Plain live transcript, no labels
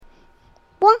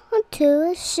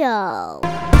to a show.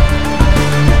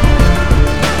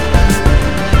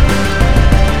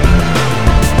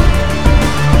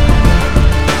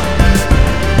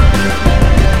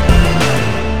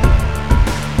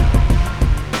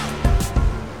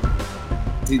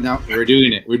 See, now we're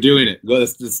doing it. We're doing it. Go.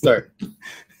 Let's start.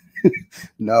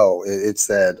 No, it's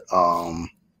that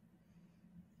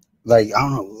like I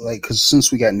don't know, like because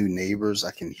since we got new neighbors, I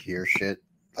can hear shit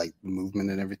like movement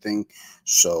and everything.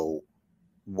 So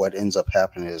what ends up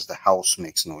happening is the house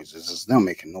makes noises. It's them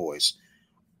making noise,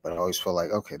 but I always feel like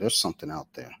okay, there's something out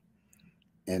there.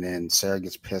 And then Sarah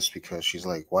gets pissed because she's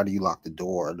like, "Why do you lock the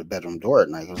bedroom door at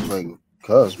night?" I was like,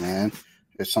 "Cause man,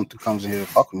 if something comes in here to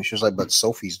fuck with me," she was like, "But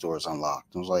Sophie's door is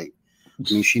unlocked." I was like, "I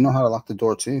mean, she know how to lock the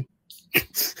door too."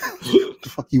 What the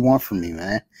fuck you want from me,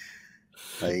 man?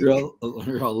 Like,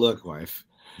 Look, wife.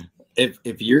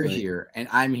 If you're here and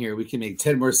I'm here, we can make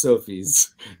 10 more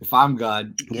Sophies. If I'm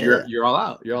gone, you're all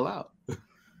out. You're all out.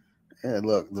 Yeah,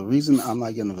 look, the reason I'm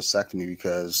not getting a vasectomy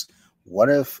because what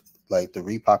if like the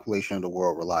repopulation of the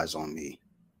world relies on me?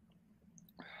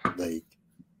 Like,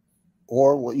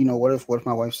 or what if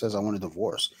my wife says I want a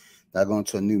divorce? I go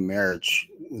into a new marriage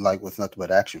like with nothing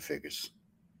but action figures.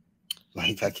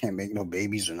 Like I can't make no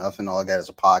babies or nothing. All I got is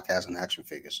a podcast and action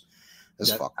figures.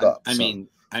 That's fucked up. I mean,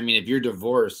 if you're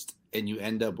divorced and you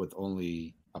end up with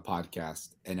only a podcast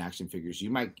and action figures,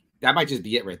 that might just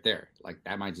be it right there. Like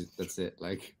that's it.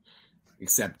 Like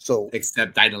except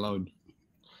dying alone.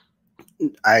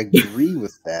 I agree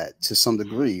with that to some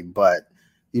degree, but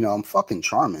I'm fucking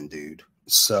charming, dude.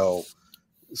 So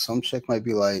some chick might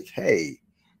be like, "Hey,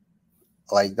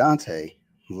 like Dante,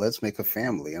 let's make a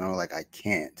family," and I'm like, "I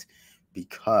can't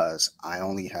because I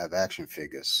only have action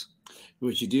figures."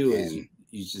 What you do is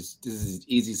this is an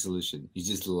easy solution. You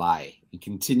just lie. You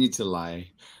continue to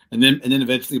lie, and then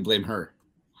eventually blame her.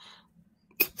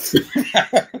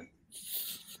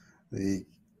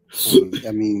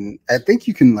 I mean, I think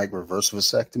you can like reverse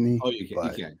vasectomy. Oh, you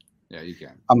can. Yeah, you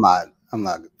can. I'm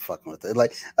not fucking with it.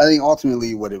 Like, I think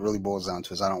ultimately what it really boils down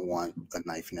to is I don't want a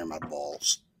knife near my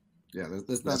balls. Yeah,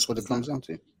 that's what it comes down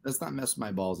to. Let's not mess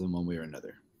my balls in one way or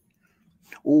another.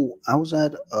 Oh, I was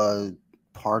at a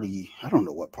party. I don't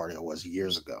know what party I was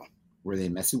years ago. Were they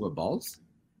messing with balls?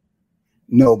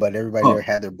 No, but everybody there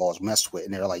had their balls messed with,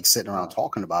 and they're like sitting around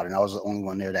talking about it. And I was the only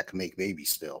one there that could make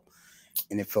babies still,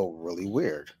 and it felt really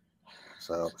weird.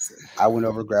 So I went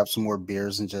over, grabbed some more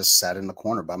beers, and just sat in the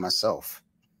corner by myself.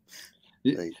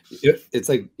 It's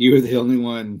like you were the only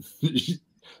one. You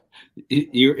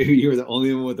were the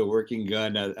only one with a working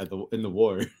gun in the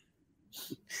war.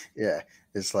 Yeah,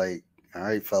 it's like, all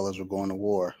right, fellas, we're going to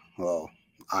war. Well,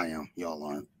 I am. Y'all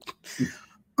aren't.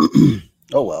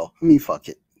 Oh well. I mean, fuck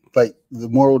it. Like the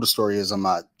moral of the story is, I'm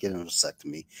not getting a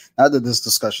vasectomy. Not that this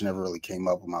discussion ever really came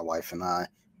up with my wife and I,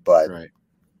 but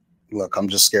look, I'm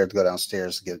just scared to go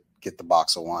downstairs to get the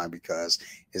box of wine because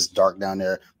it's dark down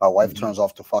there. My wife turns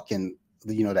off the fucking,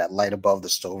 that light above the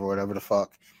stove or whatever the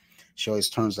fuck. She always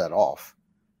turns that off.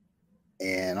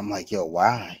 And I'm like, yo,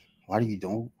 why? Why do you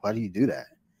do that?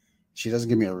 She doesn't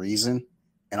give me a reason.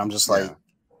 And I'm just like,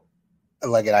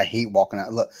 and I hate walking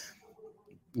out. Look,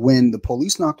 when the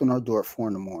police knocked on our door at 4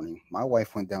 a.m, my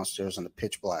wife went downstairs in the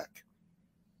pitch black.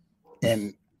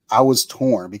 And I was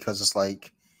torn because it's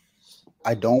like,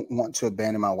 I don't want to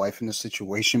abandon my wife in this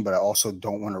situation, but I also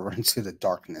don't want to run into the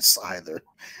darkness either.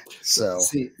 So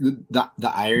see,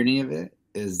 the irony of it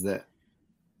is that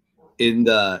in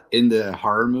the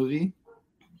horror movie,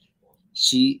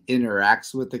 she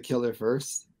interacts with the killer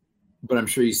first, but I'm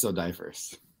sure you still die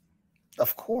first.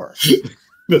 Of course.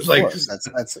 That's like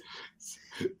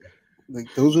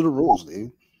those are the rules,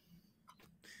 dude.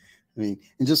 I mean,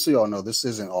 and just so y'all know, this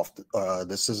isn't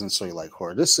So You Like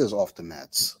Horror. This is Off the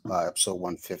Mats, episode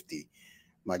 150.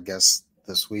 My guest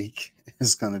this week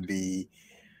is going to be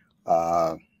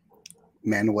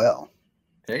Mannuel.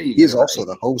 He is also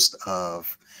the host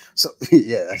of. So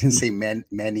yeah, I didn't say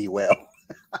Manuel.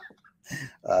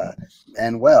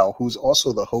 Manuel, who's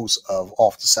also the host of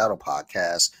Off the Saddle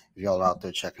podcast. If y'all are out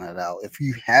there checking it out, if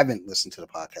you haven't listened to the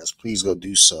podcast, please go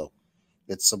do so.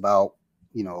 It's about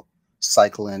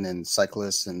cycling and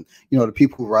cyclists and the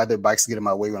people who ride their bikes to get in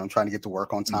my way when I'm trying to get to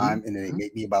work on time, and then they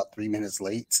make me about 3 minutes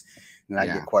late, and I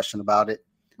get questioned about it.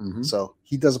 So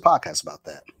he does a podcast about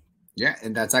that. Yeah,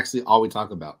 and that's actually all we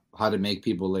talk about: how to make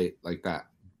people late like that.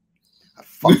 I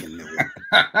fucking knew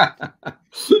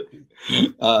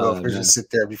it. Just sit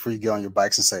there before you get on your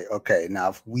bikes and say, okay, now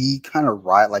if we kind of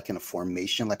ride like in a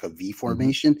formation, like a V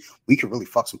formation, we could really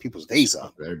fuck some people's days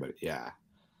up. Everybody,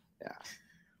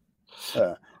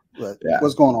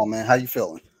 What's going on, man? How you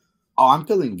feeling? Oh, I'm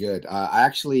feeling good. I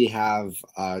actually have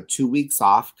 2 weeks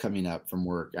off coming up from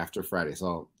work after Friday.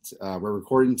 So we're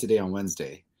recording today on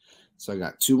Wednesday. So I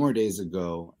got 2 more days to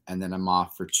go, and then I'm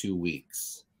off for 2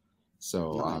 weeks.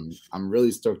 So Nice. I'm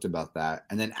really stoked about that.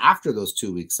 And then after those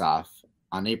 2 weeks off,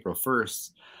 on April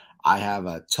 1st, I have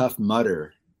a tough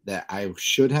mutter that I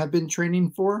should have been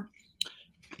training for,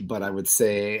 but I would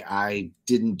say I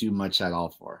didn't do much at all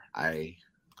for. I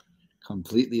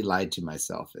completely lied to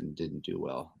myself and didn't do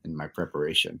well in my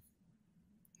preparation.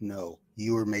 No,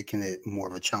 you were making it more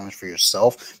of a challenge for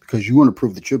yourself because you want to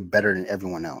prove that you're better than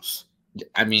everyone else.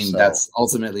 I mean, So that's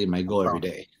ultimately my I'm goal every proud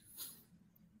of you. day.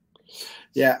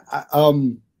 Yeah,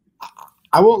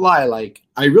 I won't lie. Like,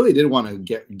 I really did want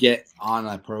to get on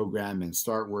a program and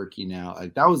start working out.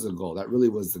 Like, that was the goal. That really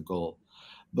was the goal.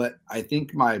 But I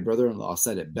think my brother-in-law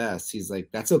said it best. He's like,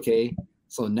 "That's okay.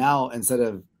 So now instead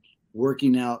of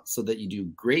working out so that you do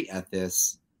great at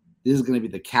this is going to be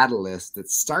the catalyst that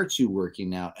starts you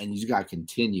working out, and you got to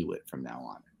continue it from now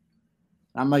on."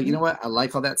 And I'm like, you Yeah. know what? I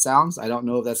like how that sounds. I don't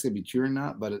know if that's going to be true or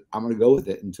not, but I'm going to go with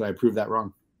it until I prove that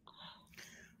wrong.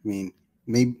 I mean,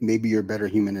 maybe you're a better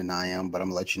human than I am, but I'm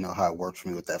gonna let you know how it worked for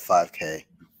me with that 5K.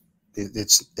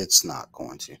 It's not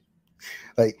going to.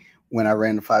 Like when I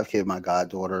ran the 5K with my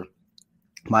goddaughter,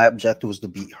 my objective was to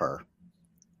beat her.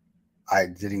 I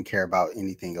didn't care about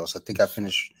anything else. I think I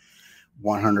finished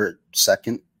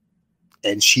 102nd,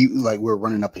 and she like we were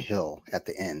running up a hill at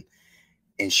the end,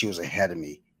 and she was ahead of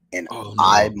me, and Oh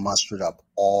I no. mustered up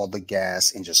all the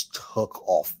gas and just took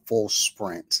off full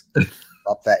sprint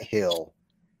up that hill,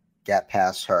 got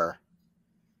past her,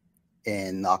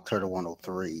 and knocked her to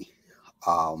 103.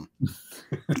 Um,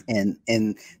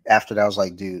 and after that, I was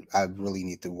like, dude, I really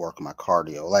need to work on my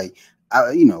cardio. Like, I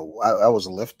was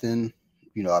lifting.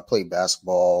 I played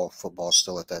basketball, football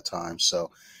still at that time,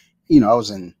 so I was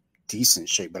in decent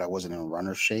shape, but I wasn't in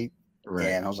runner shape. Right.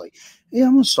 And I was like, yeah,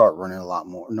 I'm gonna start running a lot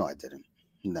more. No, I didn't.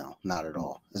 No, not at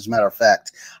all. As a matter of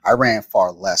fact, I ran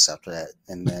far less after that,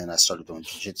 and then I started doing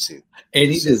jujitsu and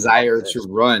Any said, "Fuck desire to this."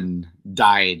 run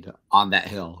died on that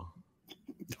hill.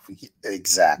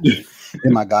 Exactly.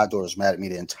 And my goddaughter was mad at me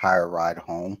the entire ride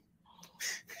home.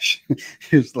 She,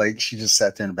 she was like, she just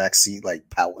sat there in the back seat, like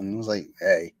pouting. I was like,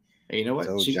 "Hey, And you know what?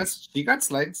 told you." She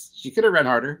got legs. She could have ran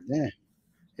harder. Yeah,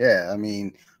 yeah. I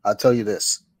mean, I'll tell you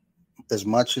this: as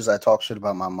much as I talk shit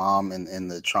about my mom and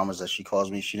the traumas that she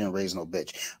caused me, she didn't raise no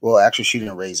bitch. Well, actually, she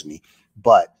didn't raise me,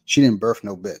 but she didn't birth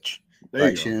no bitch. There you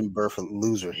Like she go. didn't birth a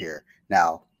loser here.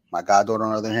 Now, my goddaughter,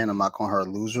 on the other hand, I'm not calling her a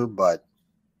loser, but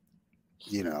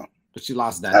you know, But she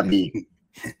lost that I day. mean,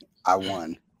 I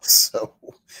won. So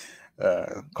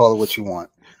call it what you want.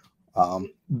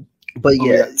 Um, but Oh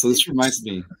yeah, yeah. So this reminds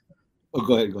me. Oh,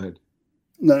 go ahead. Go ahead.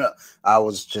 no, I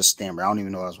was just stammering. I don't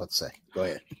even know what I was about to say. Go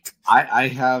ahead. I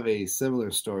have a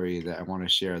similar story that I want to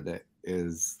share that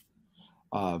is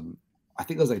um I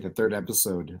think it was like the third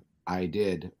episode I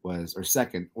did was or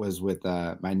second was with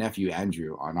my nephew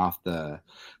Andrew on Off the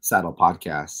Saddle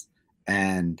podcast.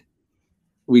 And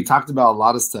we talked about a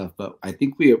lot of stuff, but I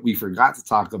think we forgot to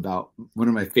talk about one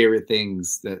of my favorite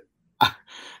things that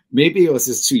maybe it was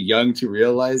just too young to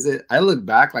realize it. I look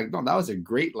back like, no, that was a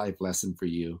great life lesson for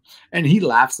you. And he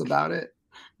laughs about it,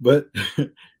 but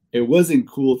it wasn't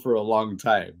cool for a long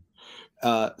time.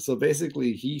 So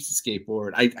basically, he used to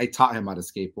skateboard. I taught him how to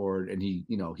skateboard, and he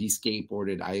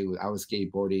skateboarded. I was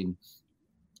skateboarding,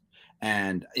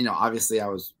 and obviously, I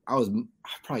was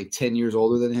probably 10 years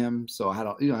older than him, so I had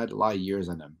a lot of years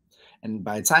on him. And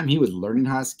by the time he was learning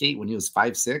how to skate, when he was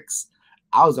 5, 6,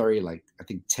 I was already like I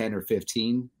think 10 or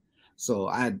 15. So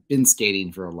I had been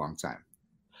skating for a long time.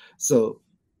 So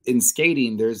in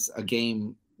skating, there's a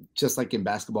game just like in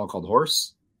basketball called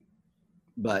horse,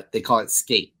 but they call it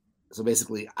skate. So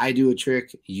basically, I do a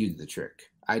trick, you do the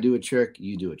trick. I do a trick,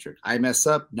 you do a trick. I mess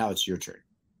up, now it's your turn,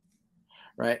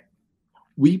 right?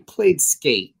 We played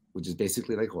skate, which is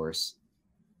basically like horse.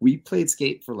 We played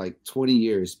skate for like 20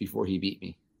 years before he beat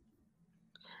me.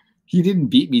 He didn't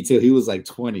beat me till he was like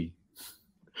 20.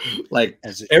 Like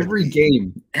As it should every be.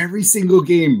 game, every single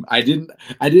game, I didn't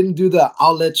do the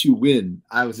I'll let you win.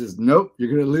 I was just nope,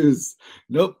 you're gonna lose.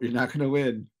 Nope, you're not gonna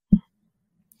win.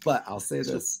 But I'll say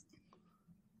So this: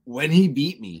 when he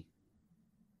beat me,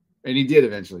 and he did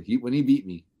eventually, when he beat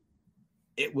me,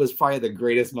 it was probably the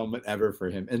greatest moment ever for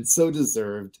him, and so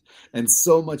deserved, and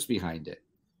so much behind it.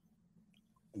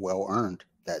 well earned.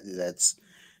 That's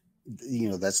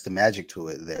the magic to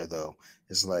it there though.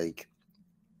 It's like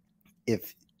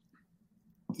if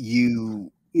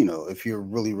if you're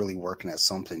really really working at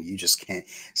something, you just can't.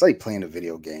 It's like playing a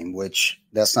video game, which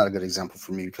that's not a good example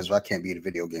for me because if I can't beat a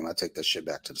video game, I take that shit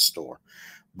back to the store.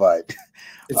 But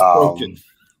It's um broken.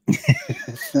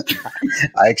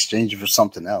 I exchanged it for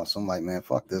something else. I'm like, man,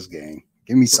 fuck this game.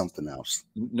 Give me something else.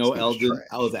 No This game is Elden.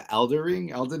 Oh, was trash. it Elden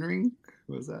Ring? Elden Ring?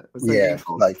 What was that? What's that Yeah, game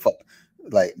called? like fuck,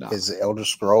 like No, is it Elder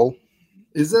Scroll?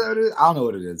 is that? What it is? I don't know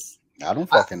what it is. I don't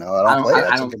I fucking know. I I don't don't. play it. I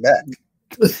I took don't.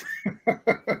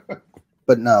 it back.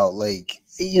 But no, like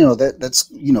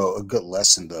that's a good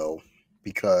lesson though,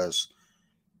 because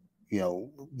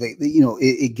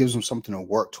it gives them something to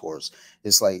work towards.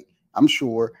 It's like I'm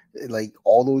sure like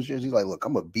all those years he's like, look,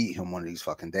 I'm gonna beat him one of these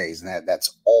fucking days, and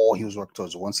that's all he was working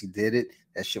towards. Once he did it,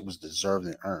 that shit was deserved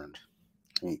and earned.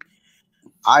 I mean,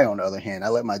 on the other hand, I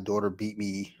let my daughter beat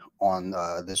me on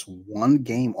this one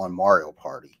game on Mario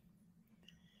Party,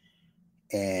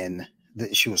 and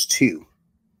she was 2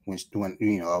 when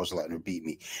I was letting her beat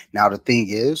me. Now the thing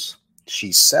is,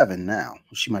 she's 7 now.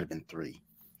 She might have been 3,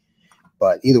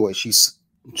 but either way, she's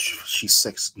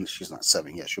 6. She's not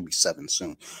 7 yet. She'll be 7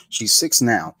 soon. She's 6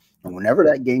 now, and whenever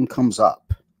that game comes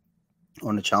up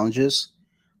on the challenges,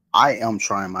 I am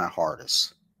trying my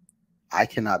hardest. I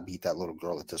cannot beat that little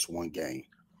girl at this one game.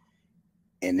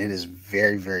 And it is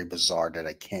very, very bizarre that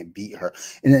I can't beat her.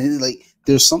 And like,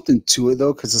 there's something to it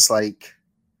though, because it's like,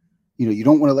 you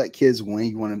don't want to let kids win.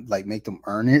 You want to like make them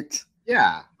earn it.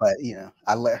 Yeah. But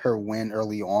I let her win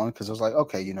early on because I was like,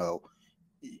 okay,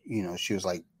 she was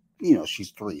like,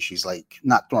 she's 3. She's like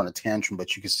not throwing a tantrum,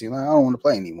 but you can see, like, I don't want to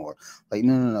play anymore. Like,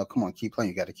 no, come on, keep playing.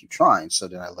 You got to keep trying. So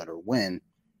then I let her win.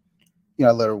 I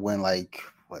let her win like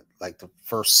the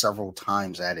first several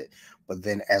times at it. But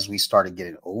then as we started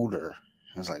getting older,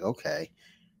 I was like, okay,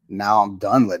 now I'm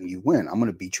done letting you win. I'm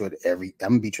gonna beat you at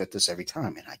this every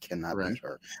time, and I cannot Right. beat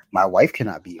her. My wife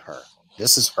cannot beat her.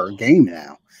 This is her game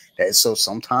now. So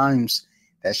sometimes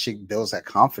that shit builds that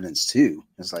confidence too.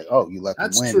 It's like, oh, you let them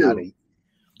That's win now. true.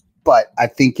 But I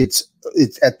think it's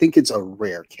a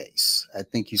rare case. I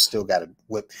think you still got to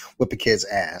whip a kid's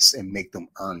ass and make them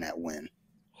earn that win.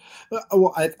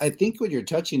 Well, I think what you're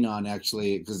touching on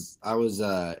actually, because I was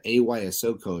a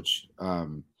AYSO coach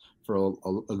for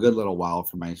a good little while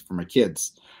for my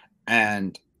kids,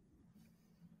 and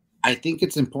I think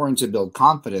it's important to build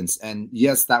confidence. And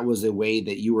yes, that was a way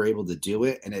that you were able to do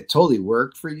it, and it totally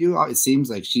worked for you. It seems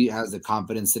like she has the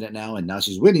confidence in it now, and now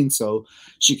she's winning, so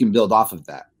she can build off of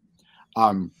that.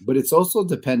 But it's also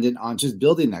dependent on just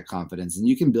building that confidence, and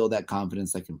you can build that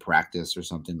confidence like in practice or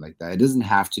something like that. It doesn't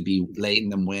have to be letting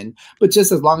them win, but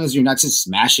just as long as you're not just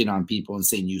smashing on people and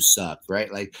saying you suck,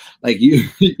 right? Like you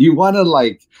you want to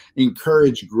like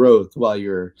encourage growth while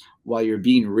you're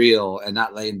being real and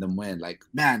not letting them win. Like,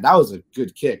 man, that was a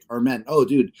good kick, or man, oh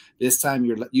dude, this time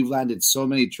you've landed so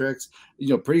many tricks.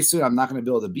 Pretty soon I'm not going to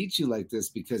be able to beat you like this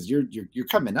because you're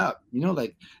coming up.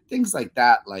 Like things like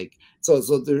that. Like so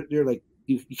they're like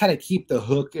you kind of keep the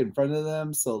hook in front of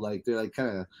them, so like they're like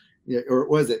kind of or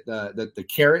was it the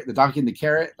carrot, the donkey and the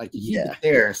carrot, like you keep it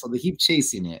there so they keep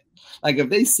chasing it. Like if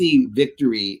they see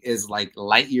victory is like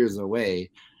light years away,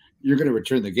 you're going to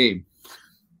return the game.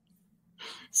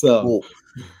 So well,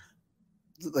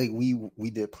 like we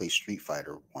did play Street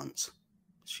Fighter once.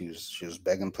 She was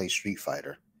begging to play Street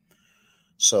Fighter,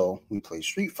 so we played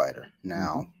Street Fighter.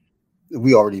 Now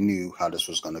we already knew how this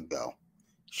was going to go.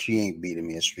 She ain't beating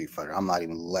me at Street Fighter. I'm not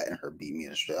even letting her beat me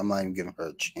at Street. I'm not even giving her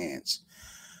a chance.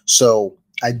 So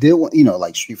I did,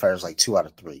 like Street Fighter is like 2 out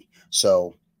of 3.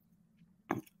 So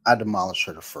I demolished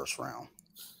her the first round.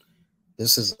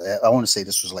 I want to say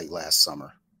this was like last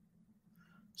summer.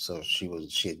 So she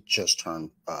had just turned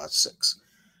 6.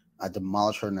 I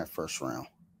demolished her in that first round.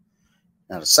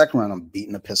 Now the second round, I'm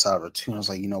beating the piss out of her too. And I was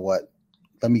like, you know what?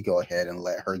 Let me go ahead and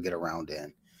let her get a round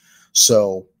in.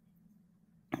 So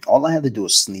all I had to do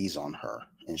was sneeze on her,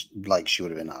 and like she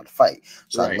would have been out of the fight.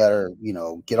 So I let her,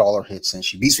 get all her hits in.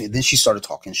 She beats me. Then she started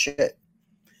talking shit,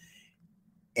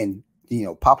 and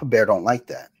Papa Bear don't like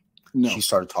that. No. She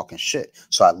started talking shit.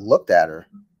 So I looked at her.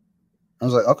 I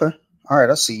was like, okay, all right,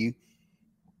 I see you,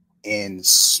 and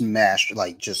smashed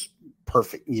like just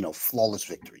perfect, flawless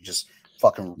victory. Just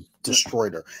fucking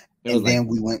destroyed her. And then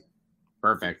we went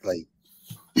perfect. Like,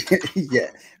 yeah,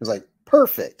 it was like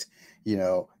perfect.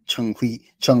 Chung Li,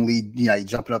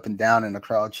 jumping up and down in the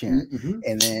crowd cheering.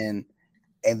 And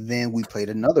then we played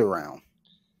another round.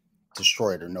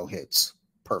 Destroyed her, no hits.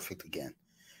 Perfect again.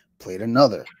 Played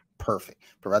another, perfect.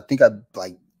 But I think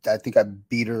I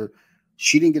beat her.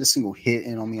 She didn't get a single hit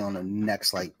in on me on the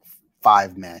next like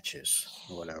 5 matches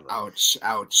or whatever.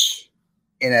 Ouch.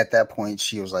 And at that point,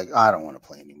 she was like, I don't want to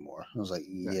play anymore. I was like,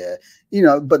 yeah.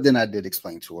 But then I did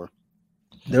explain to her,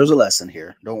 there's a lesson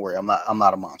here. Don't worry. I'm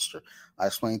not a monster. I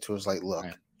explained to her, like, look,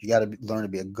 you got to learn to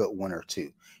be a good winner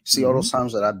too. See all those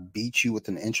times that I beat you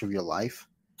within an inch of your life?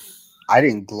 I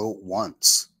didn't gloat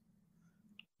once.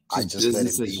 I Just just let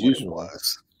business it be as what it usual.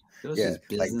 was. It was Yeah,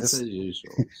 just like business this. as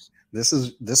usual. This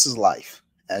is life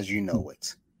as you know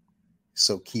it.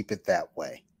 So keep it that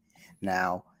way.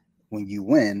 Now, when you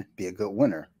win, be a good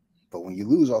winner. But when you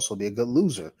lose, also be a good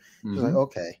loser. She's like, Hmm.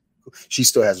 okay. She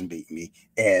still hasn't beaten me.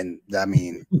 And I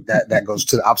mean, that goes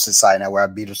to the opposite side now where I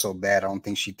beat her so bad. I don't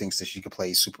think she thinks that she could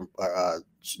play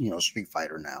Street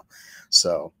Fighter now.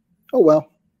 So, oh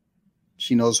well.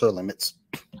 She knows her limits.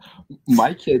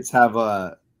 My kids have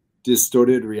a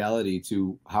distorted reality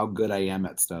to how good I am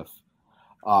at stuff.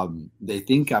 They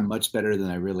think I'm much better than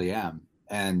I really am.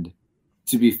 And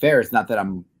to be fair, it's not that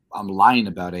I'm lying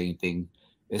about anything.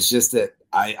 It's just that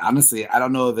I honestly I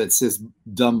don't know if it's just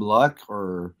dumb luck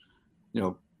or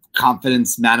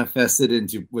confidence manifested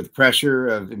into with pressure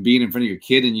of being in front of your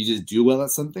kid and you just do well at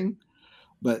something.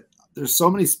 But there's so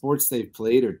many sports they've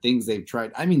played or things they've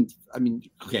tried. I mean,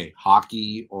 okay,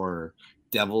 hockey or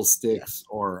devil Yeah. sticks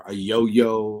or a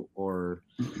yo-yo or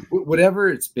whatever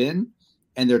it's been,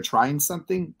 and they're trying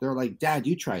something. They're like, "Dad,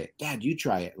 you try it. Dad, you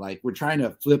try it." Like we're trying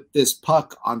to flip this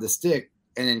puck on the stick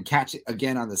and then catch it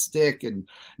again on the stick and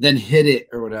then hit it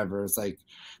or whatever. It's like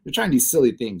they're trying these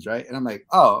silly things, right? And I'm like,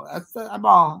 "Oh,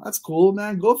 that's cool,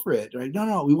 man. Go for it." They're like, "No,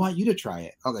 no, we want you to try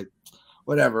it." I was like,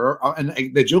 whatever. And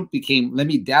the joke became, let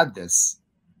me dad this.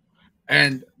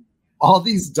 And all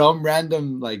these dumb,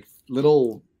 random, like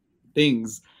little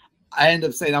things, I end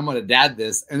up saying, I'm going to dad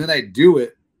this. And then I do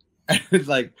it. And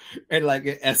like it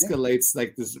Yeah. escalates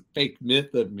like this fake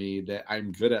myth of me that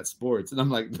I'm good at sports. And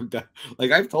I'm like,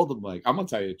 like I've told them, like, I'm going to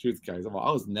tell you the truth, guys. I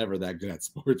was never that good at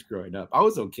sports growing up. I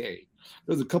was okay.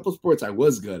 There was a couple sports I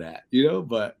was good at,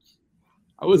 but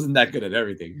I wasn't that good at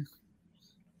everything.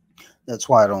 That's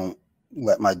why I don't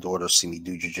let my daughter see me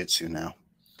do jujitsu now.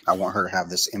 I want her to have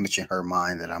this image in her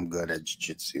mind that I'm good at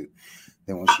jujitsu.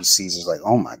 Then when she sees it's like,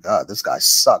 oh my God, this guy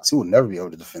sucks. He will never be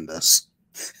able to defend us.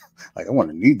 Like, I want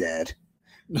a new dad.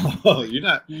 No, you're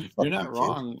not. You're Fuck you, not kid.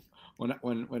 wrong.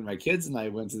 When my kids and I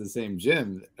went to the same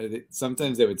gym,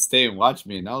 sometimes they would stay and watch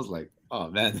me, and I was like, "Oh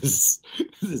man, this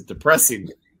is depressing."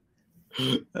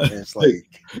 It's Like,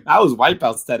 like, I was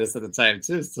wipeout status at the time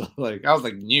too, so like I was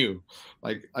like new,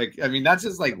 like I mean not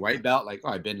just like white belt, like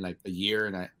I've been like a year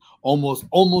and I almost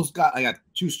got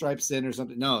 2 stripes in or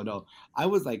something. No, no, I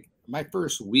was like my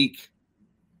first week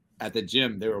at the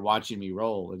gym, they were watching me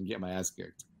roll and get my ass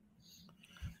kicked.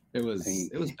 It I was mean,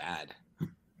 it was bad.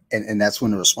 and that's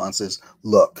when the response is,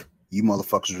 look, you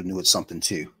motherfuckers are new at something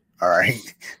too. All right.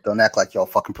 Don't act like y'all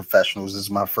fucking professionals. This is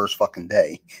my first fucking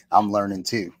day. I'm learning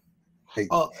too. Hey,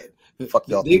 Oh, fuck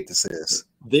y'all think they this is?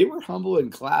 they were humble in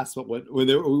class, but when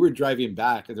we were driving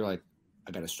back, and they're like,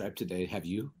 "I got a stripe today. Have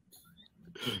you?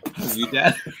 Have you,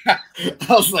 Dad?" I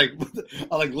was like,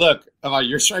 "I'm like, look, I'm like,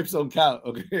 your stripes don't count,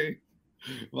 okay?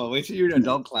 Well, wait till you're in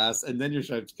adult class, and then your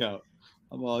stripes count.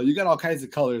 I'm all, you got all kinds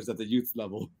of colors at the youth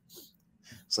level."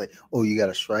 It's like, oh, you got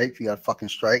a stripe? You got a fucking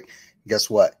strike? Guess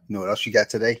what? You know what else you got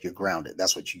today? You're grounded.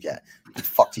 That's what you got. Get the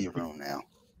fuck to your room now.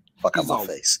 Fuck out He's my all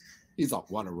face. he's all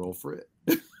want to roll for it.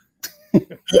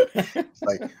 It's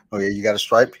like, oh yeah, you got a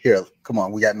stripe? Here, come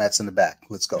on. We got mats in the back.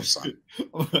 Let's go, son.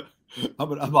 I'm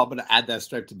gonna add that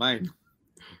stripe to mine.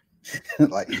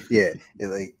 Like, yeah,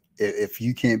 like if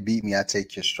you can't beat me, I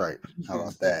take your stripe. How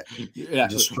about that? Yeah,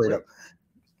 Just straight up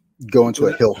go into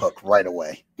a heel hook right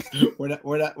away. we're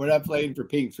not playing for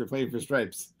pinks. We're playing for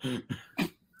stripes.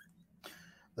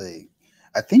 Like,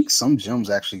 I think some gyms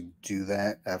actually do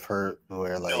that. I've heard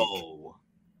where No,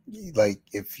 like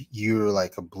if you're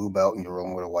like a blue belt and you're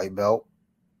rolling with a white belt,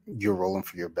 you're rolling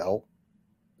for your belt.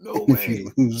 no If you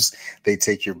way, lose, they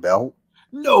take your belt.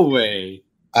 no way.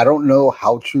 I don't know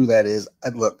how true that is.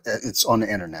 Look, it's on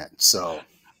the internet, so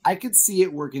I could see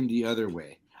it working the other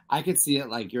way. I could see it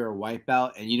like you're a white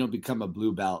belt and you don't become a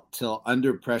blue belt till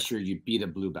under pressure you beat a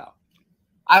blue belt.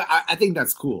 I think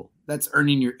that's cool. That's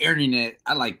earning it.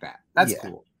 I like that. That's yeah,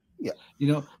 cool.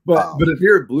 yeah. But if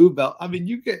you're a blue belt, I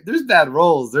mean, there's bad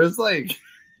rolls. There's like,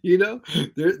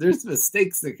 there's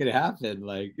mistakes that could happen.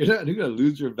 Like you're gonna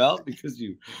lose your belt because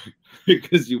you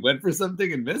went for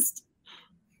something and missed.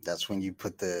 That's when you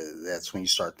that's when you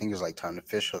start thinking it's like time to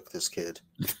fish hook this kid.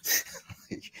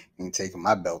 You ain't taking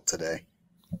my belt today.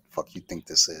 Fuck you think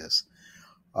this is?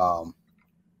 Um,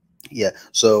 yeah.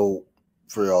 So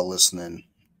for y'all listening,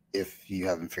 if you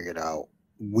haven't figured out,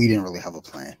 we didn't really have a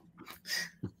plan.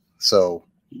 So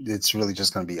it's really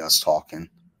just going to be us talking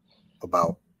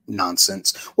about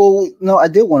nonsense. Well, no, I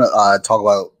did want to talk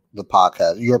about the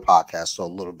podcast, your podcast, a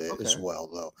little bit as Okay. well,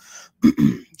 though,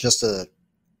 just to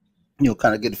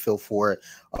kind of get a feel for it.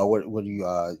 What do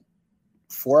you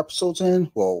 4 episodes in?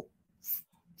 Well,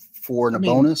 four and I a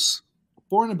mean, bonus.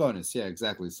 4 and a bonus. Yeah,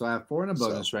 exactly. So I have 4 and a So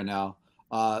bonus right now.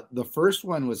 The first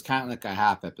one was kind of like a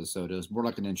half episode. It was more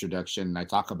like an introduction. I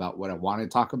talk about what I want to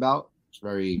talk about. It's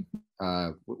very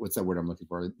what's that word I'm looking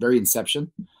for? Very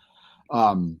Inception.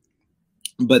 Um,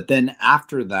 but then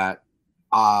after that,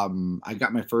 I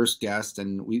got my first guest,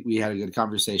 and we had a good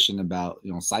conversation about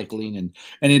cycling, and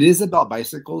it is about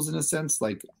bicycles in a sense.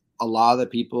 Like a lot of the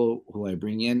people who I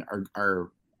bring in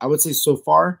are I would say so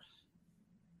far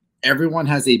everyone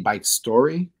has a bike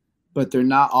story, but they're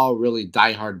not all really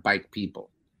diehard bike people.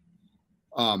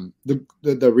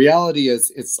 The reality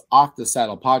is it's Off the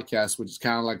Saddle podcast, which is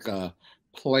kind of like a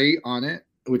play on it,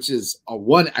 which is a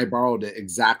one. I borrowed it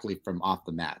exactly from Off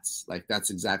the Mats. Like that's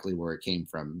exactly where it came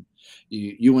from.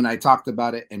 You and I talked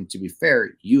about it, and to be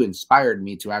fair, you inspired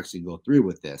me to actually go through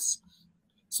with this.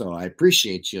 So I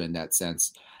appreciate you in that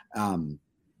sense. Um,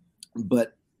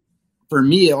 but for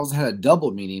me, it also had a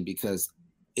double meaning because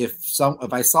if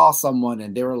I saw someone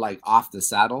and they were like off the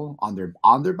saddle on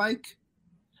their bike,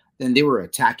 then they were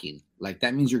attacking. Like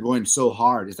that means you're going so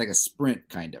hard. It's like a sprint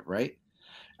kind of, right?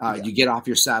 Yeah. You get off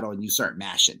your saddle and you start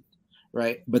mashing,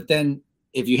 right? But then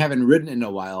if you haven't ridden in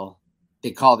a while,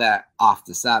 they call that off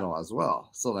the saddle as well.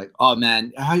 So like, oh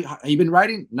man, have you been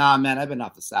riding? Nah, man, I've been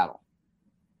off the saddle.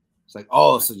 It's like,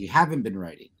 oh, Right. so you haven't been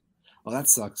riding. Oh, that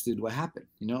sucks, dude. What happened?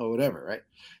 Or whatever, right?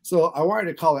 So I wanted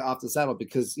to call it off the saddle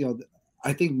because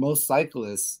I think most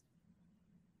cyclists,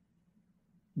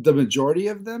 the majority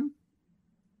of them,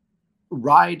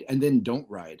 ride and then don't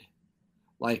ride.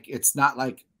 Like it's not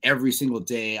like every single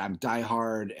day I'm die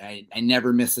hard. I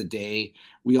never miss a day.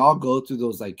 We all go through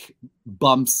those like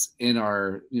bumps in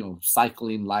our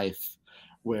cycling life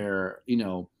where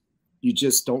you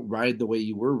just don't ride the way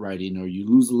you were riding, or you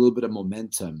lose a little bit of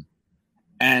momentum.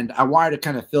 And I wanted to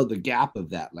kind of fill the gap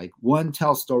of that. Like one,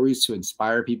 tell stories to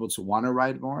inspire people to want to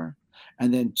ride more,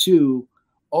 and then two,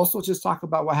 also just talk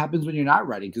about what happens when you're not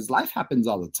riding, because life happens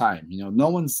all the time. No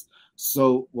one's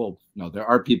so well. No, there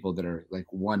are people that are like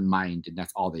one mind and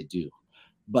that's all they do,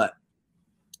 but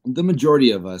the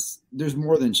majority of us, there's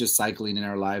more than just cycling in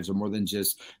our lives, or more than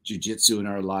just jujitsu in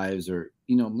our lives, or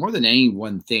more than any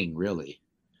one thing really.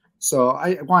 So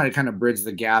I wanted to kind of bridge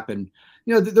the gap, and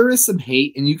there is some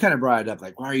hate, and you kind of brought it up,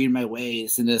 like, why are you in my way,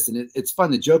 this and this, and it's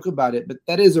fun to joke about it, but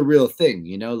that is a real thing,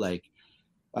 like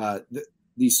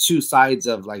these two sides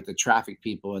of like the traffic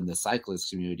people and the cyclist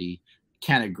community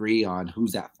can't agree on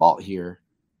who's at fault here.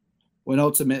 When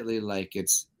ultimately, like,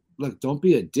 it's look, don't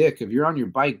be a dick. If you're on your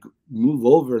bike, move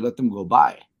over, let them go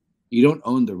by. You don't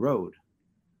own the road.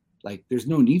 Like, there's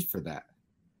no need for that.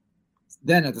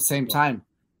 Then at the same Well, time,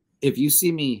 if you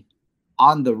see me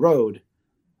on the road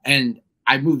and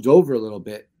I moved over a little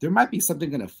bit, there might be something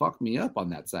going to fuck me up on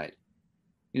that side.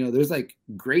 There's like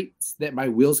grates that my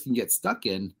wheels can get stuck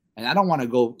in, and I don't want to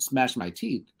go smash my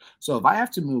teeth. So if I have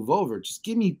to move over, just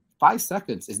give me 5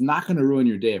 seconds. It's not going to ruin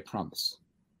your day, I promise.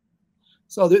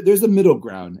 So there's a middle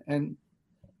ground, and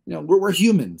we're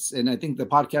humans, and I think the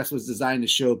podcast was designed to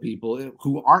show people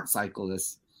who aren't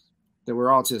cyclists that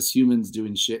we're all just humans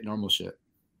doing shit, normal shit.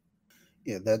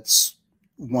 yeah, that's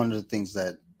one of the things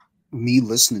that me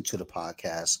listening to the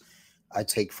podcast, I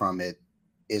take from it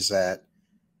is that,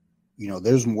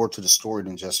 there's more to the story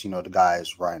than just, the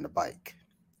guys riding the bike.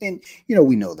 And,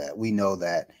 we know that. We know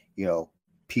that,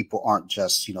 people aren't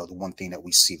just, the one thing that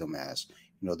we see them as.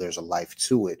 There's a life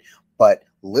to it. But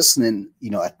listening,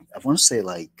 I want to say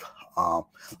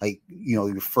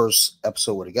your first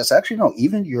episode with a guest. Actually, no,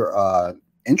 even your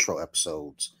intro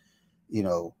episodes,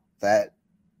 that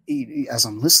as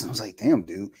I'm listening, I was like, damn,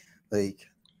 dude, like,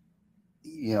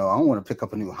 I don't want to pick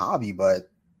up a new hobby, but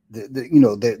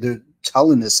they're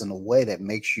telling this in a way that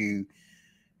makes you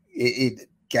it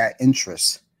got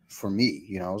interest for me.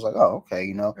 I was like, oh,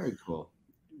 okay, Very cool.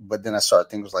 but then I started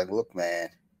thinking, was like, look, man,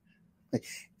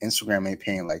 Instagram ain't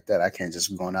paying like that. I can't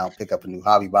just go out, pick up a new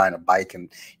hobby, buying a bike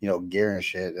and gear and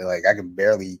shit. Like I can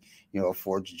barely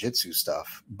afford jiu-jitsu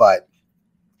stuff. But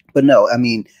no, I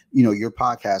mean, your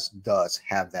podcast does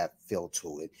have that feel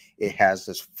to it. It has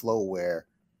this flow where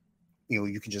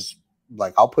you can just,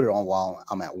 like, I'll put it on while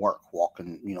I'm at work,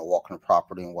 walking the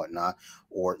property and whatnot,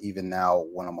 or even now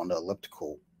when I'm on the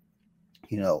elliptical,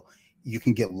 you know, you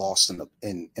can get lost in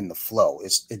the flow.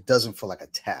 It doesn't feel like a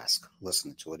task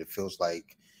listening to it. It feels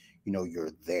like,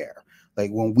 you're there.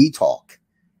 Like when we talk,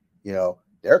 there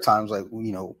are times like,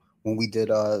 when we did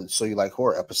So You Like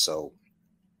Horror episode,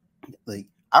 like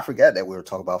I forget that we were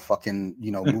talking about fucking,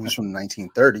 movies from the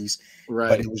 1930s, but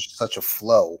Right. it was such a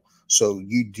flow. So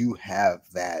you do have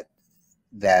that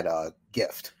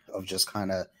gift of just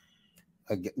kind of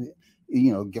gift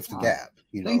the Wow. gap.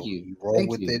 Thank you. You roll Thank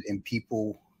with you. it, and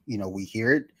people, we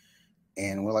hear it,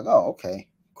 and we're like, oh, okay,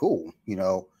 cool.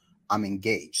 I'm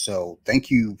engaged. So thank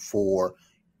you for,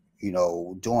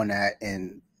 doing that.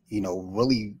 And,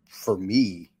 really for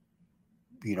me,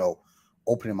 you know,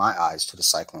 opening my eyes to the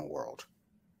cycling world.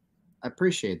 I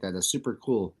appreciate that. That's super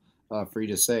cool for you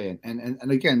to say.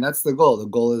 And again, that's the goal. The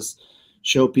goal is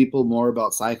show people more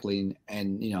about cycling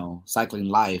and cycling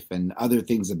life and other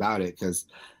things about it. Because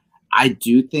I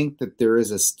do think that there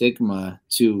is a stigma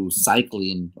to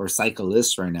cycling or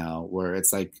cyclists right now, where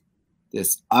it's like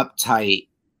this uptight,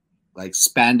 like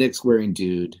spandex wearing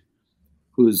dude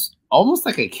who's almost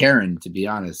like a Karen, to be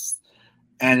honest.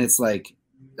 And it's like,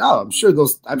 oh, I'm sure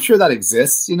that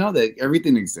exists, that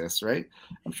everything exists, right?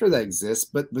 I'm sure that exists,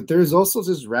 but there's also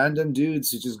just random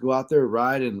dudes who just go out there,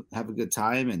 ride and have a good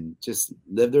time and just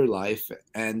live their life,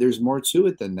 and there's more to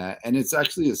it than that, and it's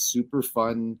actually a super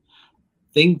fun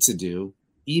thing to do,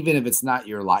 even if it's not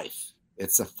your life.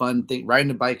 It's a fun thing.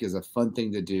 Riding a bike is a fun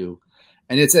thing to do,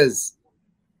 and it says,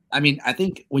 I mean, I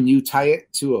think when you tie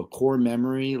it to a core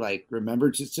memory, like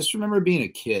just remember being a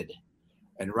kid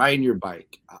and riding your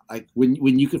bike. Like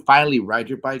when you could finally ride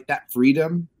your bike, that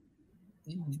freedom,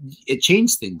 it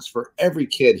changed things for every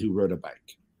kid who rode a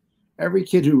bike. Every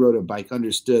kid who rode a bike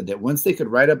understood that once they could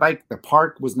ride a bike, the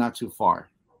park was not too far.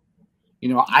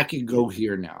 I could go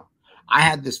here now. I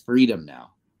had this freedom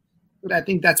now. But I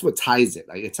think that's what ties it.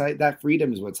 Like that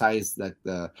freedom is what ties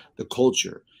the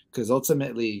culture. Because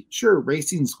ultimately, sure,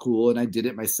 racing's cool, and I did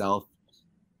it myself.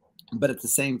 But at the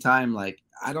same time, like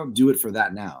I don't do it for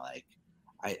that now. Like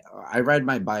I ride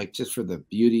my bike just for the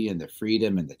beauty and the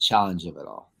freedom and the challenge of it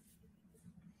all.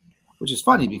 Which is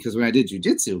funny because when I did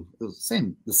jujitsu, it was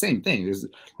the same thing.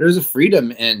 There's a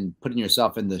freedom in putting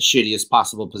yourself in the shittiest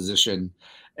possible position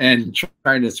and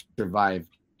trying to survive.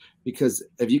 Because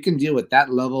if you can deal with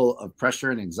that level of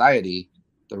pressure and anxiety,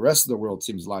 the rest of the world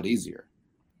seems a lot easier.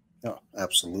 No,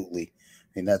 absolutely.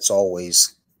 And that's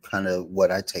always kind of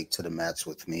what I take to the mats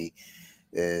with me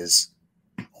is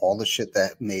all the shit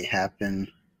that may happen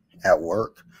at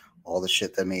work, all the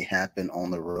shit that may happen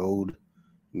on the road.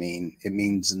 I mean, it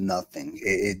means nothing.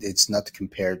 It's nothing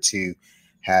compared to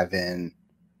having,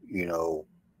 you know,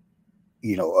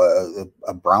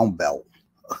 a brown belt,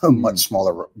 a much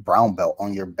smaller brown belt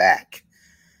on your back,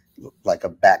 like a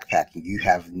backpack, and you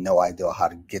have no idea how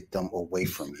to get them away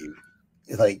from you.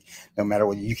 Like no matter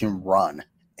what, you can run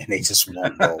and they just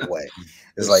won't go away.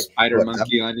 It's like, spider look,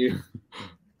 monkey on you.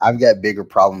 I've got bigger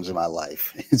problems in my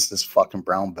life. It's this fucking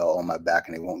brown belt on my back,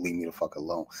 and they won't leave me the fuck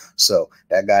alone. So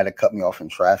that guy that cut me off in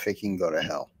traffic, he can go to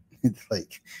hell. It's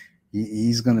like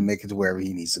he's gonna make it to wherever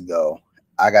he needs to go.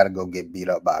 I gotta go get beat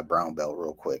up by a brown belt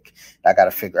real quick. I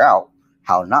gotta figure out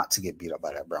how not to get beat up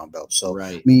by that brown belt. So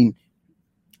Right. I mean,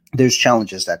 there's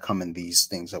challenges that come in these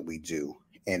things that we do,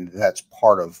 and that's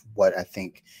part of what I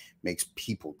think makes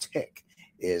people tick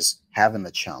is having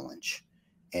a challenge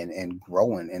and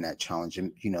growing in that challenge,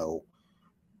 and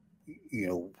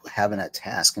having that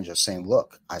task and just saying,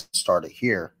 look, I started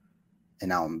here and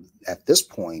now I'm at this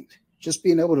point, just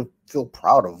being able to feel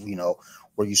proud of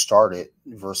where you started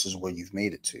versus where you've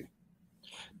made it to.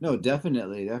 No,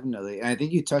 definitely, definitely. And I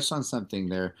think you touched on something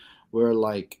there where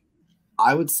like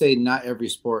I would say not every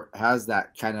sport has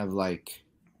that kind of like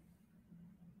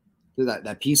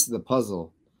that piece of the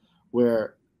puzzle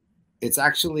where it's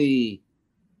actually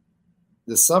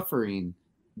the suffering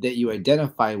that you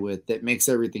identify with that makes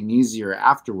everything easier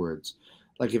afterwards.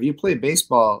 Like if you play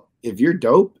baseball, if you're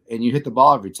dope and you hit the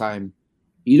ball every time,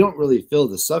 you don't really feel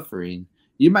the suffering.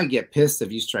 You might get pissed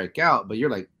if you strike out, but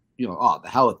you're like, oh, the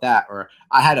hell with that. Or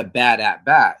I had a bad at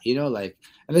bat, like,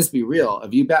 and let's be real.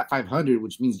 If you bat 500,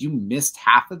 which means you missed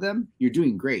half of them, you're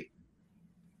doing great.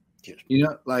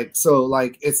 So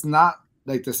it's not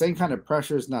like the same kind of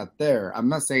pressure is not there. I'm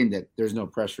not saying that there's no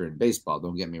pressure in baseball.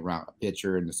 Don't get me wrong, a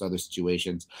pitcher and this other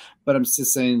situations, but I'm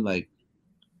just saying like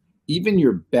even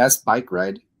your best bike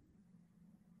ride,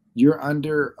 you're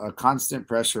under a constant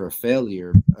pressure of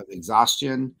failure, of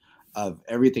exhaustion, of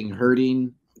everything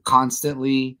hurting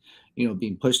constantly,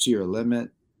 being pushed to your limit.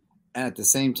 And at the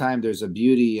same time, there's a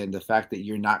beauty in the fact that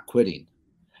you're not quitting.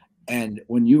 And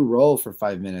when you roll for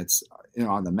 5 minutes,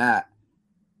 on the mat,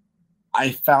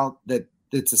 I found that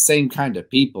it's the same kind of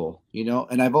people,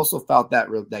 and I've also felt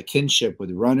that kinship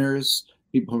with runners,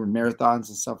 people who run marathons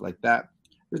and stuff like that.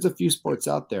 There's a few sports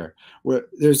out there where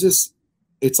there's this,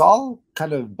 it's all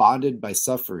kind of bonded by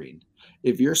suffering.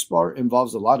 If your sport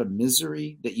involves a lot of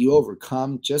misery that you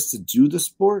overcome just to do the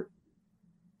sport,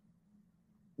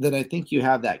 then I think you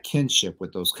have that kinship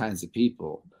with those kinds of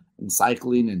people. In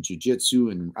cycling and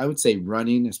jujitsu, and I would say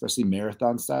running, especially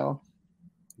marathon style,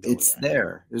 it's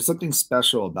there. There's something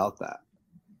special about that.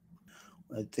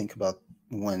 I think about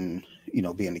when,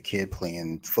 being a kid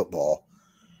playing football,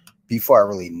 before I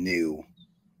really knew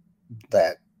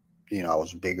that, I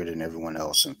was bigger than everyone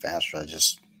else and faster. I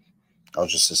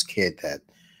was just this kid that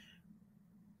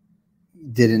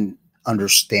didn't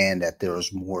understand that there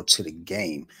was more to the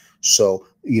game. So,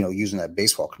 using that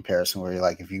baseball comparison where you're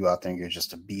like, if you out there and you're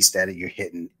just a beast at it, you're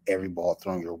hitting every ball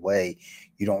thrown your way,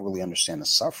 you don't really understand the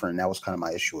suffering. That was kind of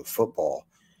my issue with football.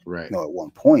 Right. At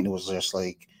one point, it was just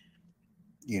like,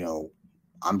 you know,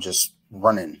 I'm just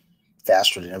running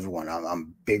faster than everyone.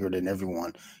 I'm bigger than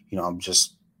everyone.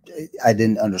 I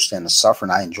didn't understand the suffering.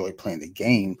 I enjoyed playing the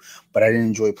game, but I didn't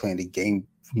enjoy playing the game,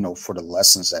 for the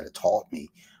lessons that it taught me.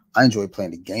 I enjoyed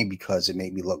playing the game because it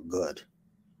made me look good.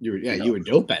 You were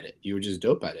dope at it. You were just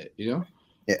dope at it, Yeah.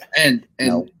 And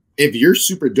if you're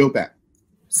super dope at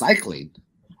cycling,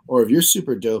 or if you're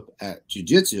super dope at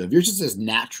jiu-jitsu, if you're just this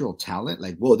natural talent,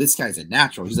 like, whoa, this guy's a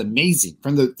natural, he's amazing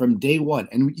from day one.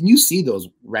 And you see those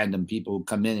random people who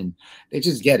come in and they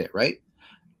just get it, right?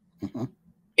 Mm-hmm.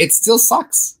 It still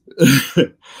sucks.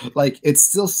 Like, it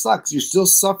still sucks. You're still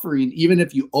suffering, even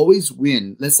if you always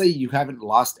win. Let's say you haven't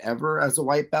lost ever as a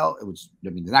white belt, which,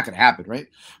 I mean, it's not going to happen, right?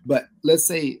 But let's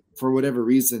say for whatever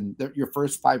reason, your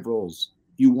first 5 rolls,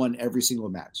 you won every single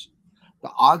match. The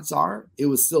odds are it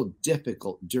was still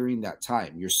difficult during that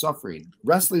time. You're suffering.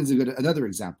 Wrestling is another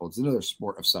example. It's another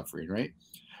sport of suffering, right?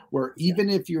 Where even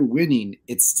if you're winning,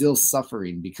 it's still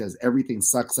suffering because everything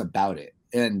sucks about it.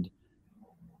 And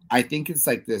I think it's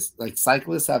like this, like,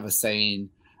 cyclists have a saying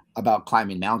about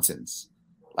climbing mountains.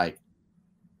 Like,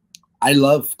 I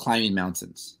love climbing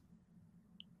mountains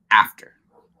after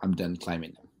I'm done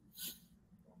climbing them.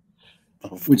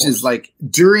 Which is like,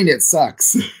 during it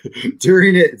sucks.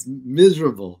 During it, it's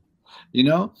miserable,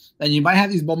 And you might have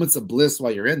these moments of bliss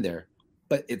while you're in there,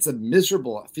 but it's a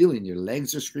miserable feeling. Your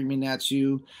legs are screaming at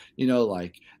you,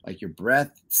 like your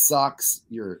breath sucks,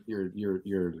 your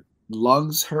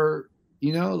lungs hurt,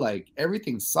 like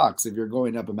everything sucks if you're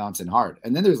going up a mountain hard.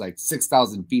 And then there's like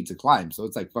 6,000 feet to climb, so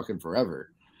it's like fucking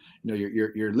forever.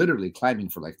 You're literally climbing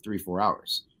for like 3-4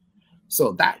 hours,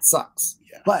 so that sucks.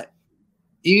 Yeah. But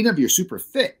even if you're super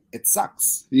fit, it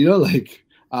sucks. Like,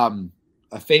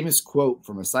 a famous quote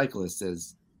from a cyclist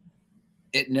is,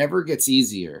 "It never gets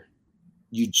easier.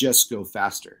 You just go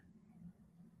faster."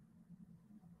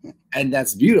 And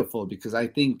that's beautiful, because I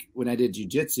think when I did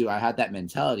jiu-jitsu, I had that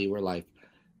mentality where, like,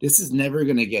 this is never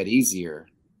going to get easier.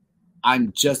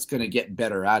 I'm just going to get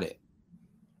better at it.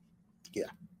 Yeah.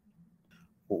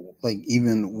 Well, like,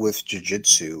 even with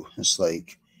jiu-jitsu, it's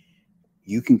like,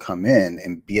 you can come in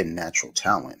and be a natural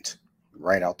talent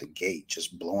right out the gate,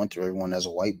 just blowing through everyone as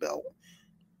a white belt.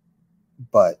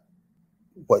 But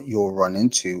what you'll run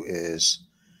into is,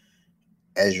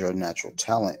 as you're a natural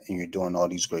talent and you're doing all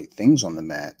these great things on the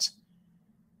mat,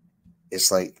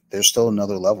 it's like there's still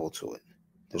another level to it.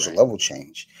 There's a level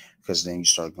change, because then you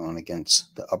start going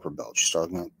against the upper belt. You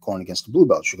start going against the blue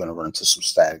belts. You're going to run into some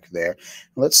static there.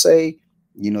 Let's say,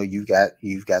 you've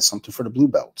got something for the blue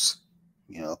belts.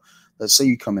 Let's say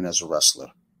you come in as a wrestler.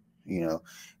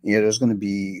 There's going to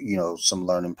be, some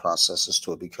learning processes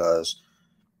to it, because,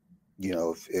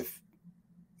 if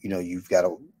you've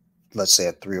got let's say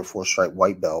a 3 or 4 stripe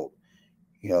white belt,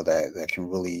 that can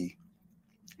really,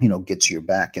 get to your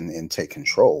back and take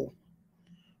control.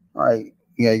 All right.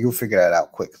 Yeah, you'll figure that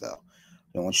out quick, though.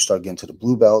 Then once you start getting to the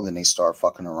blue belt, then they start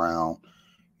fucking around,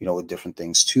 with different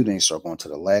things too. Then you start going to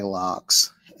the leg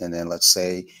locks. And then let's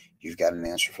say you've got an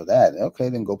answer for that. Okay,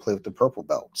 then go play with the purple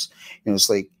belts. It's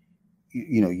like,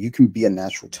 you can be a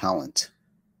natural talent.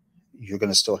 You're going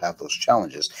to still have those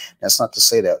challenges. That's not to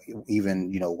say that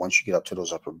even, once you get up to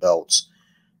those upper belts,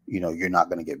 you're not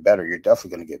going to get better. You're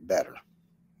definitely going to get better,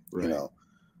 right.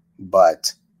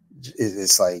 But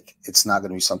it's like, it's not going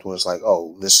to be something where it's like,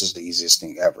 oh, this is the easiest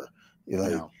thing ever.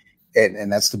 No.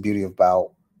 And that's the beauty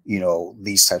about,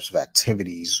 these types of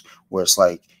activities, where it's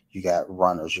like, you got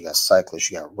runners, you got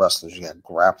cyclists, you got wrestlers, you got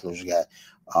grapplers, you got,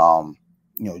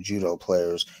 judo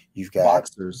players, you've got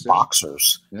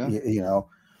boxers. Yeah.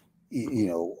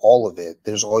 All of it.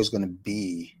 There's always going to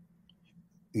be,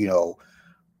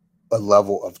 a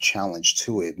level of challenge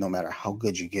to it. No matter how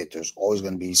good you get, there's always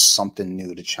going to be something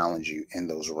new to challenge you in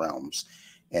those realms.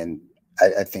 And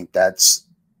I think that's,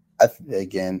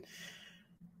 again,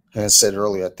 as I said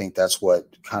earlier, I think that's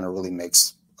what kind of really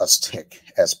makes us tick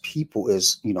as people,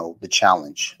 is, the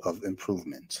challenge of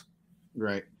improvement.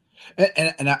 Right.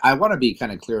 And I want to be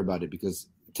kind of clear about it, because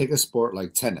take a sport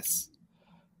like tennis.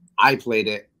 I played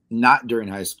it not during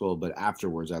high school, but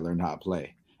afterwards I learned how to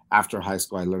play. After high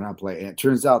school, I learned how to play. And it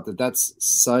turns out that that's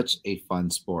such a fun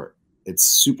sport. It's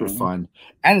super fun,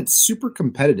 and it's super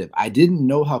competitive. I didn't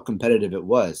know how competitive it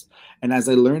was. And as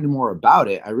I learned more about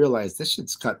it, I realized this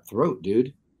shit's cutthroat,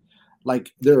 dude.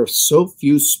 Like there are so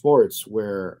few sports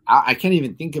where I can't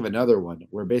even think of another one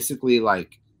where basically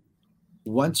like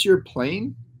once you're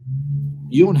playing,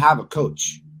 you don't have a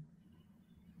coach.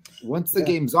 Once the Yeah,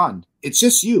 game's on, it's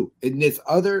just you and this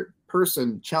other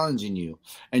person challenging you,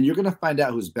 and you're gonna find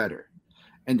out who's better.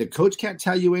 And the coach can't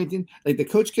tell you anything. Like the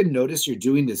coach can notice you're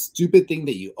doing this stupid thing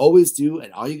that you always do,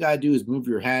 and all you gotta do is move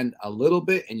your hand a little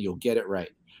bit, and you'll get it right.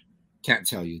 Can't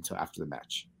tell you until after the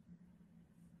match.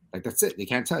 Like that's it. They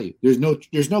can't tell you. There's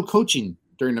no coaching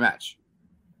during the match.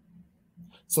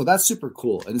 So that's super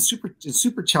cool and it's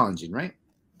super challenging, right?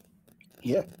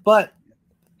 yeah, But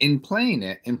in playing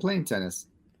tennis,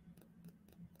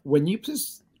 when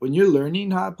you're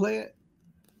learning how to play it,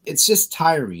 it's just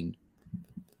tiring,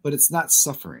 but it's not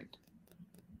suffering.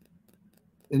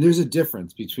 And there's a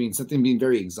difference between something being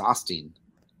very exhausting.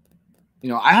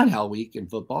 I had Hell Week in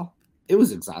football. It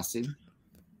was exhausting.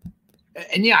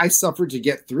 And yeah, I suffered to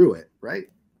get through it, right?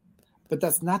 But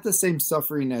that's not the same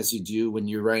suffering as you do when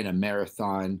you're running a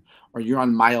marathon or you're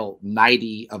on mile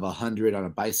 90 of 100 on a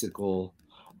bicycle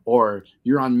or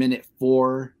you're on minute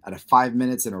 4 out of 5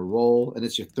 minutes in a roll and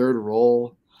it's your third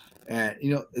roll. And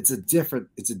it's a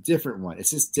different one.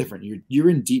 It's just different. You're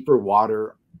in deeper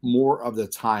water more of the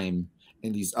time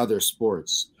in these other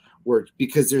sports where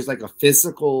because there's like a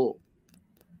physical,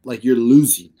 like you're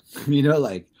losing,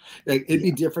 like it'd be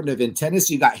yeah, different if in tennis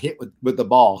you got hit with the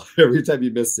ball every time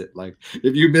you missed it. Like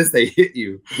if you missed, they hit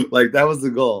you. Like that was the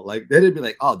goal. Like then it'd be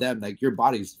like, oh damn, like your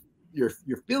body's you're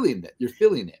feeling it. You're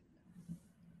feeling it.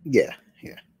 yeah,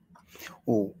 yeah.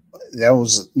 Well, that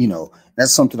was,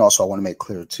 that's something also I want to make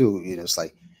clear too. It's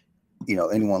like,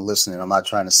 anyone listening, I'm not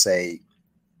trying to say,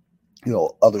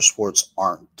 other sports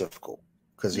aren't difficult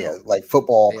because yeah, No, like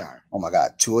football. they are. Oh my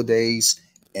God, 2 a days,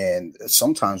 and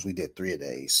sometimes we did 3 a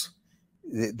days.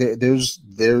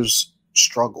 There's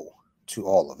struggle to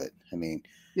all of it. I mean,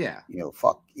 Yeah.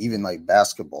 fuck, even like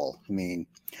basketball. I mean,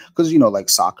 because like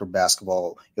soccer,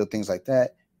 basketball, things like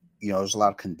that. There's a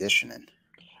lot of conditioning.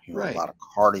 A Right. lot of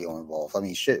cardio involved. I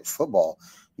mean, shit, football.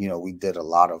 We did a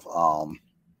lot of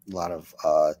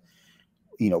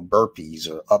burpees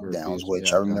or up downs, Burpees. which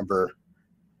Yeah. I Done. remember.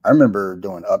 I remember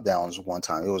doing up downs one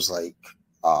time. It was like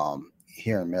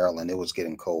here in Maryland, it was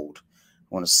getting cold. I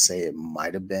want to say it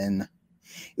might have been.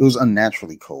 It was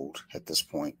unnaturally cold at this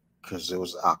point because it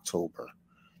was October.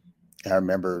 And I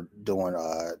remember doing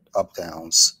up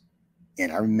downs,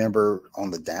 and I remember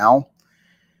on the down,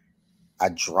 I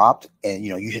dropped, and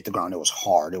you hit the ground. It was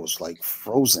hard. It was like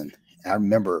frozen. And I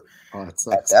remember Oh, it at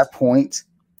sucks. that point,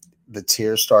 the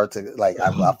tears started to like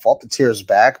I fought the tears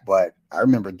back, but I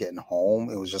remember getting home.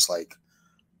 It was just like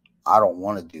I don't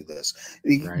want to do this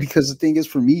Right. because the thing is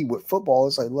for me with football,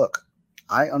 it's like, look,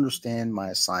 I understand my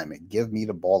assignment. Give me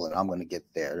the ball and I'm going to get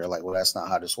there. They're like, well, that's not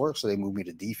how this works. So they moved me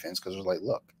to defense because they're like,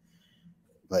 look,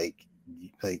 like,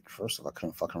 first of all, I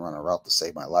couldn't fucking run a route to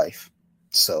save my life.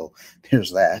 So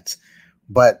there's that.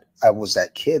 But I was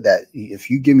that kid that if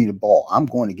you give me the ball, I'm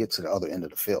going to get to the other end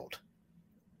of the field.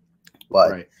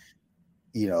 But Right.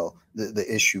 the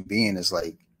issue being is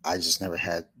like I just never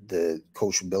had the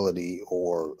coachability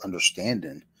or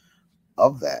understanding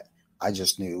of that. I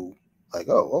just knew like,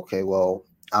 oh, okay, well,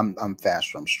 I'm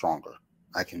faster, I'm stronger,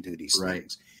 I can do these Right.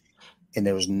 things, and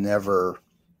there was never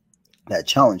that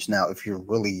challenge. Now, if you're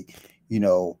really, you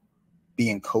know,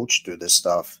 being coached through this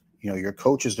stuff, your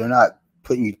coaches, they're not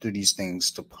putting you through these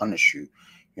things to punish you.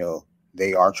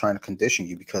 They are trying to condition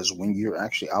you because when you're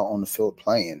actually out on the field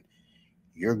playing,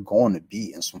 you're going to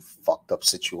be in some fucked up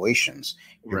situations.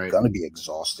 You're Right. going to be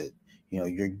exhausted.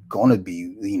 You're going to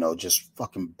be, just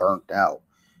fucking burnt out.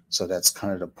 So that's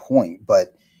kind of the point.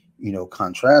 But,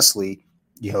 contrastly,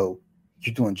 you're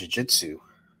doing jujitsu,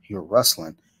 you're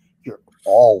wrestling, you're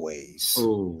always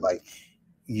Oh. like,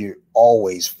 you're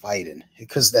always fighting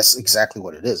because that's exactly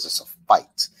what it is. It's a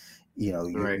fight.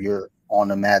 Right. You're on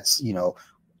the mats,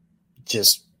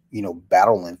 just,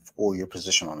 battling for your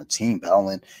position on the team,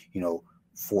 battling,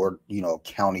 for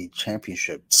county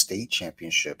championship, state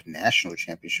championship, national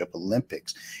championship,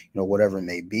 Olympics, whatever it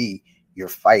may be, you're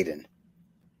fighting.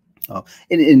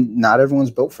 And not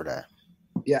everyone's built for that.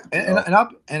 Yeah, You and and know, and, I,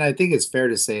 and I think it's fair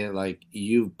to say like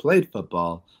you played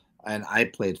football, and I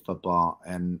played football,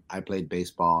 and I played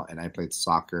baseball, and I played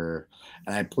soccer,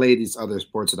 and I played these other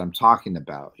sports that I'm talking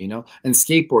about. And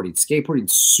skateboarding.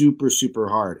 Skateboarding's super super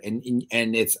hard, and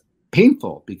it's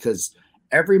painful because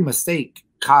every mistake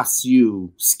costs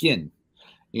you skin,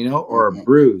 or a mhm,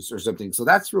 bruise or something. So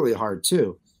that's really hard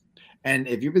too. And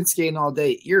if you've been skating all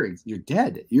day, you're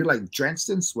dead. You're like drenched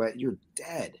in sweat. You're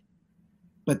dead,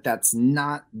 but that's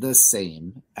not the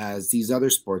same as these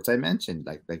other sports I mentioned,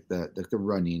 like the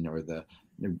running or the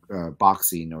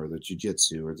boxing or the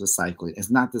jiu-jitsu or the cycling. It's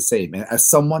not the same. And as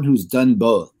someone who's done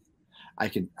both, I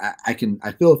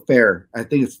feel fair. I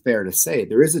think it's fair to say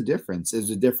there is a difference. There's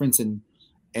a difference in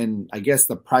I guess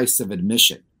the price of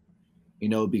admission,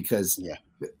 because Yeah.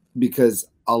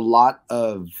 a lot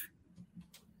of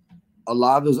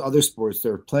those other sports,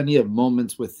 there are plenty of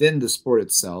moments within the sport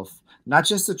itself, not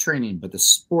just the training, but the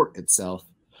sport itself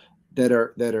that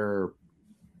are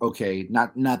okay,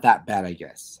 not that bad, I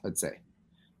guess I'd say.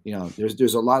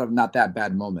 There's a lot of not that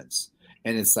bad moments,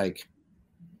 and it's like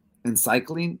in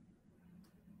cycling,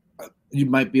 you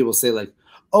might be able to say like,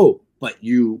 oh, but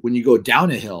when you go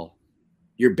down a hill,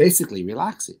 you're basically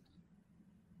relaxing,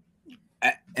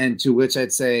 and to which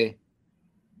I'd say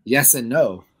yes and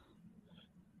no.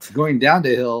 Going down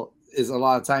the hill is a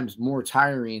lot of times more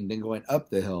tiring than going up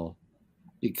the hill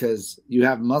because you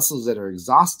have muscles that are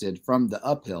exhausted from the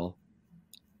uphill,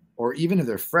 or even if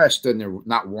they're fresh, then they're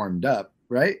not warmed up,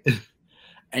 right?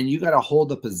 And you got to hold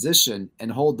the position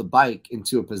and hold the bike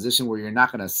into a position where you're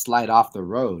not going to slide off the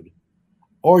road,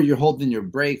 or you're holding your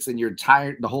brakes and you're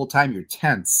tired the whole time, you're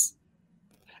tense.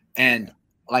 And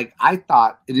like, I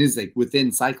thought it is like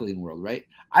within cycling world, right?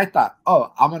 I thought,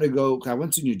 oh, I'm going to go. I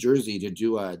went to New Jersey to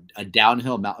do a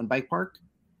downhill mountain bike park.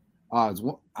 I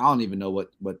don't even know what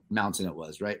mountain it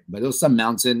was, right? But it was some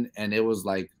mountain, and it was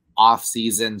like off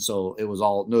season, so it was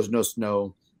all no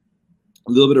snow,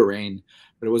 a little bit of rain,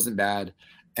 but it wasn't bad.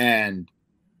 And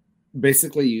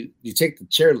basically, you take the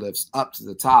chairlifts up to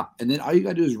the top, and then all you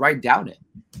gotta do is ride down it.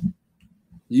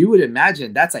 You would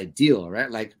imagine that's ideal,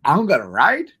 right? Like, I'm gonna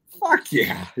ride. Fuck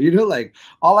yeah, like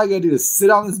all I gotta do is sit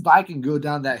on this bike and go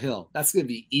down that hill. That's gonna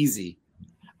be easy.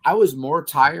 I was more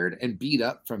tired and beat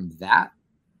up from that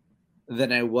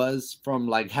than I was from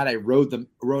like had I rode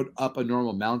up a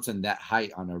normal mountain that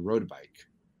height on a road bike.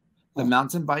 The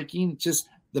mountain biking, just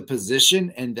the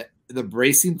position and the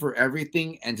bracing for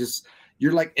everything, and just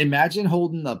you're like, imagine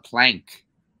holding a plank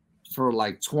for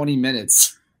like 20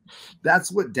 minutes.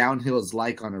 That's what downhill is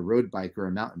like on a road bike or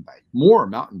a mountain bike. More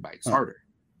mountain bikes, harder.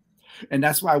 And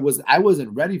that's why I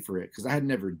wasn't ready for it, because I had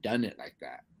never done it like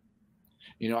that.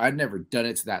 I'd never done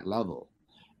it to that level.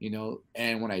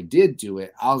 And when I did do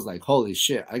it, I was like, holy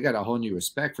shit, I got a whole new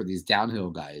respect for these downhill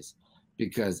guys,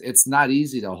 because it's not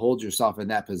easy to hold yourself in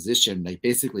that position, like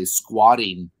basically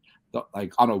squatting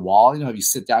like on a wall. How you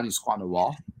sit down, you squat on a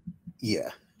wall. Yeah.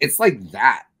 It's like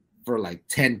that for like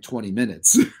 10, 20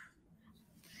 minutes.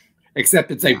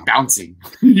 Except it's like bouncing.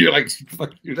 You're like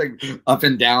up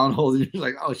and down holding. You're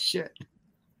like, oh shit.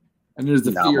 And there's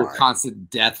the fear of constant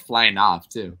death flying off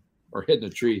too, or hitting a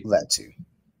tree. That too.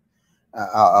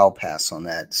 I'll pass on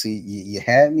that. See, you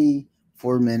had me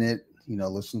for a minute,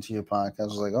 listen to your podcast. I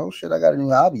was like, oh shit, I got a new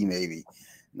hobby maybe.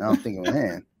 Now I'm thinking,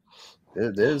 man,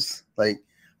 there's like,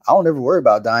 I don't ever worry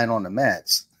about dying on the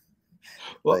mats.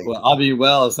 Well, I'll be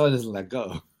well if someone doesn't let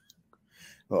go.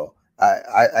 Well,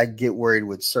 I get worried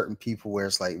with certain people where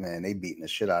it's like, man, they beating the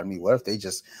shit out of me. What if they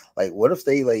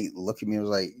look at me and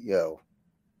was like, yo,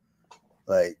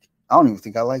 like, I don't even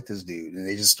think I like this dude, and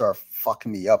they just start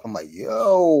fucking me up. I'm like,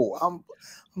 yo,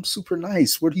 I'm super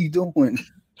nice. What are you doing?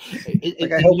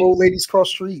 Like, I help old ladies cross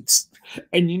streets.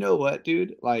 And you know what,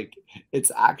 dude? Like,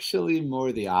 it's actually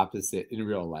more the opposite in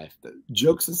real life.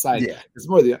 Jokes aside,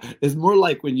 it's more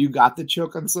like when you got the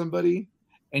choke on somebody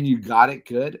and you got it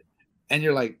good, and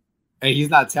you're like, hey, he's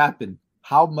not tapping.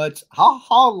 How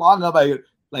long am I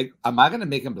like? Am I gonna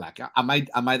make him black out? Am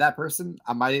I that person?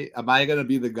 Am I gonna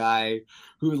be the guy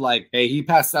who's like, hey, he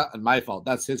passed out and my fault.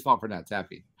 That's his fault for not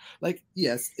tapping. Like,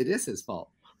 yes, it is his fault.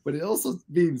 But it also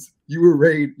means you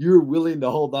were willing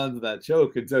to hold on to that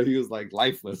choke until he was like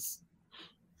lifeless.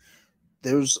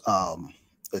 There's a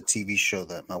TV show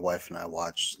that my wife and I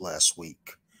watched last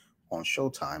week on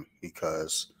Showtime,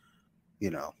 because,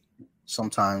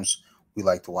 sometimes we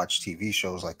like to watch TV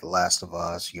shows like The Last of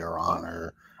Us, Your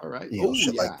Honor, all right,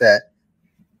 shit like that.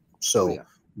 So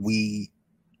we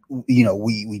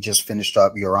just finished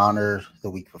up Your Honor the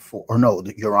week before, or no,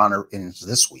 Your Honor ends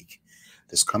this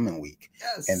coming week.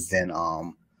 Yes. And then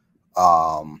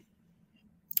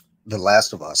The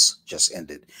Last of Us just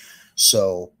ended.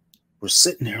 So we're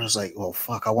sitting there. I was like, well,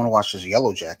 fuck, I want to watch this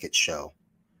Yellow Jacket show.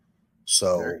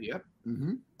 So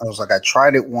I was like, I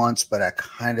tried it once, but I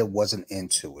kind of wasn't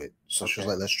into it. So she was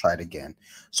like, let's try it again.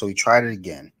 So we tried it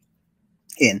again.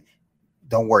 And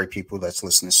don't worry, people that's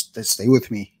listening, stay with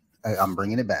me. I'm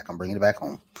bringing it back. I'm bringing it back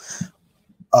home.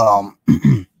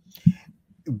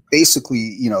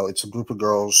 Basically, it's a group of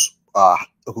girls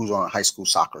who's on a high school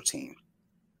soccer team,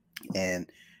 and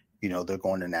they're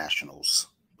going to nationals.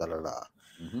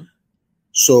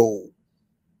 So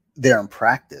they're in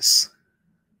practice,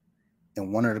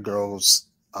 and one of the girls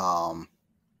um,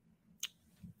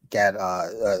 got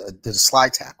did a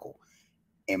slide tackle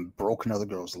and broke another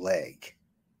girl's leg,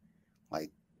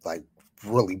 like like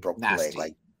really broke the leg, Nasty.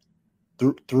 like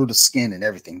through the skin and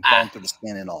everything, bone Ah. through the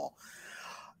skin and all.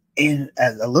 And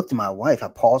as I looked at my wife, I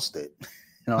paused it,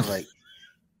 and I was like,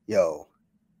 "Yo,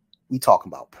 we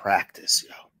talking about practice,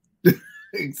 yo,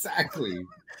 Exactly.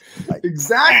 like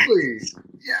Exactly. practice."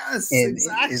 Yes, And it's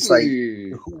like,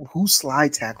 exactly. who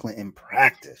slide tackling in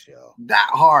practice, yo? That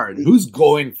hard. Who's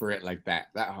going for it like that?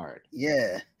 That hard.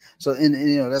 Yeah. So, and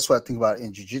that's what I think about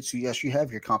in jiu-jitsu. Yes, you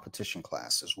have your competition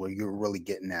classes where you're really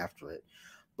getting after it.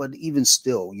 But even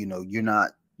still, you're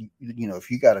not, if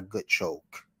you got a good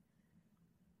choke,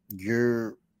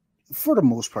 you're, for the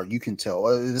most part, you can tell.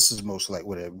 This is most like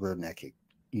with a rear naked,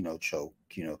 choke.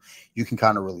 You can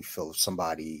kind of really feel if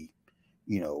somebody,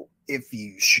 if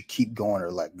you should keep going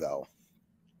or let go.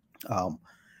 Um,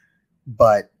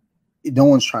 but no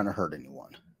one's trying to hurt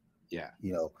anyone, Yeah.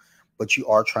 you know, but you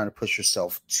are trying to push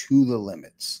yourself to the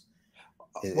limits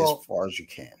as Well, far as you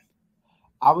can.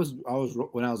 I was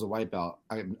when I was a white belt.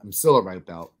 I'm still a white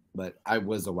belt, but I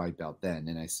was a white belt then,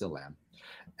 and I still am.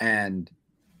 And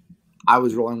I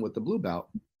was rolling with the blue belt,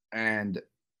 and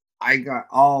I got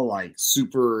all like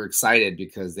super excited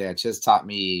because they had just taught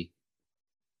me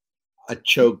a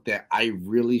choke that I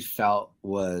really felt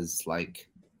was like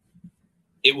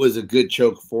it was a good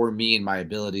choke for me and my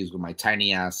abilities with my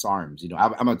tiny ass arms.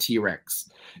 I'm a T Rex.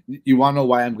 You want to know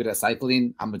why I'm good at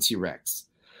cycling? I'm a T Rex.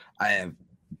 I have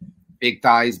big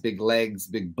thighs, big legs,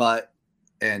 big butt.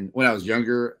 And when I was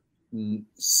younger,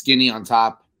 skinny on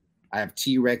top. I have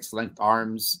T Rex length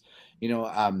arms. You know,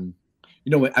 um,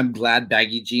 I'm glad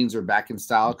baggy jeans are back in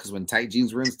style because when tight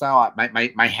jeans were in style,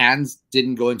 my hands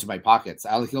didn't go into my pockets.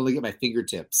 I could only get my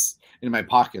fingertips in my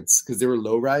pockets because they were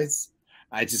low rise.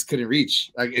 I just couldn't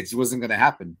reach. Like it wasn't gonna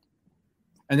happen.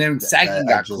 And then I, sagging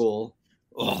I got just cool.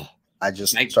 Oh, I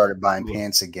just like, started buying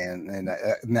pants again, and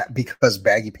that because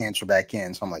baggy pants are back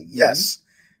in. So I'm like, yeah. yes,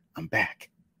 I'm back.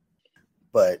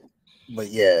 But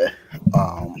yeah,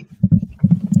 um,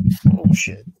 oh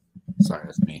shit, Sorry,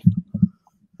 that's me.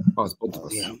 Oh, it's both of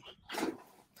us. yeah,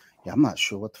 yeah. I'm not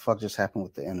sure what the fuck just happened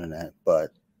with the internet,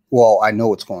 but well, I know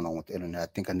what's going on with the internet. I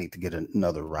think I need to get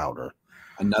another router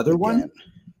Another one? again.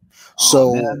 Oh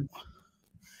So man.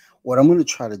 what I'm going to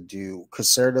try to do,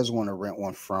 because Sarah doesn't want to rent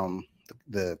one from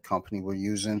the company we're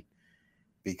using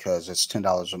because it's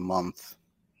 $10 a month.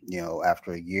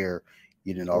 After a year,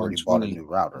 you didn't already bought a 120. new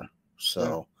router. Yeah.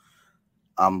 So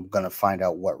I'm gonna find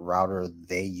out what router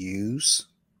they use,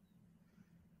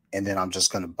 and then I'm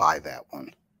just gonna buy that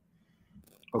one,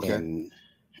 Okay. and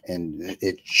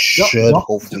it Don't, should don't,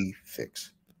 hopefully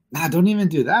fix. nah, don't even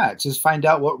do that. Just find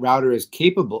out what router is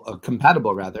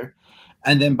compatible rather,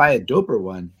 and then buy a doper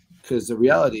one. Because the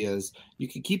reality is, you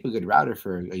can keep a good router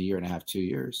for a year and a half, 2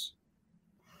 years.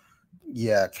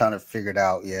 Yeah, kind of figured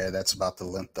out. Yeah, that's about the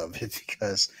length of it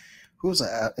because who was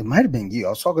that? It might have been you. I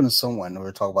was talking to someone. And we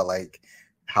were talking about like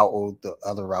how old the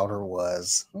other router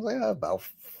was. I was like, about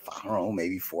I don't know,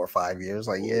 maybe 4 or 5 years.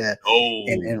 Like, yeah, and Oh,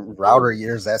 in router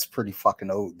years, that's pretty fucking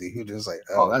old, dude. It's like,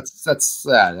 oh, oh, that's that's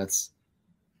a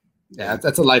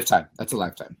lifetime. That's a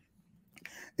lifetime.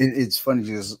 it's funny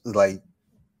just like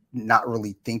not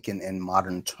really thinking in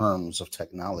modern terms of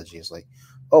technology. It's like,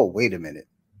 oh, wait a minute,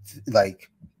 like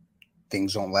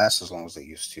things don't last as long as they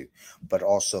used to, but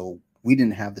also we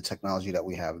didn't have the technology that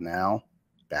we have now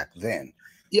back then.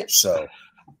 Yeah. So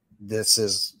this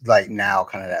is like now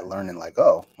kind of that learning, like,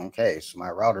 oh, okay, so my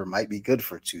router might be good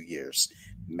for 2 years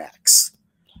max.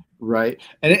 Right.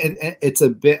 And it's a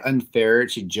bit unfair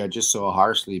to judge us so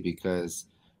harshly because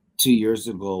 2 years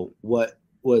ago, what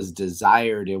was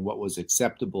desired and what was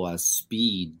acceptable as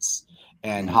speeds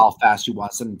and Hmm. how fast you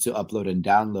want something to upload and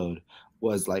download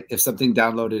was like if something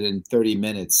downloaded in 30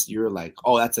 minutes, you're like,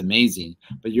 oh, that's amazing.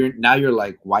 But you're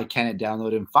like, why can't it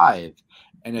download in 5?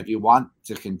 And if you want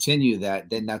to continue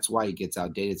that, then that's why it gets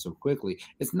outdated so quickly.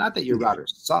 It's not that your Yeah. router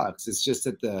sucks. It's just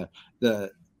that the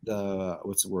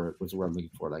what's the word? What's the word I'm looking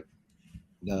for?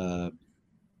 The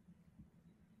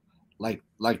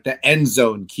like the end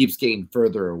zone keeps getting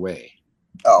further away.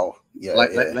 Oh, yeah,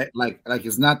 Like like yeah, like like like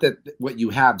it's not that what you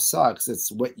have sucks.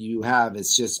 It's what you have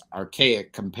is just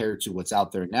archaic compared to what's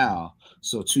out there now.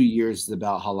 So 2 years is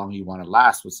about how long you want to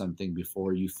last with something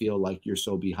before you feel like you're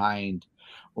so behind,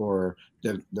 or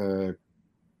the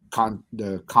con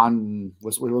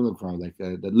what's what am I looking for, like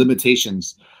the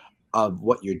limitations of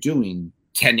what you're doing,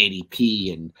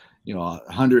 1080p and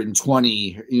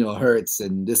 120 hertz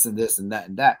and this and this and that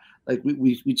and that. Like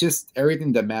we just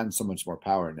everything demands so much more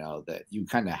power now that you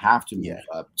kind of have to move yeah,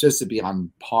 up just to be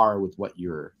on par with what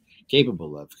you're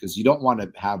capable of, because you don't want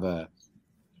to have a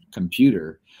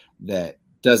computer that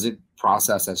doesn't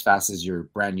process as fast as your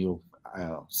brand new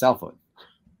cell phone.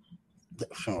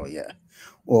 Oh yeah.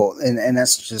 Well, and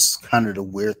that's just kind of the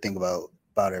weird thing about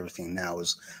everything now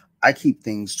is I keep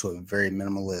things to a very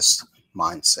minimalist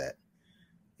mindset.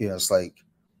 It's like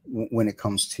when it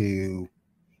comes to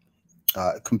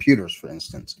computers, for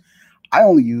instance, I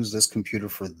only use this computer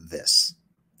for this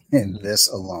and Mhm. this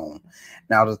alone.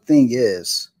 Now the thing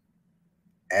is,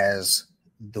 as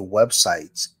the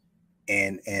websites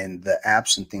and the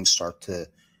apps and things start to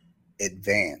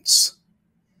advance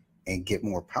and get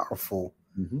more powerful,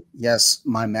 Mhm. yes,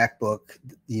 my MacBook,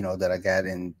 that I got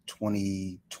in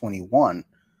 2021,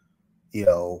 you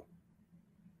know,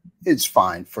 it's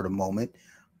fine for the moment,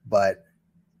 but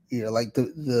like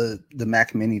the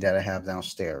Mac Mini that I have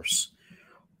downstairs,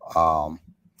 I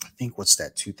think what's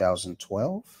that,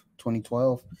 2012,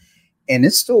 2012, and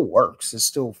it still works, it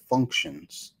still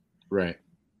functions, Right.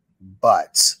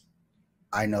 but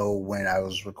I know when I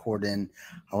was recording,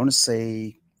 I want to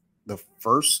say the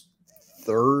first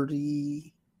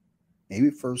 30, maybe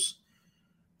first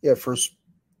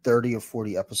 30 or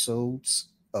 40 episodes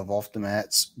of Off the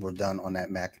Mats were done on that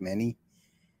Mac Mini.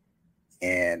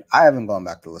 And I haven't gone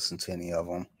back to listen to any of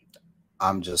them.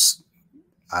 I'm just,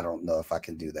 I don't know if I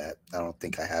can do that. I don't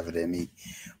think I have it in me.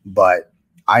 But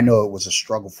I know it was a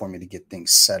struggle for me to get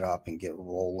things set up and get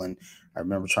rolling. I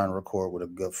remember trying to record with a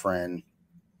good friend,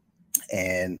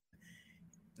 and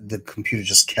the computer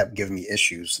just kept giving me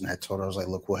issues. And I told her, I was like,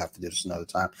 look, we'll have to do this another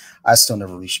time. I still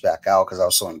never reached back out because I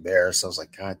was so embarrassed. I was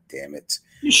like, God damn it.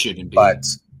 You shouldn't be. But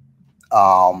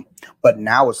Um, but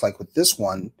now it's like with this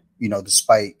one,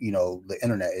 despite the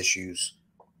internet issues,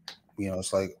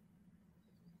 it's like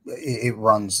it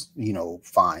runs,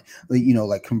 fine.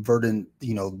 Like converting,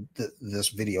 this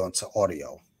video into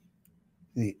audio,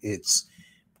 it's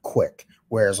quick.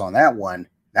 Whereas on that one,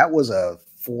 that was a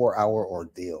 4 hour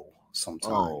ordeal. Oh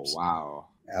Sometimes wow.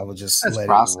 I would just That's let it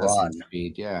processing run.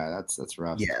 speed. Yeah, that's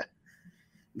rough. Yeah,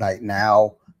 like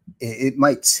now it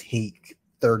might take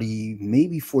 30,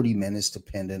 maybe 40 minutes,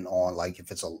 depending on like if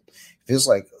it's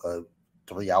like a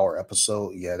 3 hour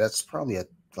episode. Yeah, that's probably a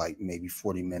like maybe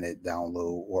 40-minute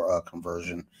download or a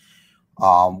conversion,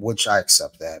 which I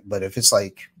accept that. But if it's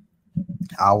like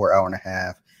hour and a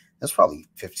half, that's probably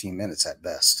 15 minutes at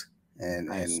best. And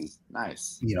Nice.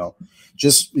 Nice. you know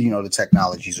just the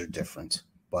technologies are different,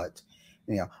 but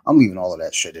I'm leaving all of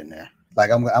that shit in there. Like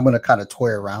I'm gonna kind of toy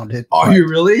around it, Are but you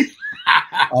really?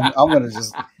 I'm gonna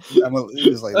just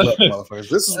it's like, look, motherfuckers,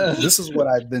 this is what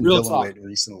I've been Real dealing talk. with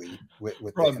recently with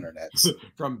the From internets.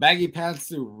 from baggy pants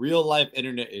to real life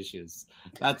internet issues.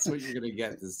 That's what you're gonna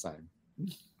get this time.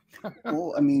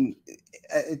 Well, I mean,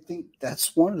 I think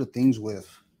that's one of the things with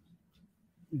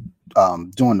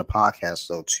doing the podcast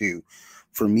though too,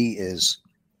 for me is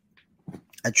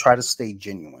I try to stay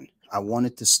genuine. I want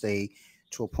it to stay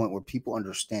to a point where people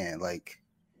understand, like,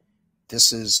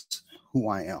 this is who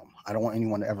I am. I don't want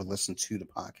anyone to ever listen to the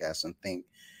podcast and think,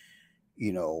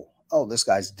 oh, this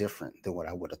guy's different than what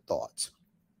I would have thought.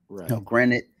 Right.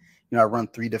 Granted, I run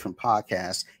 3 different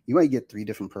podcasts. You might get 3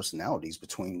 different personalities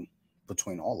between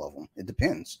all of them. It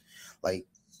depends. Like,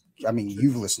 I mean,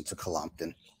 you've listened to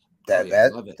Columpton. Oh That yeah,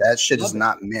 that love it. that shit is Love it.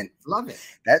 not meant. Love it.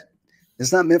 That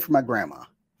it's not meant for my grandma,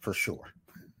 for sure.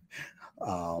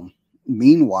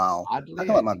 Meanwhile, I can Oddly,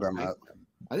 let my grandma.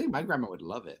 I think my grandma would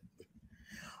love it.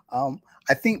 Um,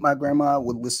 I think my grandma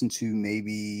would listen to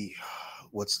maybe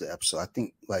what's the episode? I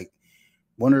think like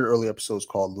one of the early episodes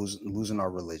called "Losing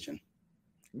Our Religion."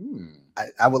 Mm.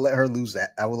 I would let her lose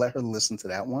that. I would let her listen to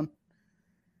that one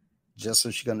just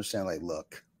so she can understand. Like,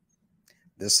 look,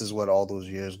 this is what all those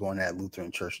years going to that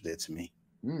Lutheran church did to me.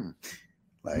 Mm. Mm.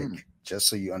 Like, just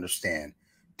so you understand,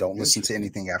 don't listen to Interesting.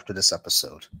 anything after this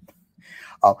episode.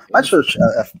 My church,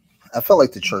 Interesting. I felt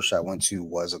like the church I went to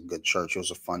was a good church. It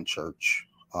was a fun church.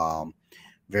 Um,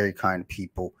 very kind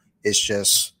people. It's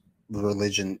just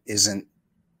religion isn't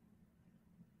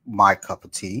my cup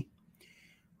of tea.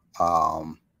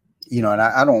 Um, and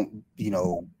I don't,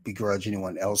 begrudge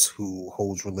anyone else who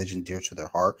holds religion dear to their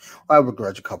heart. I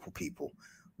begrudge a couple people,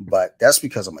 but that's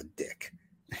because I'm a dick.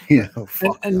 And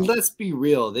Fuck and them. let's be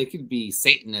real, they could be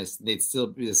Satanists, they'd still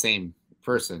be the same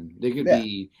person. They could Yeah,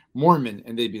 be Mormon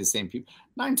and they'd be the same people.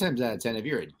 9 times out of 10, if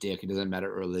you're a dick, it doesn't matter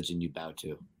what religion you bow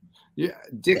to. Yeah, yeah,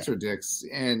 dicks are dicks,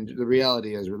 and the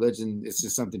reality is, religion is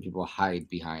just something people hide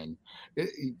behind.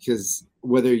 Because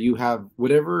whether you have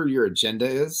whatever your agenda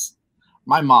is,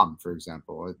 my mom, for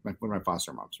example, one of my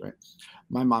foster moms, right?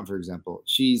 My mom, for example,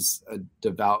 she's a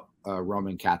devout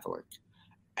Roman Catholic,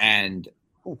 and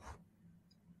oof,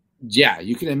 yeah,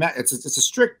 you can imagine it's a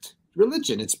strict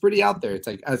religion. It's pretty out there. It's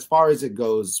like as far as it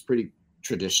goes, pretty.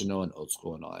 traditional and old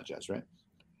school and all that jazz, right?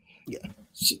 Yeah.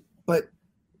 She,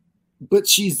 but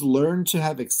she's learned to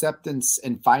have acceptance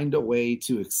and find a way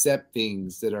to accept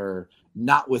things that are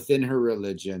not within her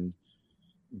religion,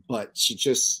 but she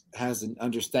just has an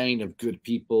understanding of good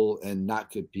people and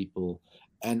not good people.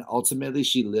 And ultimately,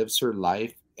 she lives her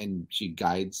life and she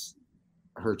guides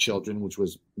her children, which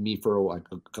was me for like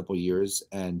a couple of years.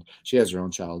 And she has her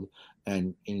own child,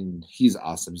 and he's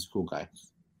awesome. He's a cool guy.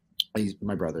 He's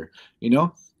my brother, you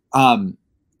know. Um,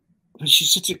 but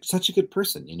she's such a good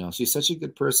person, you know. She's such a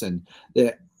good person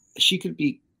that she could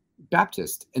be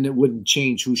Baptist, and it wouldn't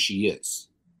change who she is.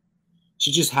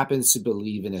 She just happens to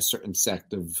believe in a certain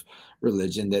sect of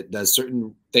religion that does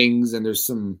certain things, and there's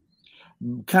some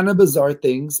kind of bizarre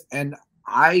things, and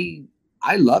I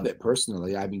I love it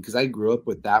personally. I mean, because I grew up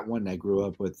with that one. I grew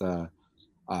up with uh,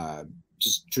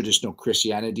 just traditional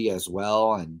Christianity as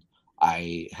well, and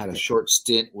I had a Yeah. short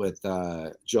stint with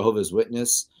Jehovah's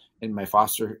Witness in my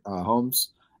foster homes,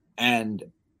 and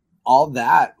all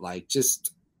that. Like,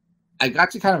 just I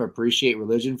got to kind of appreciate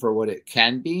religion for what it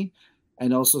can be,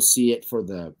 and also see it for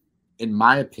the, in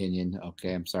my opinion.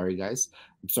 Okay, I'm sorry, guys.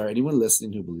 I'm sorry, anyone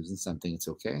listening who believes in something. It's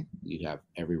okay. You have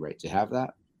every right to have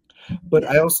that, but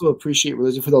Yeah. I also appreciate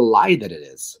religion for the lie that it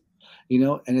is, you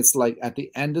know. And it's like at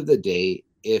the end of the day,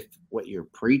 if what you're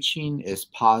preaching is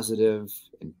positive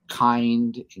and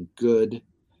kind and good,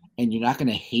 and you're not going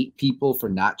to hate people for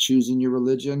not choosing your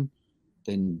religion,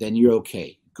 then you're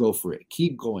okay. Go for it.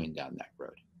 Keep going down that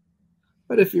road.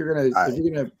 But if I you're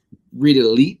gonna read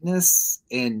eliteness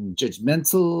and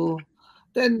judgmental,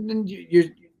 then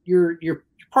you're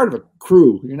part of a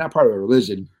crew. You're not part of a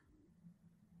religion.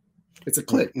 It's a like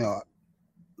clique. no,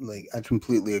 like I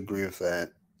completely agree with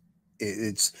that.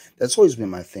 It's that's always been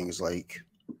my thing. Is like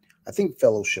I think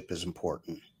fellowship is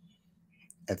important.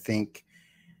 I think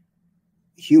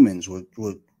humans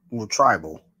we're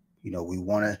tribal. You know, we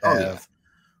want to Oh yeah. have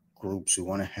groups, we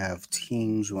want to have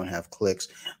teams, we want to have cliques.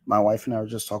 My wife and I were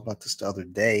just talking about this the other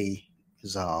day.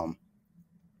 Is I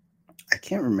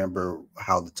can't remember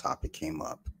how the topic came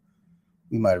up.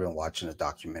 We might have been watching a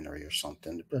documentary or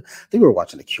something. But I think we were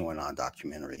watching a QAnon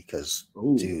documentary because,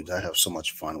 Ooh. dude, I have so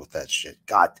much fun with that shit.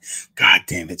 God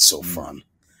damn, it's so Mm. fun.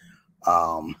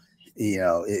 Um,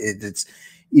 it's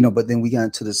but then we got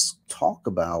into this talk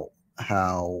about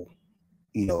how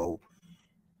you know,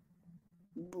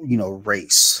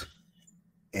 race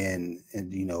and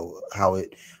how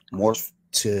it morphed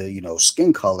to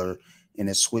skin color, and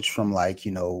it switched from like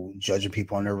judging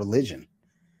people on their religion,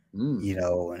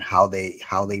 Mm. and how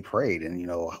they prayed, and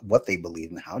what they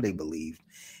believed and how they believed.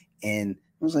 And it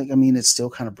was like, I mean, it still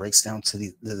kind of breaks down to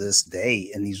this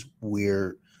day in these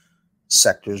weird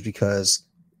sectors because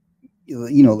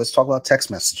let's talk about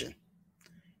text messaging.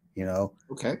 you know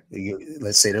Okay.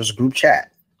 let's say there's a group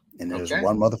chat and there's Okay.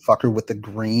 one motherfucker with the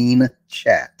green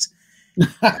chat.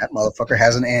 That motherfucker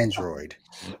has an Android.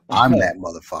 I'm that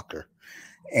motherfucker.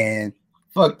 And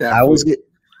Fuck I that always fool.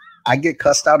 get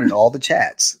cussed out in all the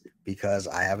chats because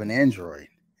I have an Android.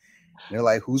 They're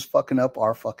like, who's fucking up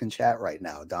our fucking chat right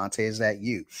now? Dante, is that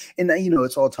you? And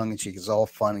it's all tongue in cheek. It's all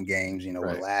fun and games. We're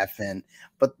Right. laughing.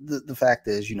 But the fact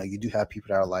is, you do have people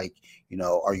that are like,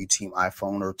 are you team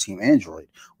iPhone or team Android?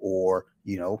 Or,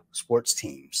 sports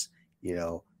teams. You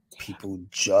know, people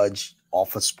judge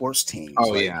off of sports teams. Oh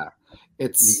Like, yeah.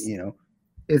 It's you know,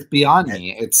 it's beyond and-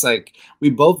 me. It's like we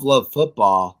both love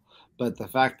football, but the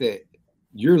fact that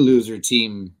your loser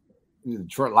team, the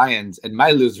Detroit Lions, and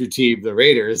my loser team, the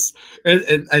Raiders,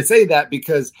 and I say that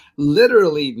because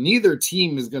literally neither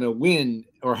team is going to win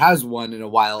or has won in a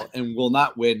while and will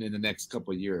not win in the next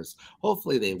couple of years.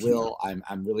 Hopefully they yeah, will.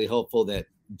 I'm really hopeful that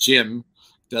Jim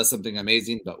does something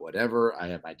amazing, but whatever. I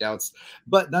have my doubts,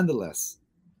 but nonetheless,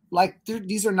 like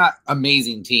these are not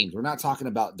amazing teams. We're not talking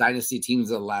about dynasty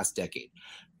teams of the last decade,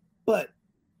 but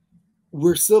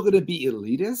we're still going to be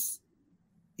elitists,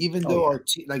 even oh though yeah, our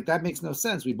like that makes no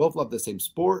sense. We both love the same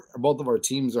sport. Both of our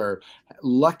teams are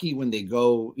lucky when they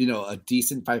go, a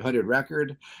decent 500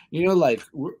 record. Like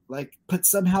we're like, but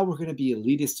somehow we're going to be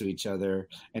elitist to each other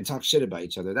and talk shit about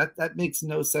each other. That makes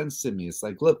no sense to me. It's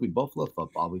like, look, we both love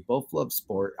football. We both love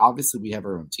sport. Obviously, we have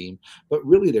our own team, but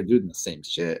really, they're doing the same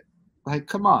shit. Like,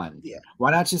 come on, yeah. why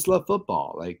not just love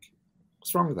football? Like,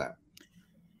 what's wrong with that?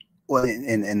 Well,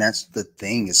 and that's the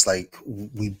thing. It's like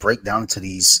we break down into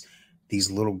these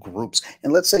little groups,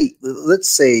 and let's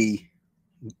say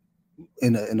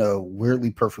in a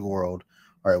weirdly perfect world,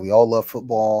 all right, we all love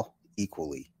football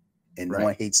equally, and no Right?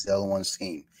 one hates the other one's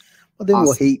team. But then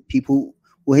we'll Awesome. hate people.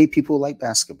 We'll hate people who like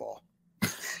basketball.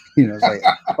 It's like,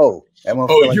 oh, that Oh,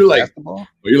 motherfucker likes basketball.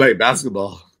 you like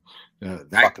basketball. That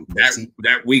Fucking that pussy.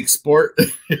 that weak sport.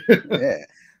 Yeah.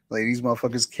 Like these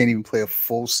motherfuckers can't even play a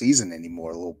full season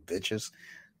anymore, little bitches.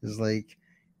 It's like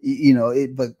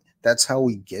it, but that's how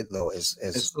we get though as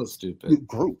It's so stupid.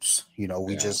 groups. We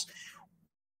Yeah. just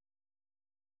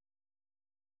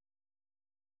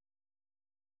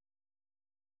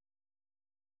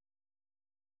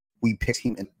we pick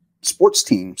team and sports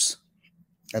teams,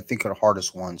 I think are the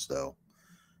hardest ones though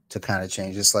to kind of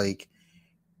change. It's like,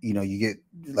 you get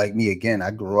like me again. I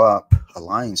grew up a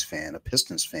Lions fan, a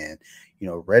Pistons fan,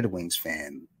 Red Wings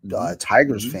fan, Mm-hmm.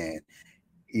 Tigers Mm-hmm.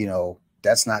 fan.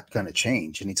 That's not going to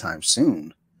change anytime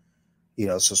soon.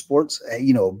 So sports,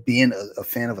 being a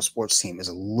fan of a sports team is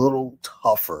a little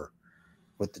tougher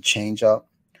with the change up,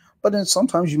 but then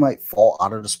sometimes you might fall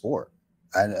out of the sport.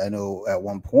 I know at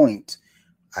one point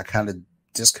I kind of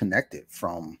disconnected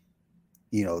from,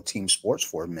 team sports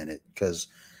for a minute because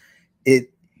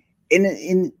it,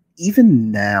 in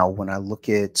even now when I look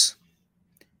at,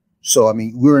 so I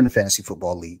mean, we're in the fantasy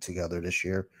football league together this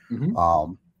year. Mm-hmm.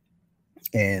 Um,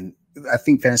 and I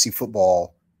think fantasy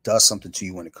football does something to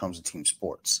you when it comes to team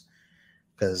sports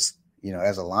because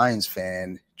as a Lions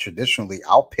fan, traditionally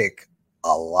I'll pick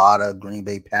a lot of Green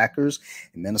Bay Packers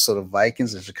and Minnesota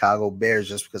Vikings and Chicago Bears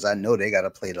just because I know they got to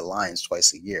play the Lions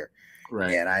twice a year,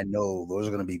 Right. and I know those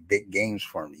are going to be big games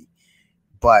for me.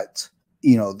 But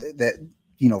that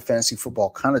fantasy football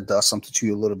kind of does something to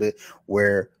you a little bit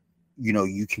where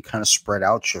you can kind of spread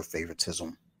out your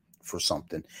favoritism for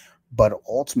something, but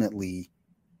ultimately,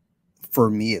 for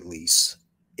me at least,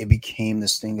 it became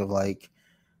this thing of like,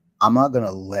 I'm not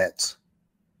gonna let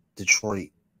Detroit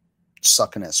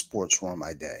sucking at sports ruin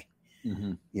my day.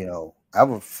 Mm-hmm. I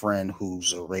have a friend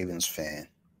who's a Ravens fan,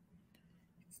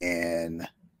 and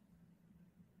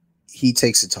he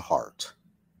takes it to heart.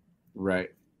 Right.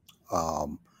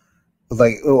 Um,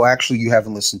 like, oh, actually, you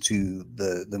haven't listened to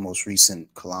the most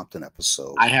recent Colompton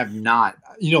episode, I have not.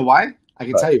 You know why? I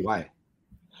can but tell you why.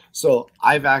 So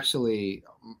I've actually,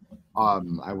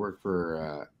 I work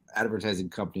for advertising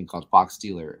company called Fox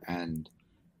Dealer, and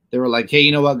they were like, "Hey,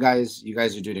 you know what, guys? You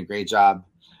guys are doing a great job.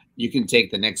 You can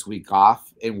take the next week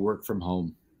off and work from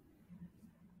home.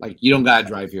 Like you don't gotta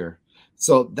drive here."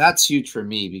 So that's huge for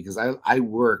me because I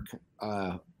work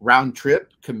round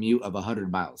trip commute of 100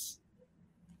 miles.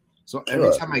 So every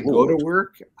good time I go to lord,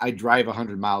 work, I drive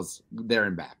 100 miles there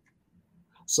and back.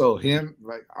 So him,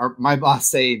 like my boss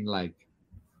saying like,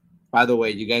 by the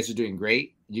way, you guys are doing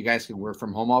great. You guys can work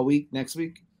from home all week next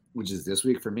week, which is this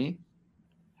week for me.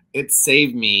 It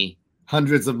saved me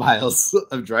hundreds of miles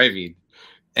of driving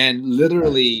and nice.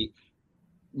 literally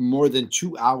more than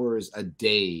 2 hours a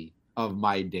day of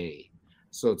my day.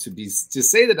 So to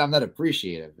say that I'm not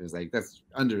appreciative is like that's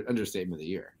understatement of the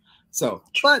year. So,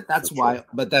 but For that's sure. why.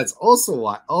 But that's also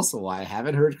why I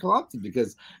haven't heard Compton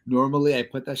because normally I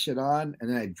put that shit on and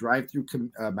then I drive through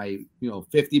my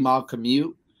 50-mile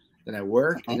commute, then I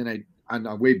work and Mhm. then on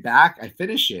the way back I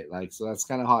finish it. Like so that's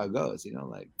kind of how it goes.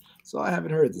 Like so I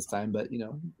haven't heard it this time, but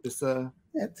it's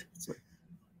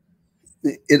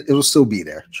It, it's it'll still be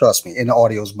there, trust me, and the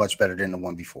audio is much better than the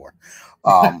one before.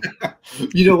 Um,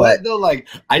 You know but what though? Like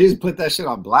I just put that shit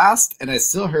on blast and I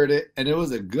still heard it and it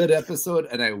was a good episode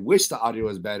and I wish the audio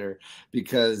was better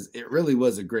because it really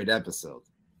was a great episode.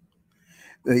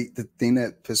 the thing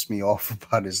that pissed me off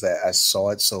about is that I saw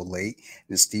it so late,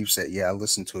 and Steve said, "Yeah, I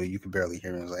listened to it. You could barely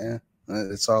hear me." I was like,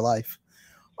 it's our life."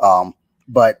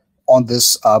 But on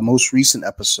this most recent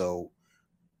episode,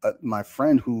 my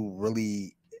friend who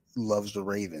really loves the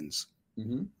Ravens,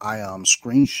 Mm-hmm. I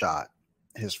screenshot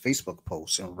his Facebook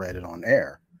post and read it on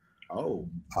air. Oh,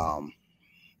 Um,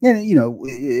 and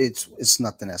it's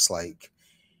nothing that's like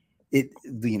it,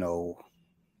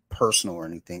 personal or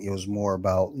anything. It was more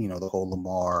about the whole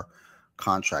Lamar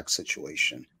contract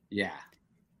situation, yeah.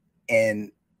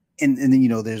 and and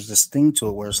then there's this thing to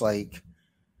it where it's like,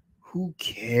 who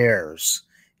cares?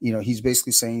 He's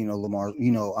basically saying, Lamar,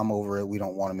 I'm over it. We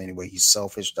don't want him anyway. He's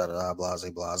selfish, da da da, blase,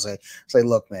 blase. It's like,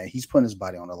 look, man, he's putting his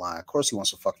body on the line. Of course he wants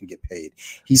to fucking get paid.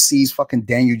 He sees fucking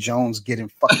Daniel Jones getting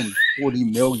fucking 40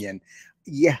 million.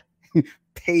 Yeah,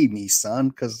 pay me, son,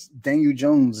 because Daniel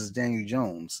Jones is Daniel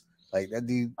Jones. Like that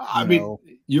dude, I mean,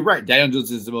 you're right. Daniel Jones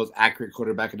is the most accurate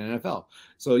quarterback in the NFL.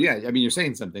 So yeah, I mean, you're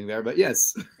saying something there, but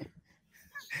yes.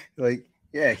 like,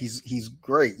 yeah, he's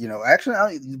great.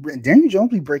 Actually, Daniel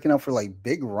Jones be breaking out for like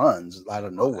big runs out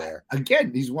of Well, nowhere.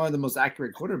 again, he's one of the most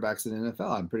accurate quarterbacks in the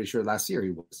NFL. I'm pretty sure last year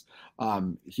he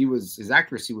was. His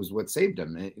accuracy was what saved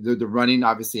him. The running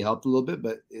obviously helped a little bit,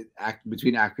 but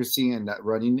between accuracy and that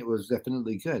running, it was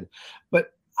definitely good.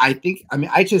 But I mean,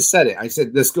 I just said it. I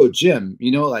said, let's go, Jim.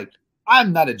 Like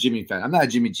I'm not a Jimmy fan. I'm not a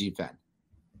Jimmy G fan.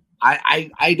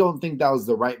 I don't think that was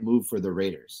the right move for the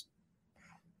Raiders.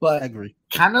 I But agree.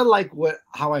 kind of like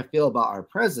how I feel about our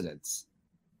presidents.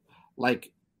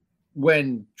 Like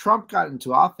when Trump got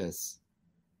into office,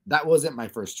 that wasn't my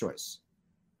first choice.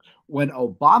 When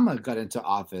Obama got into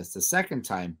office the second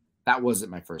time, that wasn't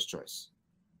my first choice.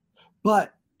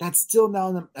 But that's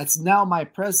now my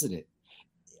president.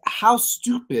 How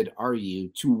stupid are you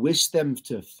to wish them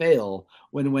to fail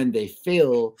when they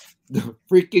fail, the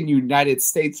freaking United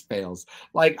States fails?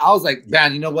 Like I was like,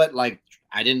 man, you know what? Like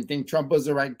I didn't think Trump was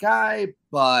the right guy,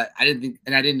 but I didn't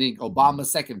think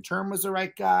Obama's second term was the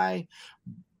right guy,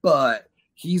 but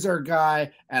he's our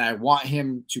guy, and I want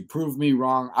him to prove me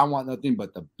wrong. I want nothing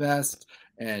but the best.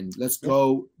 And let's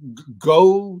Yeah.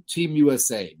 go Team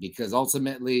USA, because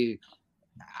ultimately,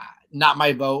 not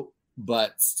my vote,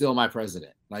 but still my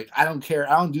president. Like I don't care.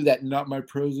 I don't do that. Not my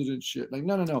president shit. Like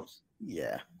no.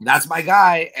 Yeah. That's my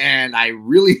guy, and I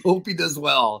really hope he does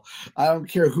well. I don't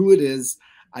care who it is.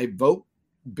 I vote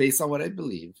based on what I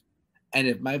believe. And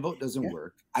if my vote doesn't Yeah.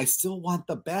 work, I still want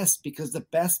the best because the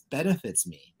best benefits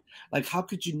me. Like, how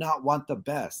could you not want the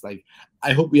best? Like,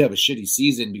 I hope we have a shitty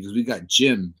season because we got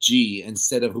Jim G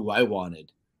instead of who I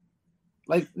wanted.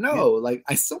 Like, Yeah. no, like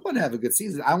I still want to have a good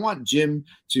season. I want Jim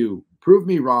to prove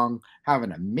me wrong, have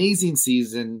an amazing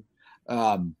season,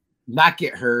 not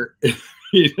get hurt.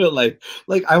 Like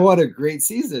I want a great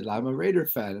season. I'm a Raider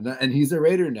fan, and he's a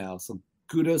Raider now, so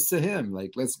kudos to him.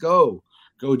 Like, let's go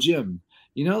Jim.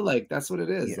 Like that's what it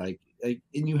is. Yeah. Like,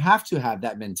 and you have to have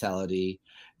that mentality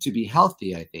to be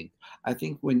healthy. I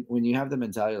think when you have the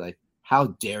mentality like, how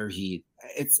dare he?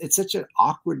 It's such an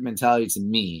awkward mentality to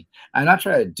me. I'm not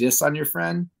trying to diss on your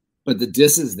friend, but the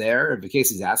diss is there. If the case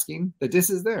he's asking, the diss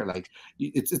is there. Like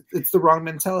it's the wrong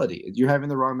mentality. You're having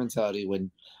the wrong mentality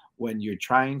when you're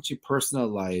trying to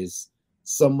personalize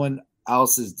someone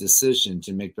else's decision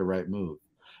to make the right move.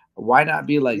 Why not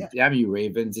be like, Yeah. damn you,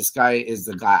 Ravens, this guy is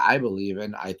the guy I believe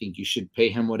in. I think you should pay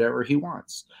him whatever he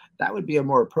wants. That would be a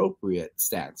more appropriate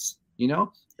stance.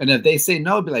 And if they say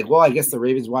no, be like, well, I guess the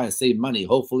Ravens want to save money.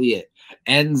 Hopefully it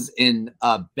ends in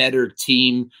a better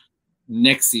team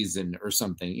next season or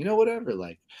something, whatever.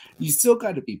 Like, you still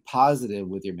got to be positive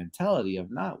with your mentality of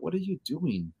not, what are you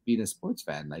doing being a sports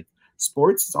fan? Like,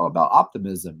 sports is all about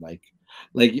optimism.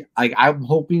 I'm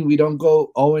hoping we don't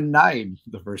go 0-9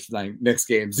 the first nine next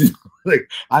games. Like,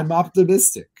 I'm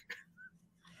optimistic.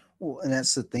 Well, and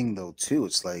that's the thing though too.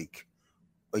 It's like,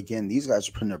 again, these guys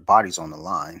are putting their bodies on the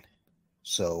line.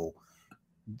 So,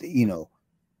 you know,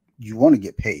 you want to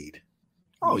get paid.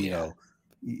 Oh You yeah. know,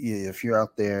 if you're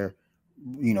out there,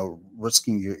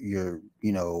 risking your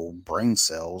brain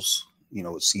cells, with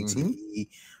Mm-hmm. CTE.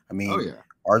 I Oh mean, yeah.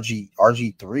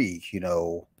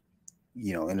 RG3,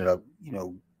 ended up,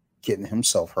 getting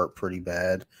himself hurt pretty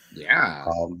bad. Yeah.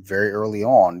 Very early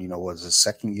on, was his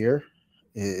second year,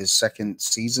 his second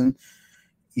season.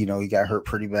 He got hurt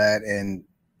pretty bad, and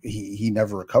he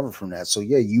never recovered from that. So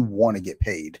yeah, you want to get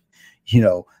paid.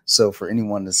 So for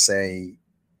anyone to say,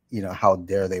 how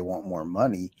dare they want more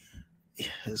money,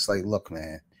 it's like, look,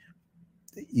 man,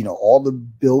 all the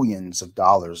billions of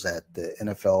dollars that the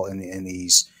NFL and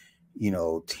these,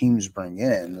 teams bring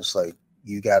in, it's like,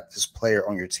 you got this player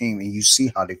on your team and you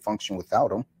see how they function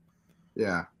without him.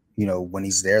 Yeah. When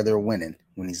he's there, they're winning.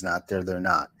 When he's not there, they're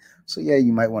not. So yeah,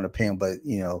 you might want to pay him, but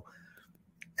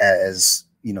as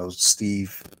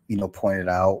Steve, pointed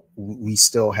out, we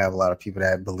still have a lot of people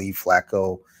that believe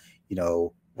Flacco,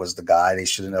 was the guy. They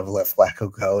should have never let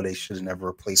Flacco go. They should have never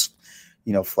replaced,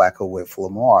 Flacco with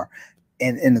Lamar.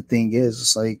 And the thing is,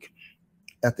 it's like,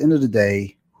 at the end of the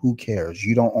day, who cares?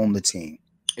 You don't own the team.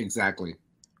 Exactly.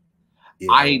 You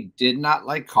know, I did not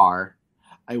like Carr.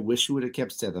 I wish we would have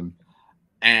kept Stidham,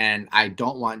 and I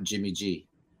don't want Jimmy G.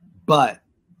 But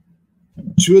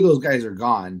two of those guys are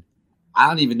gone. I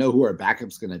don't even know who our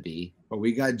backup's gonna be, but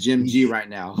we got Jim G right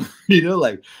now.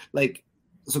 like.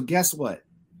 So guess what?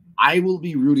 I will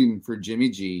be rooting for Jimmy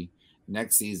G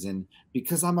next season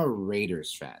because I'm a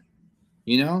Raiders fan.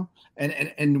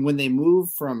 And when they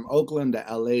move from Oakland to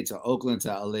LA to Oakland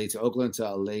to LA to Oakland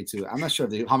to LA to, I'm not sure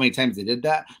how many times they did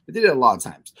that, but they did it a lot of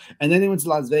times. And then they went to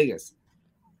Las Vegas.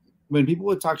 When people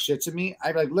would talk shit to me,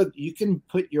 I'd be like, look, you can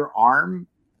put your arm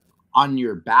on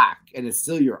your back and it's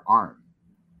still your arm.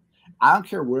 I don't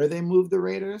care where they move the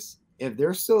Raiders. If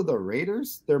they're still the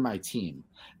Raiders, they're my team.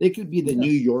 They could be the yeah,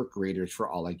 New York Raiders for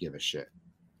all I give a shit.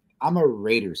 I'm a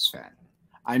Raiders fan.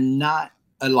 I'm not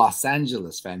a Los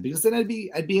Angeles fan, because then I'd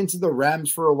be into the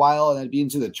Rams for a while, and I'd be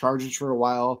into the Chargers for a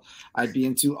while. I'd be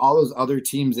into all those other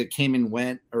teams that came and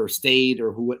went or stayed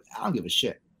or who. I don't give a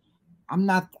shit. I'm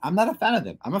not a fan of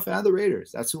them. I'm a fan of the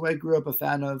Raiders. That's who I grew up a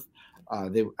fan of.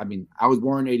 I mean, I was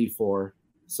born in '84,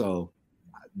 so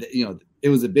it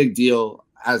was a big deal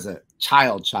as a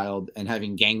child, and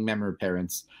having gang member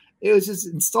parents. It was just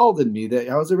installed in me that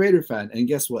I was a Raider fan, and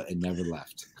guess what? It never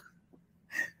left.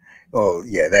 Oh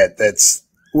yeah, that's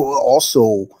well.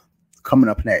 Also, coming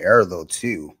up in that era though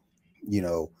too, you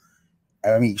know,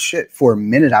 I mean, shit. For a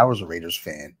minute, I was a Raiders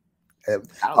fan. I I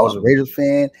was love a them. Raiders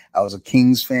fan. I was a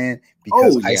Kings fan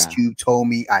because Oh Ice yeah, Cube told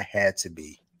me I had to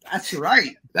be. that's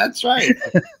right. That's right.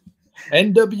 Um,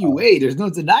 NWA. There's no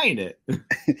denying it.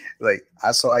 like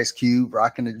I saw Ice Cube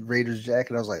rocking the Raiders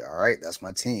jacket. I was like, all right, that's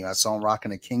my team. I saw him rocking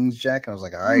the Kings jacket. I was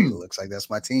like, all right, it Mm. looks like that's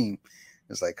my team.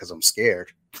 It's like because I'm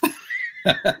scared.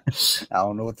 I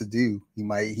don't know what to do. He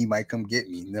might come get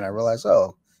me. And then I realized,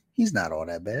 oh, he's not all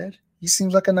that bad. He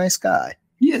seems like a nice guy.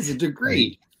 He has a Like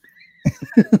degree.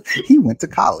 he went to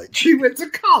college. He went to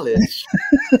college.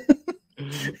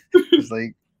 It's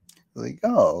like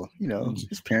oh,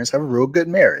 his parents have a real good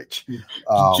marriage.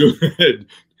 Um,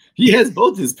 He has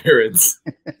both his parents.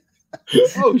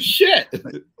 Oh shit!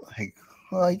 like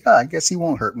well, yeah, I guess he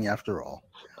won't hurt me after all.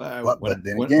 But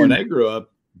then When again, I grew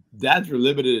up, dads were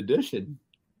limited edition.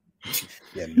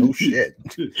 yeah, no shit.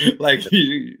 Like,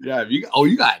 yeah, you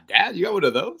got a dad? You got one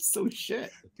of those? So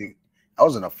shit. Dude, I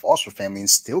was in a foster family and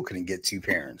still couldn't get two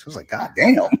parents. I was like, God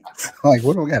damn. Like,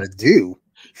 what do I got to do?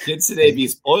 Kids today be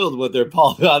spoiled with their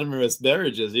polyamorous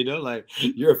marriages. Like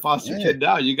you're a foster Yeah. kid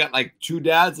now. You got like 2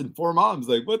 dads and 4 moms.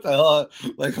 Like, what the hell?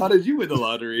 Like, how did you win the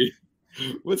lottery?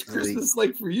 What's Christmas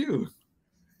like for you?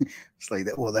 It's like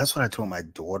that. Well, that's what I told my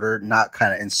daughter, not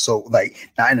kind of, and so like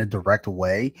not in a direct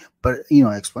way, but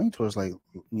I explained to her, it's like,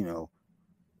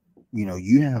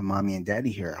 you have mommy and daddy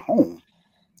here at home,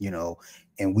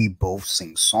 and we both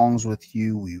sing songs with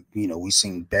you. We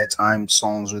sing bedtime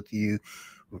songs with you,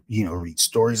 read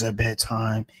stories at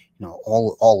bedtime,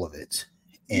 all of it.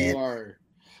 And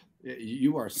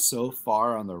You are so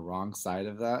far on the wrong side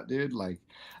of that, dude. Like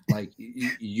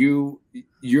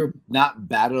you're not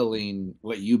battling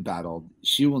what you battled.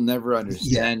 She will never yeah,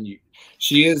 understand you.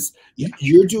 She is. yeah,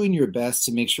 You're doing your best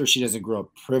to make sure she doesn't grow up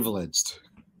privileged.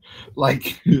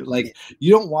 Like yeah,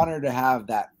 you don't want her to have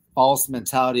that false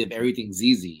mentality of everything's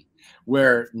easy,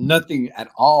 where nothing at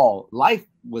all. Life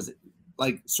was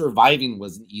like surviving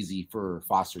wasn't easy for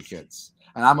foster kids,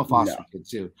 and I'm a no, foster kid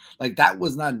too. Like that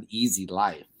was not an easy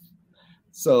life.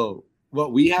 So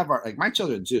what we have are like my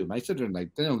children too. My children,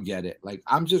 like, they don't get it. Like,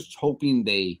 I'm just hoping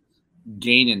they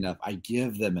gain enough. I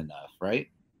give them enough, right?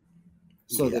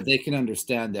 So yeah, that they can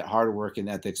understand that hard work and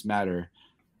ethics matter.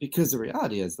 Because the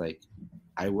reality is, like,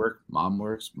 I work, mom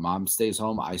works, mom stays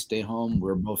home, I stay home.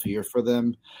 We're both here for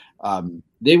them.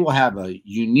 They will have a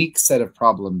unique set of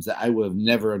problems that I would have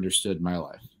never understood in my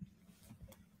life.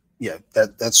 yeah.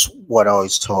 That's what I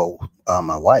always told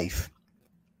my wife.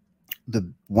 The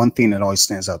one thing that always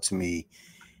stands out to me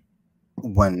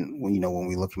when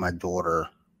we look at my daughter,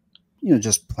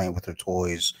 just playing with her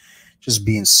toys, just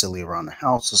being silly around the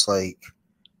house, it's like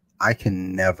I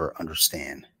can never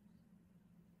understand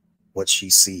what she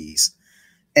sees,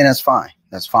 and that's fine.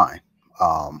 That's fine.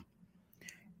 Um,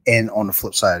 and on the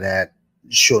flip side of that,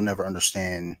 she'll never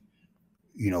understand,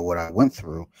 what I went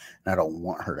through, and I don't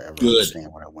want her to ever Good.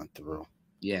 understand what I went through.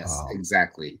 Yes, Um,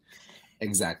 exactly.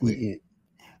 Exactly. it,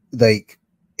 like,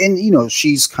 and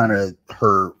she's kind of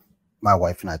her. My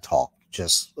wife and I talk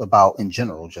just about in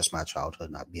general, just my childhood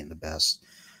not being the best.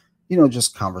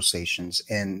 Just conversations.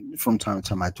 And from time to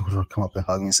time, my daughter will come up and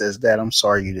hug me and says, "Dad, I'm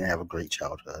sorry you didn't have a great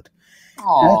childhood."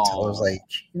 And I tell her, Oh. like,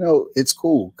 it's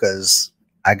cool because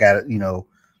I got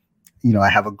it. I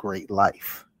have a great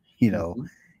life. Mhm.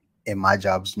 And my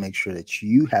job is to make sure that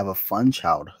you have a fun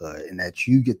childhood and that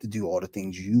you get to do all the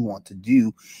things you want to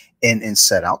do and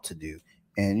set out to do.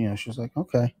 And she was like,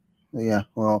 okay, yeah,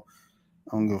 well,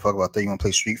 I don't give a fuck about that. You want to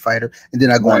play Street Fighter? And then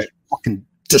I go and Right. fucking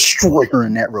destroy her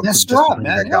in that real quick That's just to right, bring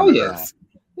her man. back down Hell to yeah. earth.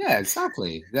 Yeah,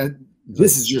 exactly. This Like,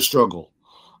 is your struggle.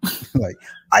 like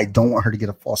I don't want her to get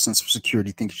a false sense of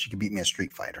security thinking she can beat me at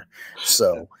Street Fighter.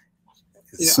 So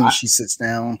as soon as she sits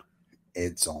down,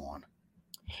 it's on.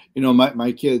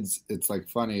 My kids, it's like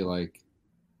funny, like,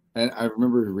 and I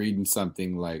remember reading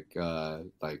something like I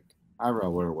don't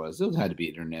know where it was. It had to be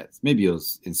internet. Maybe it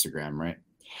was Instagram, right?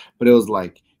 But it was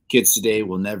like kids today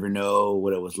will never know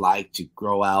what it was like to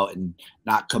grow out and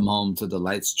not come home till the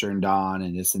lights turned on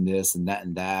and this and this and that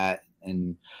and that.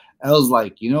 And I was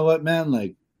like, you know what, man?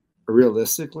 Like,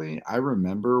 realistically, I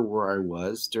remember where I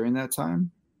was during that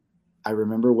time. I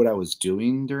remember what I was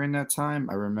doing during that time.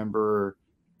 I remember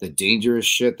the dangerous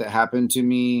shit that happened to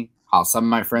me, how some of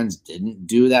my friends didn't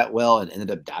do that well and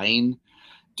ended up dying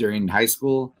during high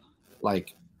school.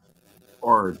 Like,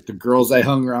 or the girls I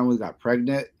hung around with got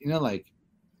pregnant. Like,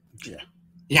 Yeah.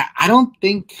 yeah, I don't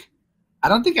think I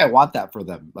want that for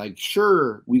them. Like,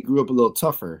 sure, we grew up a little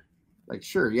tougher. Like,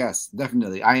 sure, yes,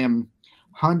 definitely. I am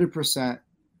 100%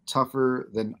 tougher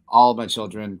than all my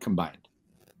children combined.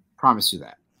 Promise you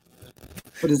that.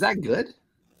 But is that good?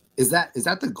 Is that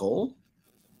the goal?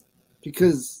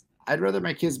 Because I'd rather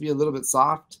my kids be a little bit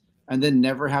soft and then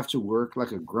never have to work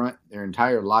like a grunt their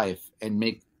entire life and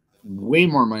make way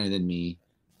more money than me,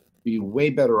 be way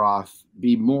better off,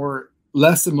 be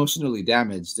less emotionally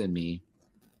damaged than me.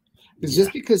 Because Yeah.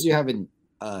 just because you have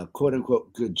a quote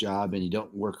unquote good job and you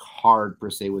don't work hard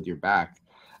per se with your back,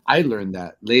 I learned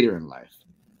that later in life.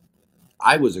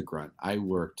 I was a grunt. I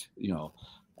worked a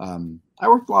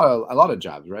lot of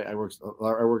jobs, right? I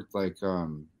worked like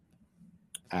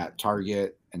at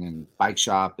Target and then bike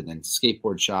shop and then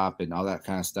skateboard shop and all that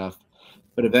kind of stuff.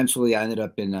 But eventually, I ended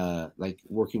up in like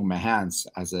working with my hands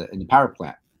in the power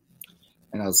plant,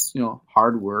 and I was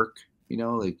hard work.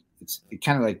 Like it's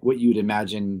kind of like what you would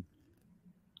imagine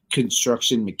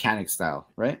construction mechanic style,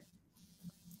 right?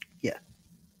 Yeah.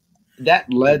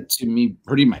 That led to me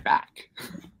hurting my back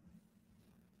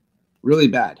really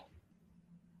bad.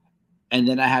 And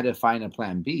then I had to find a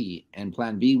plan B, and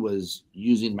plan B was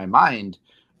using my mind,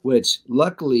 which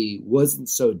luckily wasn't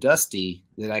so dusty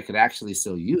that I could actually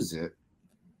still use it.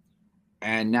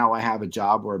 And now I have a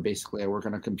job where basically I work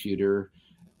on a computer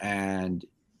and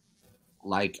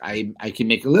like I can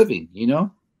make a living.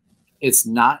 It's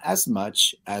not as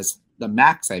much as the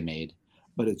max I made,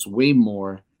 but it's way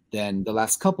more than the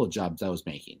last couple of jobs I was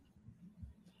making.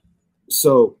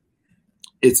 So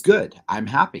it's good. I'm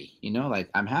happy, like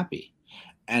I'm happy.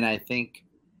 And I think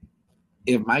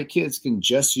if my kids can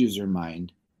just use their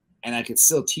mind and I could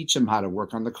still teach them how to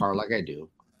work on the car like I do,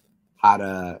 how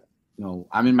to,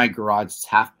 I'm in my garage, it's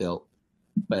half built,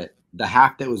 but the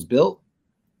half that was built,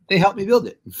 they helped me build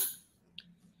it.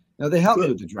 They helped me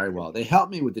Good. with the drywall. They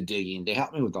helped me with the digging. They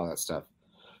helped me with all that stuff.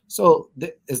 So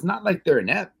it's not like they're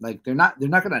inept. Like they're not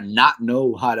gonna not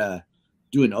know how to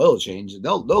do an oil change.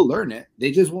 They'll learn it. They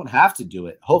just won't have to do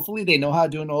it. Hopefully they know how to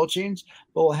do an oil change,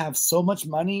 but will have so much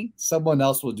money, someone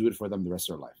else will do it for them the rest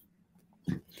of their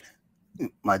life.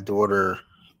 My daughter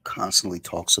constantly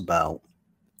talks about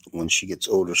when she gets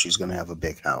older, she's going to have a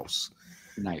big house.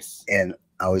 Nice. And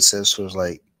I always says to her,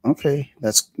 like, okay,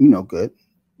 that's, good,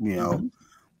 Mm-hmm.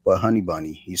 but honey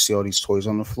bunny, you see all these toys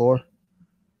on the floor?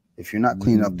 If you're not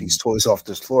cleaning up these Mm. toys off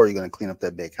this floor, you're going to clean up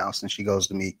that big house. And she goes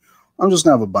to me, I'm just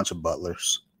going to have a bunch of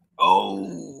butlers.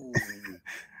 Oh.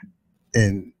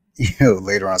 And,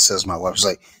 later on says my wife was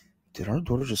like, did our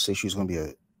daughter just say she was going to be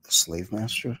a slave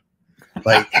master?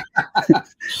 Like,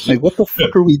 like what the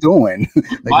fuck are we doing?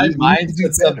 Like, My we mind need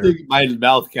to said something my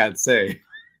mouth can't say.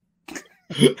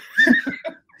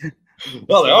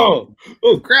 Well,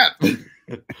 oh crap.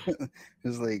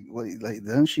 It's like, what? Like,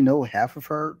 doesn't she know half of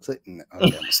her? It's like, okay, I'm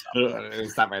gonna stop that.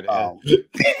 Stop right there.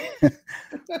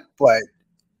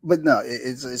 But no,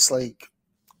 it's like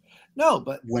No,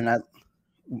 but when I, how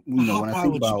when I proud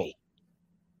think would you about, be?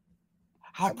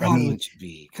 How I proud mean, would you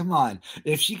be? Come on.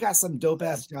 If she got some dope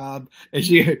ass job and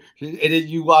then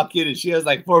you walk in and she has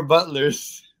like four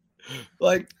butlers,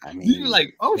 like I you're mean,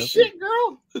 like, oh okay, shit,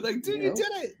 girl. Like, dude, you you know, did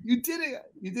it. You did it.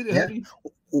 You did it, yeah. honey.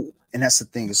 Ooh, and that's the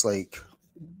thing. It's like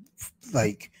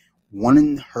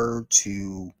wanting her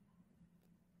to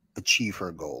achieve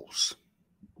her goals.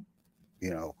 You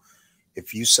know,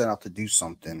 if you set out to do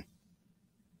something,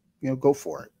 go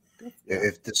for it. Yeah.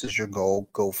 If this is your goal,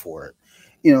 go for it.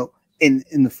 You know, and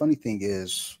the funny thing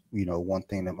is, one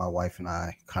thing that my wife and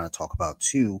I kind of talk about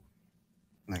too.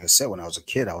 Like I said, when I was a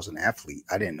kid, I was an athlete.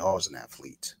 I didn't know I was an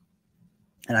athlete,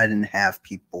 and I didn't have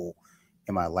people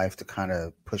in my life to kind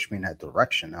of push me in that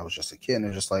direction. I was just a kid, and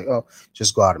they're just like, "Oh,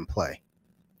 just go out and play."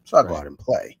 So I go Right. out and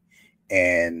play,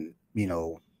 and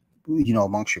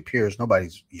amongst your peers,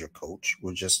 nobody's your coach.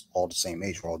 We're just all the same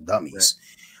age. We're all Right. dummies.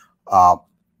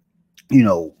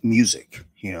 Music.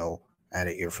 I had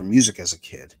an ear for music as a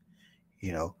kid.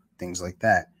 Things like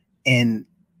that. And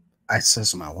I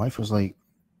says to my wife, was like,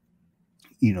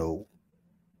 you know,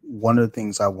 one of the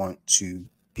things I want to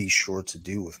be sure to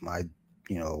do with my,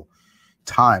 you know,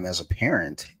 time as a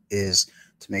parent is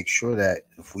to make sure that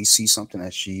if we see something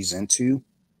that she's into,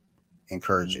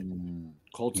 encourage it.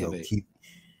 Cultivate. Keep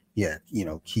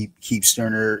keep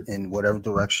steering her in whatever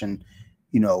direction,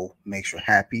 makes her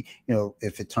happy.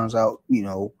 If it turns out,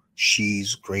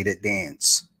 she's great at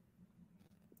dance,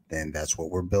 then that's what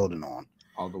we're building on.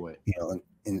 All the way.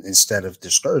 Instead of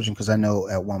discouraging, because I know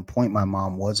at one point my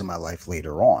mom was in my life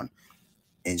later on,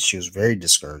 and she was very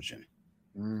discouraging,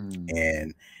 Mm.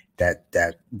 and that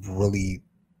really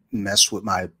messed with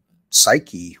my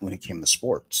psyche when it came to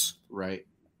sports. Right.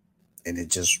 And it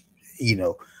just, you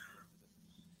know,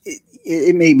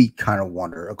 it made me kind of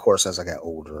wonder. Of course, as I got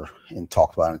older and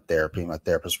talked about it in therapy, my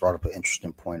therapist brought up an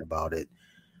interesting point about it.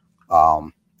 I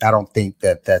don't think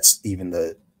that that's even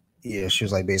the, yeah, she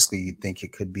was like, basically, you think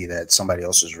it could be that somebody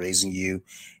else is raising you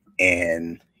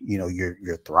and, you know,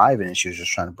 you're thriving and she was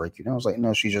just trying to break you down. I was like,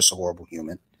 no, she's just a horrible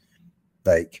human.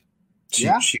 Like,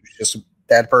 Yeah. she was just a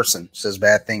bad person, says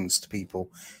bad things to people,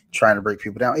 trying to break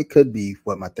people down. It could be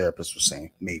what my therapist was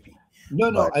saying, maybe.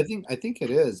 No. But I think it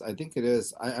is. I think it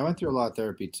is. I went through a lot of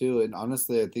therapy too, and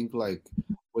honestly, I think like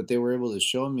what they were able to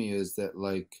show me is that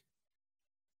like,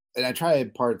 and I try to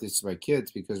impart this to my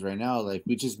kids because right now, like,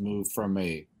 we just moved from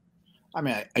a. I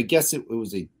mean, I guess it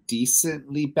was a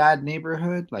decently bad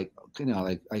neighborhood, like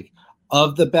like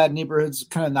of the bad neighborhoods,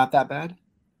 kind of not that bad,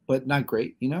 but not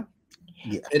great, you know.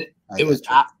 yeah, I It was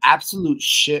got you. absolute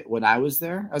shit when I was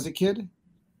there as a kid,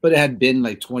 but it had been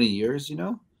like 20 years, you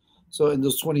know? So in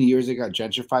those 20 years, it got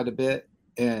gentrified a bit.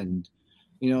 And,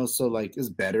 so like it's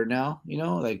better now,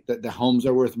 like the homes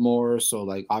are worth more. So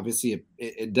like obviously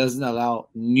it doesn't allow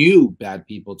new bad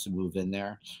people to move in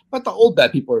there, but the old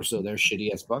bad people are still there,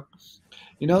 shitty as fuck, so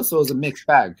it was a mixed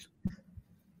bag.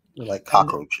 They're like And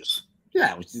cockroaches.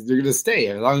 yeah, they're going to stay.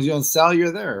 As long as you don't sell,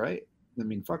 you're there, right? I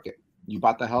mean, fuck it. You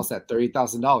bought the house at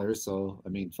 $30,000, so I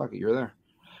mean, fuck it, you're there.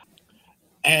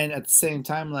 And at the same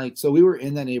time, like, so we were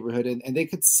in that neighborhood, and they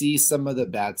could see some of the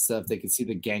bad stuff. They could see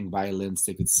the gang violence.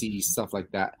 They could see stuff like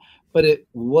that, but it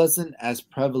wasn't as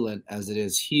prevalent as it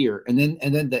is here. And then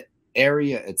the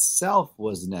area itself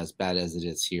wasn't as bad as it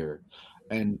is here.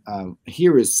 And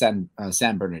here is San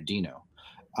Bernardino,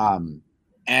 um,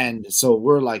 and so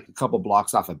we're like a couple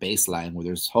blocks off a baseline where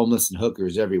there's homeless and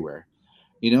hookers everywhere,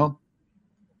 you know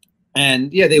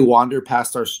and yeah, they wander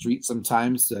past our street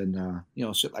sometimes, and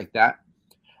shit like that.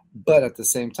 But at the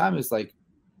same time, it's like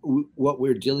what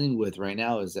we're dealing with right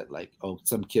now is that, like, oh,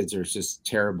 some kids are just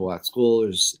terrible at school.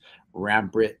 There's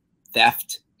rampant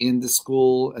theft in the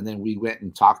school, and then we went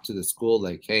and talked to the school,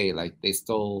 like, hey, like, they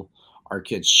stole our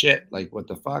kids shit, like, what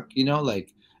the fuck,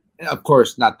 like, of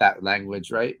course not that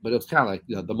language, right? But it was kind of like,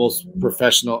 the most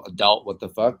professional adult what the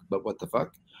fuck, but what the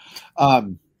fuck.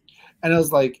 um and I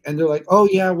was like, and they're like, oh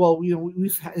yeah, well,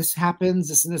 this happens,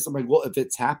 this and this. I'm like, well, if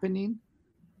it's happening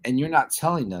and you're not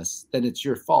telling us, then it's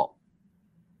your fault.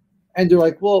 And they're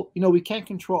like, well, we can't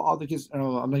control all the kids. And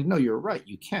I'm like, no, you're right,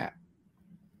 you can't.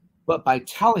 But by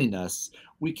telling us,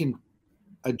 we can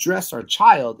address our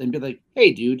child and be like,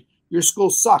 hey, dude, your school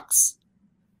sucks.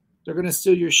 They're gonna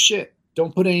steal your shit.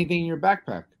 Don't put anything in your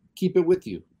backpack. Keep it with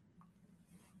you.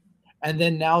 And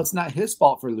then now it's not his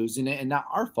fault for losing it and not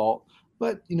our fault.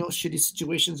 But shitty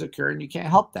situations occur and you can't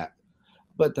help that.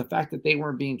 But the fact that they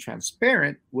weren't being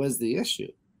transparent was the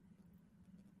issue.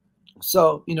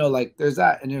 So, like, there's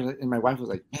that. And my wife was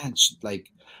like, man,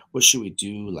 like, what should we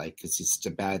do? Like, because it's such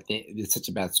a bad thing. It's such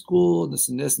a bad school, and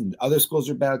this, and other schools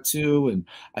are bad too. And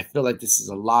I feel like this is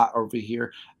a lot over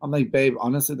here. I'm like, babe,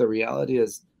 honestly, the reality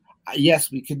is, yes,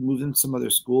 we could move them to some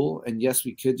other school. And yes,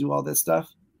 we could do all this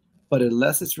stuff. But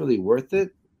unless it's really worth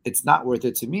it, it's not worth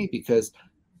it to me, because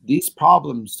these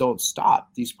problems don't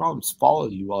stop. These problems follow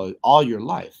you all your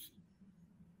life.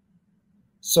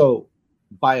 So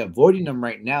by avoiding them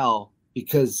right now,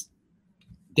 because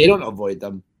they don't avoid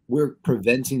them, we're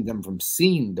preventing them from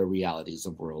seeing the realities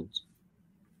of worlds.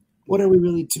 What are we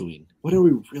really doing? What are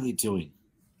we really doing?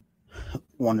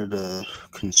 One of the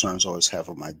concerns I always have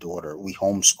with my daughter, we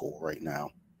homeschool right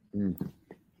now. Mm.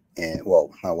 And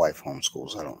well, my wife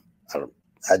homeschools.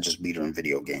 I just beat her in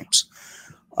video games.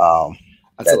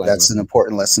 That's an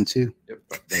important lesson too. Yep.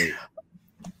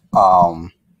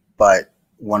 But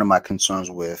one of my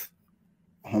concerns with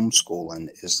homeschooling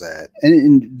is that,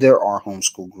 and there are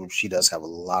homeschool groups. She does have a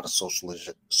lot of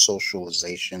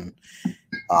socialization,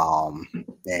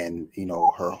 and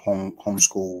her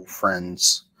homeschool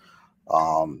friends,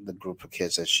 the group of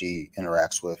kids that she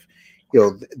interacts with,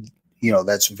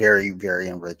 that's very, very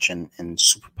enriching and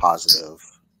super positive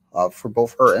for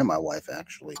both her and my wife,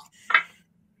 actually.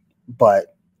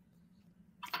 But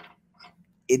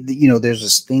there's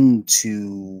this thing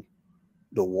to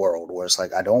the world where it's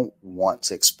like, I don't want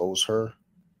to expose her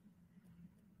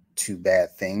to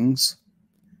bad things,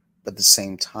 but at the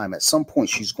same time, at some point,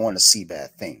 she's going to see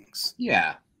bad things.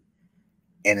 Yeah.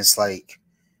 And it's like,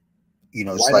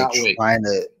 it's like trying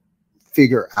to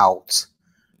figure out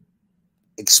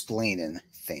explaining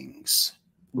things.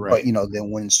 Right. But,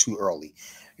 then when it's too early,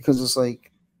 because it's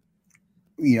like,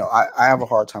 I have a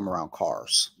hard time around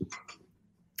cars,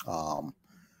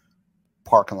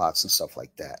 parking lots and stuff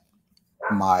like that.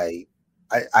 I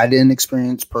didn't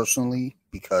experience personally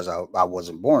because I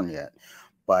wasn't born yet.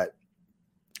 But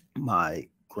my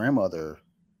grandmother,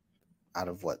 out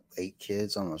of what, 8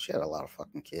 kids? I don't know. She had a lot of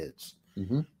fucking kids.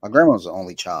 Mm-hmm. My grandma was the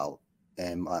only child.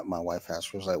 And my wife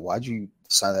asked her, was like, why'd you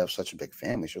decide to have such a big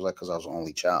family? She was like, because I was the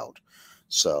only child.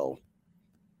 So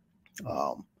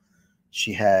um,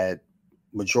 she had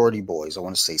majority boys. I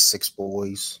want to say 6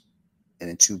 boys and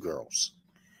then 2 girls.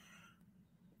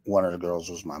 One of the girls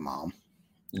was my mom.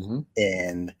 Mm-hmm.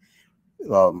 And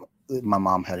my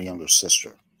mom had a younger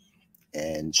sister.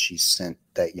 And she sent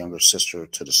that younger sister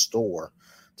to the store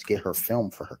to get her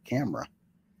film for her camera.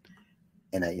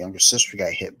 And that younger sister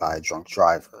got hit by a drunk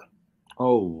driver.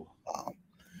 Oh.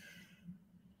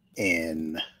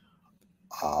 And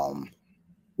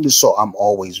so I'm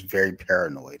always very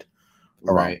paranoid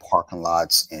around parking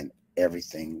lots and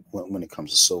everything when it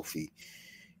comes to Sophie.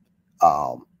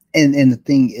 And the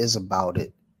thing is about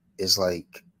it is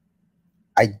like,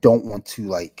 I don't want to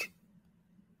like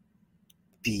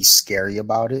be scary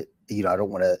about it. You know, I don't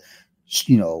want to,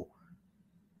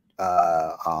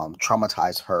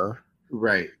 traumatize her.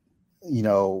 Right. You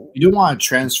know, you don't want to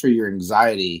transfer your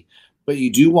anxiety, but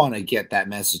you do want to get that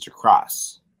message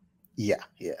across. Yeah.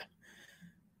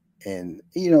 And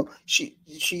she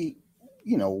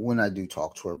when I do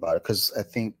talk to her about it, because I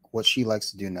think what she likes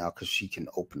to do now, because she can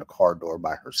open the car door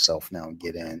by herself now and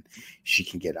get in, she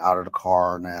can get out of the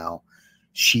car now.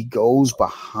 She goes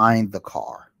behind the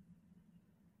car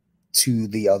to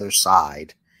the other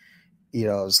side.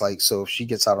 It's like, so if she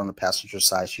gets out on the passenger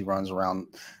side, she runs around,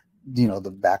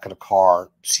 the back of the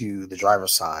car to the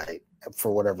driver's side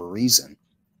for whatever reason.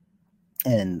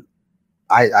 And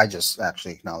I just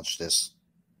actually acknowledged this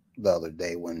the other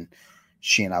day when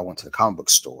she and I went to the comic book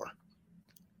store.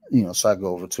 So I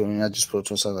go over to her and I just put it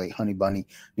to her, so I was like, honey bunny,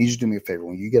 I need you to do me a favor.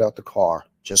 When you get out the car,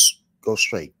 just go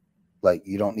straight. Like,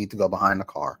 you don't need to go behind the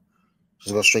car.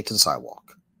 Just go straight to the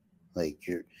sidewalk. Like,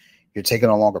 you're taking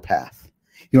a longer path.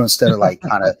 Instead of like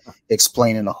kind of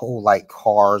explaining the whole like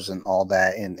cars and all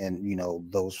that and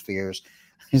those fears.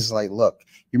 It's like, look,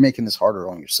 you're making this harder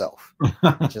on yourself.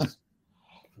 Just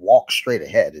walk straight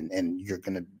ahead and you're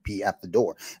going to be at the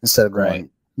door instead of going,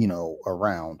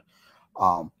 around.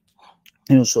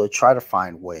 So I try to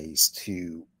find ways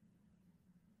to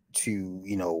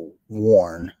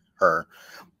warn her.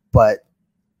 But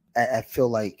I feel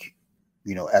like,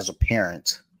 as a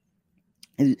parent,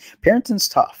 parenting's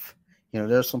tough.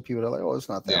 There's some people that are like, oh, it's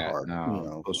not that hard.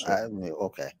 No,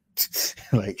 okay.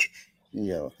 Like,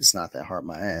 it's not that hard,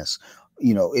 my ass.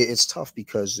 It's tough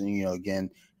because, again,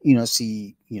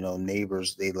 see,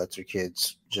 neighbors, they let their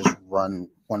kids just run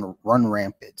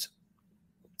rampant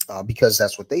because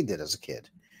that's what they did as a kid.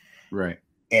 Right.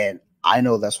 And I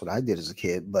know that's what I did as a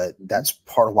kid, but that's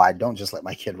part of why I don't just let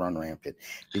my kid run rampant,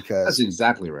 because that's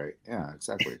exactly right. Yeah,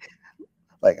 exactly.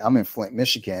 Like, I'm in Flint,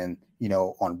 Michigan,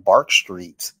 on Bark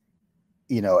Street,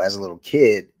 as a little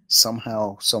kid,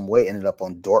 somehow, some way ended up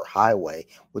on Dort Highway,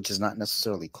 which is not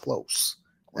necessarily close.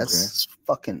 That's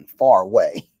fucking far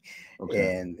away.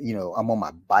 Okay. And, I'm on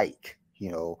my bike,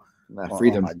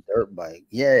 freedom. On my dirt bike.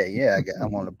 Yeah.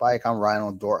 I'm on the bike. I'm riding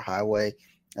on Dort Highway.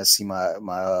 I see my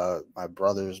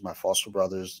brothers, my foster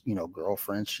brothers,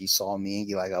 girlfriend. She saw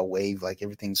me. Like, I waved, like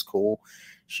everything's cool.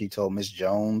 She told Miss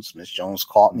Jones. Miss Jones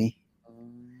caught me.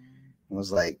 It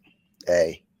was like,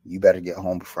 hey, you better get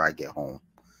home before I get home.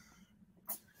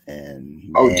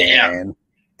 And damn.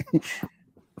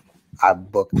 I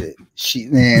booked it. I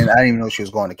didn't even know she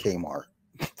was going to Kmart.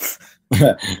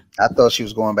 I thought she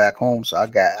was going back home, so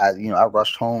I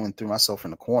rushed home and threw myself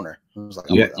in the corner. It was like,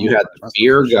 you had the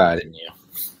fear God in you.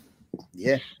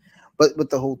 Yeah, but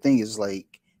the whole thing is like,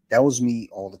 that was me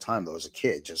all the time though as a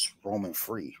kid, just roaming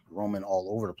free, roaming all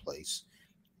over the place.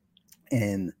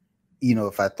 And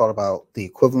if I thought about the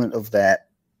equivalent of that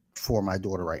for my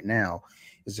daughter right now,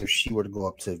 is if she were to go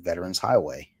up to Veterans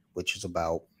Highway, which is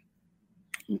about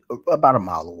a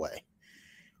mile away.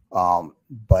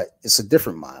 But it's a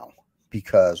different mile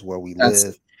because where we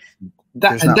live,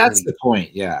 that's the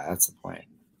point. Yeah, that's the point.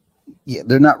 Yeah,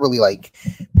 they're not really like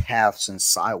paths and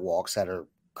sidewalks that are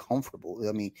comfortable.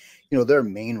 I mean, there are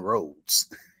main roads,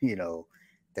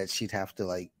 that she'd have to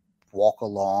like walk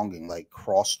along and like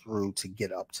cross through to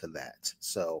get up to that.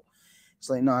 So it's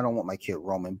like, no, I don't want my kid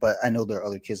roaming. But I know there are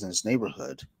other kids in this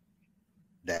neighborhood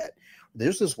that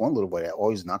there's this one little boy that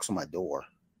always knocks on my door.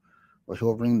 Or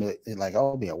he'll ring like,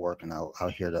 I'll be at work and I'll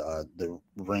hear the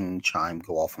ring chime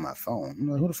go off on my phone. I'm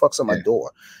like, who the fuck's at my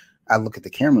door? I look at the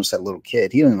camera, it's that little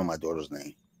kid. He doesn't know my daughter's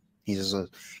name. He just says,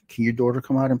 can your daughter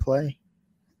come out and play?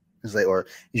 It's like, or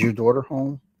is your daughter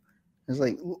home? It's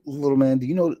like, little man, do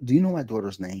you know my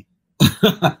daughter's name?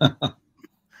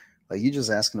 Like you're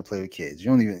just asking to play with kids. You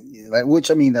don't even like.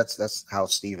 Which I mean, that's how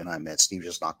Steve and I met. Steve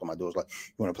just knocked on my door. Was like,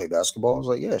 "You want to play basketball?" I was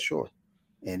like, "Yeah, sure."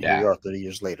 And here we Yeah. are, 30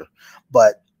 years later.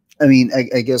 But I mean,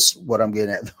 I guess what I'm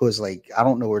getting at though is like, I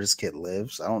don't know where this kid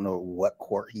lives. I don't know what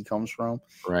court he comes from.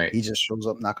 Right. He just shows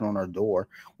up knocking on our door.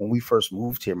 When we first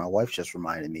moved here, my wife just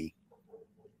reminded me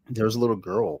there was a little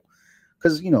girl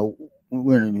because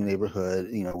we're in a new neighborhood.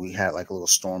 We had like a little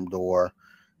storm door,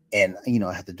 and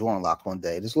I had the door unlocked one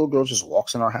day. This little girl just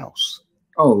walks in our house.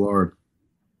 Oh Lord.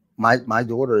 My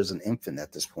daughter is an infant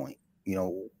at this point.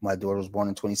 My daughter was born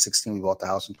in 2016. We bought the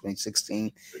house in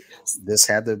 2016. This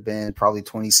had to have been probably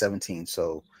 2017.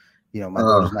 So, my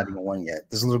daughter's not even one yet.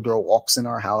 This little girl walks in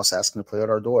our house asking to play with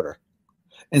our daughter.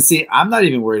 And see, I'm not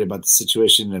even worried about the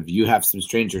situation of you have some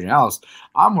stranger in your house.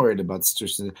 I'm worried about the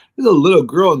situation. There's a little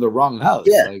girl in the wrong house.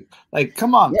 Yeah. Like,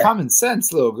 come on, Yeah. common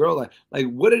sense, little girl. Like,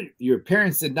 what did your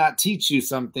parents did not teach you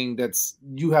something that's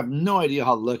you have no idea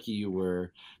how lucky you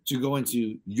were to go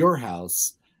into your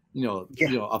house.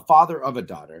 A father of a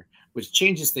daughter, which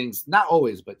changes things, not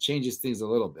always, but changes things a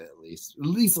little bit, at least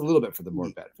a little bit for the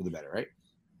better, right?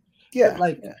 Yeah.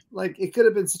 But like it could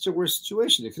have been such a worse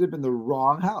situation. It could have been the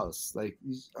wrong house. Like,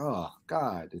 oh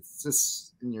God, it's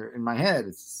just in my head.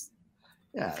 It's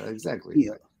exactly.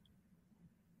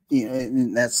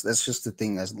 And that's just the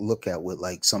thing I look at with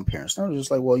like some parents. They're just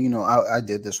like, well, I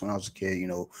did this when I was a kid.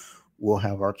 We'll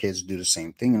have our kids do the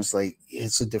same thing. And it's like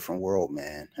it's a different world,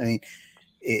 man. I mean,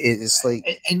 it's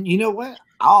like, and you know what?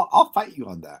 I'll fight you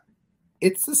on that.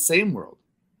 It's the same world.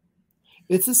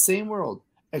 It's the same world,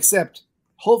 except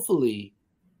hopefully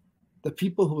the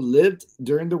people who lived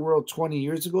during the world 20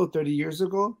 years ago, 30 years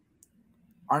ago,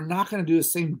 are not going to do the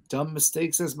same dumb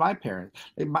mistakes as my parents.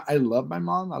 I love my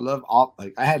mom. I love all,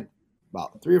 like, I had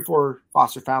about 3 or 4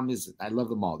 foster families. I love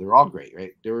them all. They were all great,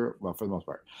 right? They were, well, for the most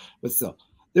part, but still,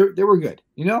 they were good,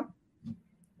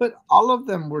 But all of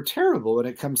them were terrible when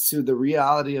it comes to the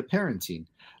reality of parenting.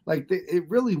 Like, it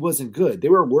really wasn't good. They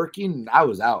were working, and I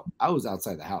was out. I was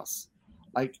outside the house.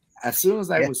 Like, as soon as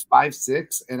I was 5,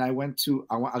 6, and I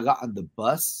got on the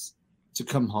bus to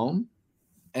come home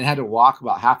and had to walk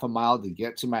about half a mile to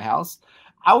get to my house,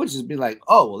 I would just be like,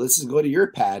 oh, well, let's just go to your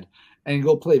pad and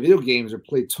go play video games or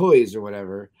play toys or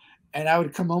whatever. And I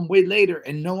would come home way later,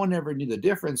 and no one ever knew the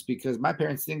difference because my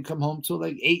parents didn't come home till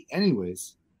like 8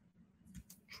 anyways.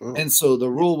 True. And so the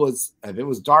rule was, if it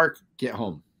was dark, get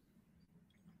home.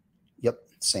 Yep.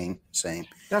 Same.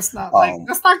 That's not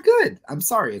that's not good. I'm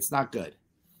sorry. It's not good.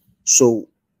 So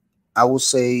I will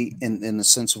say in the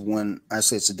sense of when I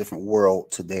say it's a different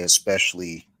world today,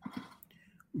 especially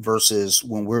versus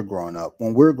when we're growing up.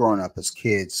 When we're growing up as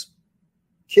kids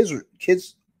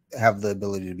have the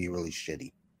ability to be really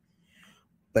shitty.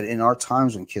 But in our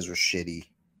times when kids were shitty,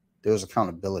 there was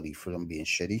accountability for them being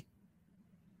shitty.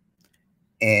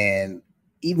 And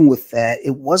even with that,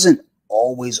 it wasn't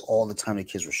always all the time the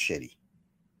kids were shitty.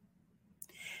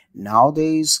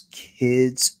 Nowadays,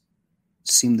 kids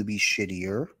seem to be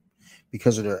shittier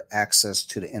because of their access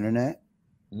to the internet.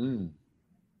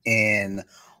 And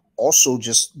also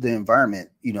just the environment,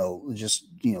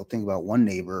 think about one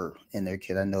neighbor and their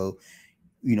kid. I know,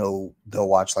 they'll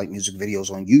watch like music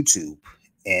videos on YouTube,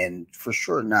 and for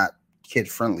sure not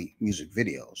kid-friendly music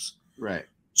videos. Right.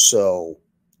 So,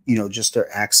 just their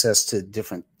access to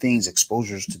different things,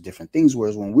 exposures to different things.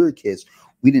 Whereas when we were kids,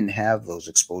 we didn't have those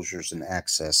exposures and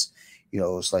access.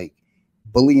 It's like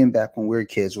bullying back when we were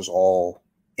kids was all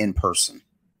in person.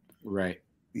 Right.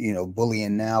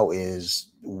 Bullying now is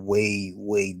way,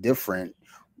 way different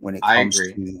when it comes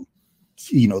to,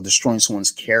 destroying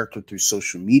someone's character through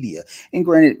social media. And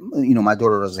granted, my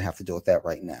daughter doesn't have to deal with that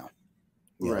right now.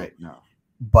 Right. No.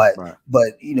 But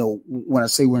when I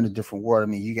say we're in a different world, I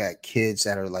mean, you got kids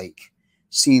that are like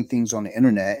seeing things on the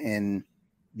internet and,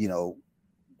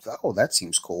 oh, that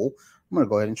seems cool. I'm going to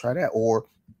go ahead and try that. Or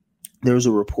there was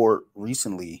a report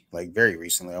recently, like very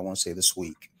recently, I want to say this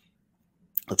week,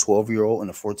 a 12-year-old and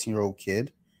a 14-year-old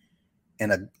kid in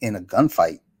a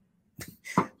gunfight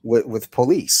with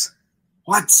police.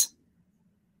 What?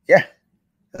 Yeah.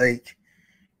 Like,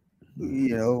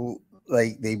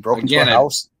 like they broke into a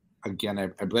house. I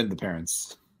blame the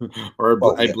parents, or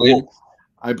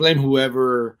I blame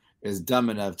whoever is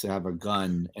dumb enough to have a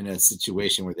gun in a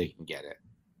situation where they can get it.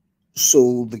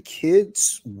 So the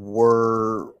kids I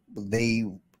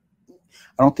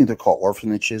don't think they're called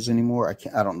orphanages anymore.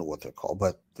 I don't know what they're called,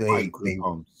 but they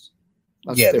homes.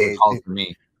 That's what they were called for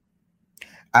me.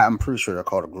 I'm pretty sure they're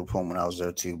called a group home when I was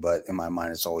there too, but in my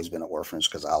mind, it's always been an orphanage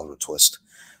because Oliver Twist.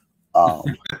 Real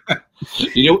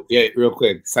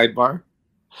quick sidebar.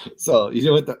 So you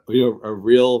know what a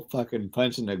real fucking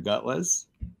punch in the gut was?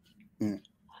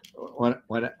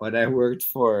 when I worked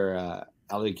for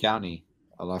LA County,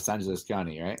 Los Angeles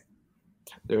County, right?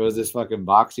 There was this fucking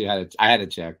box I had to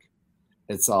check.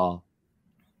 It's all,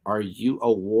 are you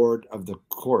a ward of the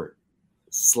court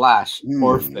 /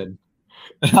 orphan?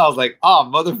 And I was like, oh,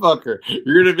 motherfucker,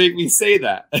 you're gonna make me say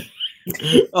that. I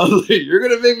was like, you're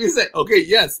gonna make me say, okay,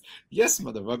 yes,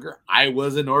 motherfucker, I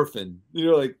was an orphan.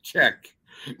 Like, check.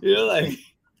 Like,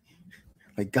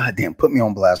 goddamn, put me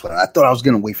on blast. But I thought I was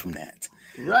getting away from that.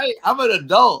 Right? I'm an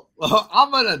adult.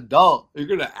 I'm an adult. You're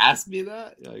gonna ask me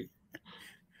that?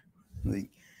 Like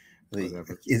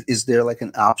is there like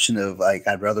an option of like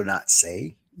I'd rather not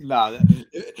say? No,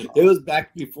 it was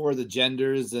back before the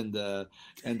genders and the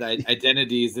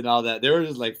identities and all that. They were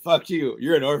just like, "Fuck you,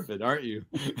 you're an orphan, aren't you?"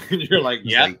 And you're like,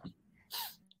 "Yeah." Like,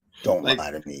 don't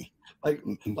lie to me. Like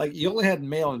you only had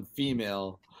male and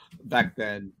female back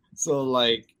then, so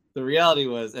like the reality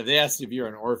was, if they asked you if you're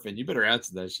an orphan, you better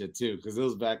answer that shit too, because it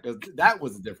was that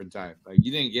was a different time. Like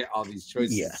you didn't get all these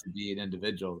choices to be an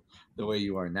individual the way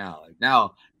you are now. Like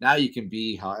now you can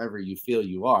be however you feel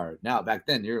you are. Now back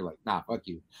then you're like, nah, fuck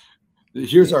you.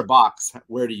 Here's our box.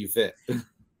 Where do you fit? I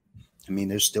mean,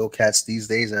 there's still cats these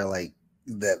days that are like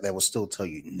that will still tell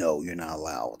you, no, you're not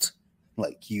allowed.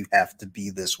 Like you have to be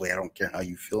this way. I don't care how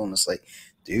you feel. And it's like,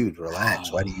 dude, relax.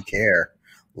 Why do you care?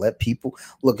 Let people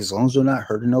look, as long as they're not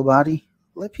hurting nobody,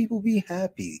 let people be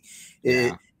happy.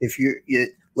 Yeah.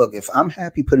 If I'm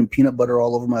happy putting peanut butter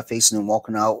all over my face and then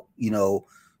walking out,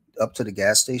 up to the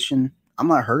gas station, I'm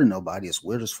not hurting nobody. It's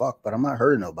weird as fuck, but I'm not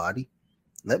hurting nobody.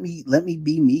 Let me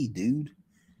be me, dude.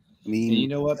 I mean, and you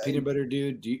know what, peanut butter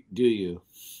dude, do you?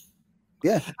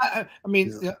 Yeah. I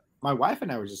mean, my wife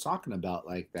and I were just talking about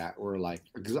like that. We're like,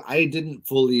 because I didn't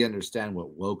fully understand what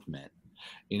woke meant,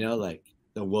 like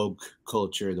the woke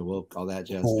culture, the woke, all that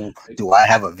jazz. Do I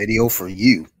have a video for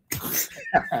you?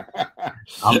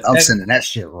 I'm sending that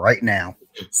shit right now.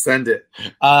 Send it.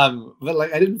 But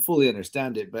like I didn't fully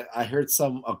understand it, but I heard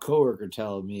a coworker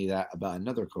tell me that about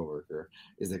another coworker.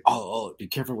 Is like, oh, be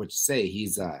careful what you say.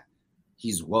 He's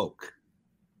woke.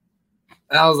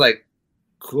 And I was like,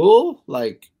 cool.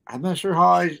 Like, I'm not sure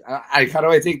how how do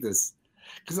I take this?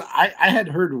 Because I had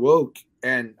heard woke,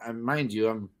 and mind you,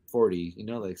 I'm 40,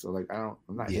 so like I'm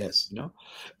not hip, so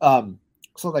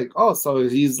like, oh, so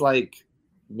he's like,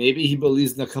 maybe he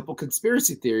believes in a couple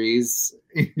conspiracy theories,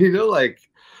 like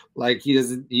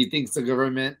he thinks the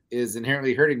government is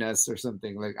inherently hurting us or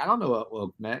something. Like, I don't know what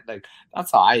woke meant. Like,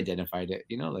 that's how I identified it,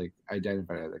 like I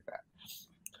identified it like that.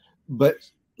 But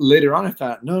later on I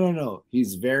found no,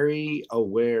 he's very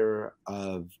aware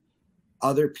of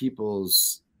other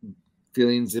people's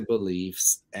feelings and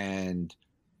beliefs, and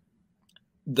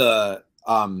the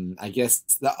I guess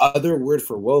the other word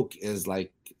for woke is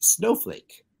like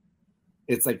snowflake.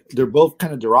 It's like they're both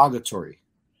kind of derogatory.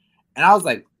 And I was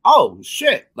like, oh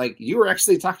shit, like you were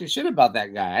actually talking shit about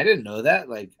that guy. I didn't know that.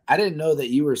 Like, I didn't know that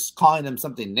you were calling him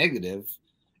something negative,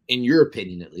 in your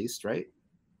opinion at least, right?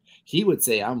 He would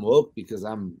say, I'm woke because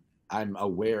I'm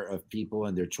aware of people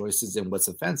and their choices and what's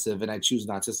offensive, and I choose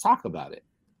not to talk about it.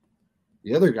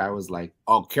 The other guy was like,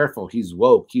 oh, careful, he's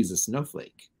woke, he's a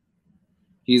snowflake.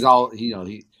 He's all,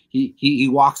 he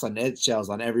walks on eggshells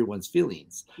on everyone's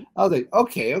feelings. I was like,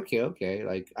 okay.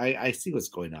 Like, I see what's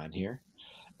going on here.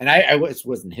 And I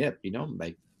wasn't hip,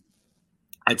 like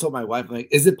I told my wife, like,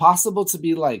 is it possible to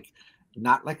be like,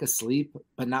 not like asleep,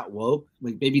 but not woke?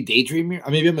 Like maybe daydreamer,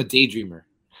 or maybe I'm a daydreamer.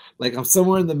 Like I'm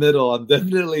somewhere in the middle. I'm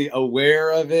definitely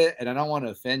aware of it, and I don't want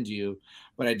to offend you,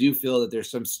 but I do feel that there's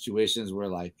some situations where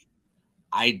like,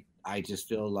 I just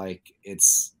feel like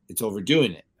it's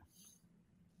overdoing it.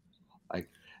 Like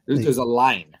there's a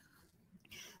line.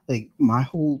 Like my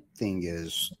whole thing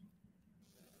is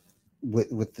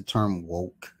with the term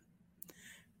woke,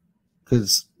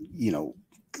 because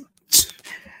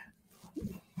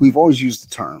we've always used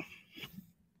the term,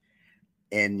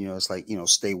 and it's like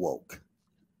stay woke,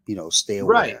 stay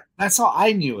aware. Right. That's how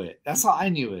I knew it.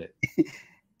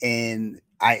 And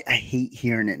I hate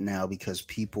hearing it now because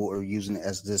people are using it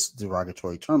as this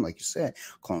derogatory term, like you said,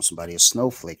 calling somebody a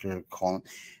snowflake, or calling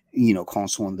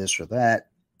someone this or that,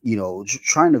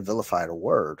 trying to vilify the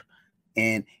word.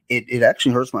 And it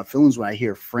actually hurts my feelings when I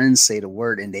hear friends say the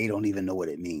word and they don't even know what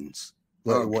it means,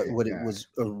 what it was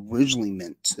originally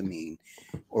meant to mean,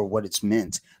 or what it's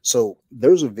meant. So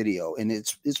there's a video, and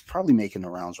it's probably making the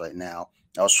rounds right now.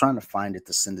 I was trying to find it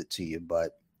to send it to you,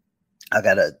 but I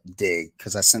gotta dig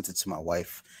because I sent it to my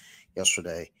wife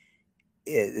yesterday.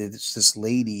 It's this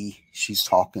lady, she's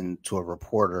talking to a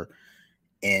reporter,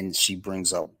 and she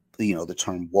brings up the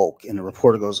term woke, and the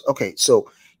reporter goes, okay, so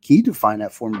can you define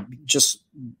that for me, just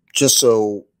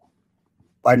so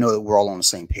I know that we're all on the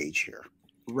same page here?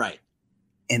 Right.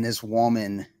 And this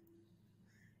woman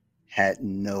had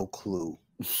no clue.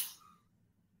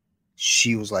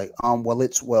 She was like, well,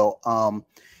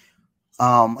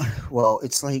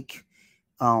 it's like,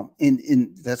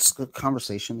 in that's the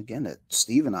conversation again that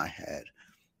Steve and I had,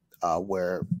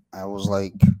 where I was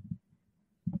like,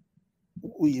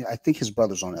 I think his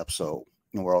brother's on the episode,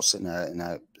 and we're all sitting there, and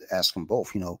I asked them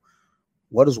both,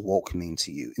 what does woke mean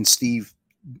to you? And Steve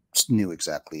knew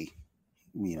exactly.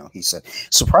 He said,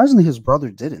 surprisingly, his brother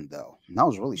didn't, though. And I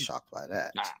was really shocked by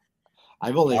that.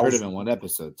 I've only heard him in one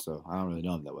episode, so I don't really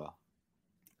know him that well.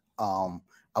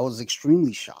 I was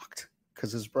extremely shocked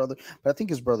because his brother, but I think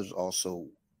his brother's also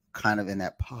kind of in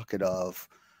that pocket of,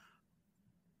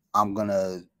 I don't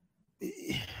know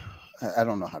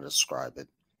how to describe it.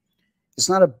 It's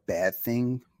not a bad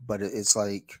thing, but it's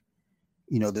like,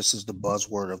 this is the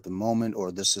buzzword of the moment,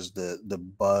 or this is the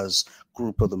buzz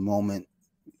group of the moment,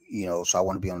 so I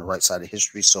want to be on the right side of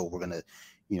history. So we're going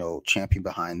to, champion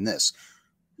behind this.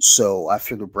 So I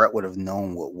figured Brett would have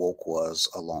known what woke was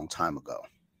a long time ago.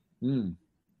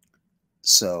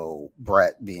 So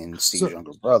Brett, being Steve's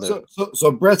younger brother.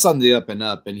 So Brett's on the up and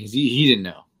up, and he didn't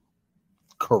know.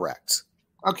 Correct.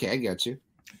 Okay, I got you.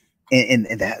 And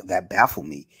that baffled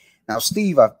me. Now,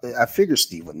 Steve, I figured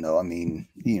Steve would know. I mean,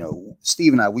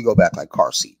 Steve and I, we go back like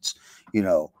car seats. He's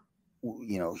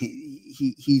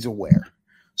aware.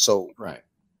 So right.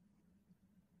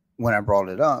 When I brought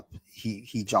it up,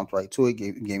 he jumped right to it,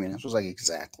 gave me an answer. I was like,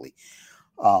 exactly.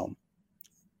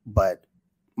 But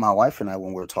my wife and I,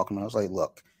 when we were talking, I was like,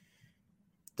 look,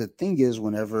 the thing is,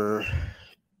 whenever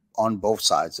on both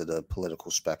sides of the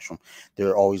political spectrum, there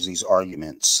are always these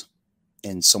arguments,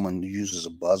 and someone uses a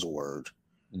buzzword.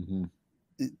 Mm-hmm.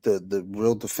 The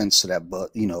real defense to that,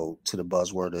 to the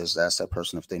buzzword is ask that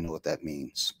person if they know what that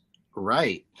means.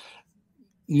 Right.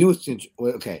 You know what's interesting?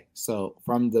 Okay, so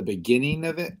from the beginning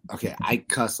of it, okay, I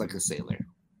cuss like a sailor.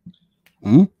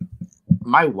 Mm-hmm.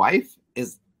 My wife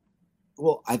is,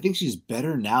 I think she's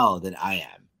better now than I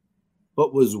am,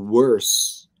 but was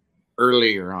worse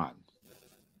earlier on.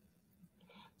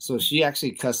 So she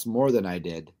actually cussed more than I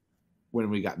did when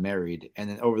we got married, and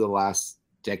then over the last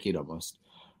decade almost,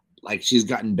 like she's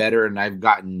gotten better, and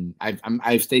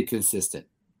I've stayed consistent.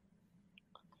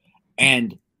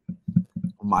 And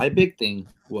my big thing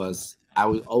was I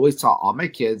was always taught all my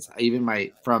kids, even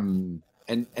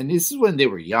and this is when they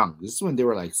were young. This is when they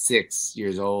were like 6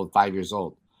 years old, 5 years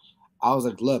old. I was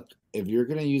like, look, if you're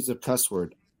going to use a cuss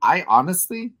word, I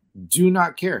honestly do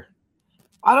not care.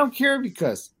 I don't care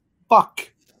because fuck,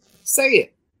 say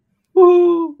it.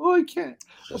 Woo, I can't.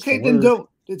 Okay, then don't.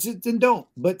 Then don't.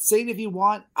 But say it if you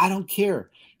want. I don't care.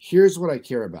 Here's what I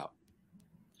care about.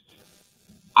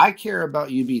 I care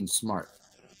about you being smart.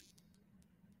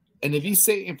 And if you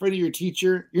say it in front of your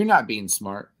teacher, you're not being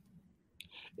smart.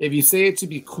 If you say it to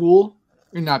be cool,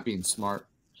 you're not being smart.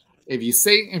 If you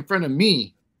say it in front of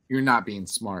me, you're not being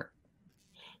smart.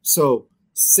 So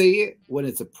say it when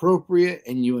it's appropriate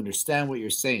and you understand what you're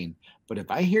saying. But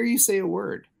if I hear you say a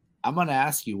word, I'm going to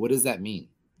ask you, what does that mean?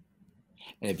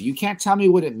 And if you can't tell me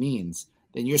what it means,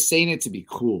 then you're saying it to be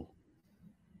cool.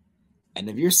 And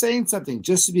if you're saying something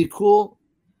just to be cool,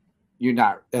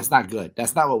 that's not good.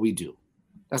 That's not what we do.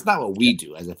 That's not what we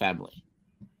do as a family.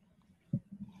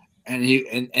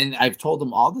 And I've told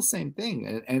them all the same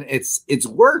thing. And it's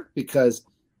worked because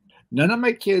none of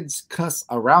my kids cuss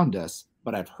around us,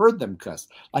 but I've heard them cuss.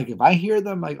 Like if I hear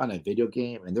them like on a video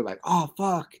game and they're like, oh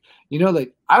fuck,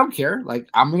 like I don't care. Like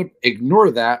I'm gonna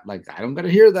ignore that. Like I don't gotta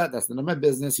hear that. That's none of my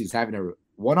business. He's having a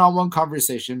one-on-one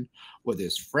conversation with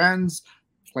his friends,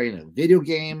 playing a video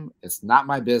game. It's not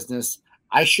my business.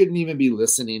 I shouldn't even be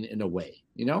listening in a way,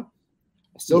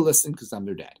 I still listen because I'm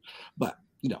their dad. But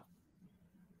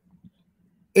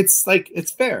it's like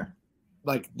it's fair.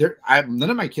 Like none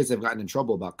of my kids have gotten in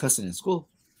trouble about cussing in school.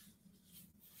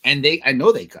 And I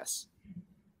know they cuss,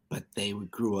 but they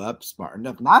grew up smart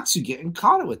enough not to get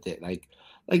caught with it. Like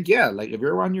if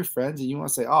you're around your friends and you want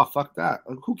to say, oh, fuck that.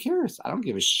 Like, who cares? I don't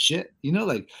give a shit.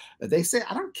 Like if they say,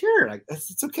 I don't care. Like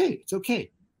it's okay. It's okay.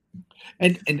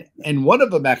 And one of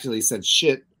them actually said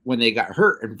shit when they got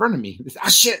hurt in front of me. They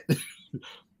said, shit.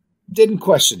 Didn't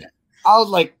question it. I was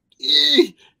like,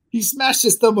 he smashed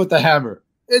his thumb with a hammer.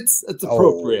 It's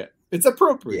appropriate. It's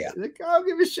appropriate. Yeah. Like, I don't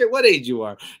give a shit what age you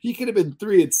are. He could have been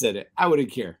 3 and said it. I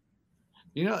wouldn't care.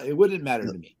 It wouldn't matter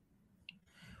to me.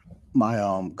 My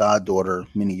goddaughter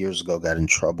many years ago got in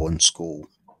trouble in school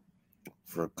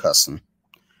for cussing.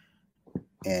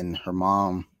 And her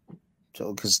mom,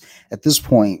 because at this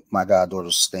point, my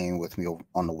goddaughter's staying with me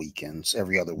on the weekends,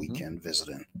 every other weekend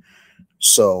visiting.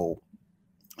 So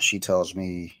she tells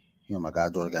me, my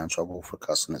goddaughter got in trouble for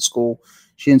cussing at school.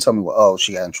 She didn't tell me what. Oh,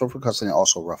 she got in trouble for cussing and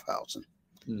also roughhousing.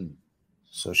 Mm.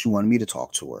 So she wanted me to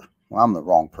talk to her. Well, I'm the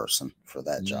wrong person for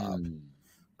that job Mm.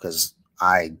 because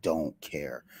I don't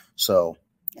care. So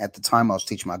at the time, I was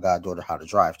teaching my goddaughter how to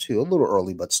drive too, a little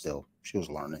early, but still, she was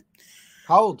learning.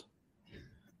 How old?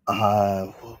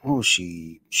 What was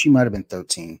she? She might have been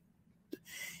 13.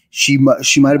 She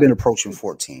might have been approaching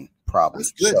 14, probably.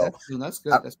 That's good. So That's I,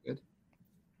 good. That's good.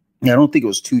 yeah, I don't think it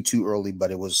was too early,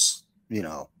 but it was,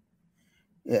 I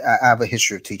have a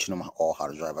history of teaching them all how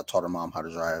to drive. I taught her mom how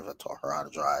to drive. I taught her how to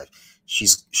drive.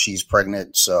 She's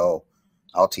pregnant, so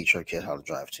I'll teach her kid how to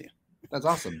drive too. That's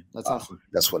awesome. That's awesome.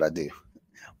 That's what I do.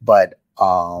 But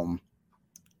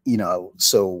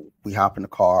so we hop in the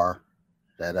car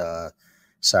that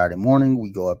Saturday morning.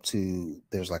 We go up to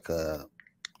there's like a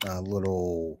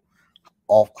little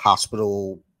off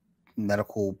hospital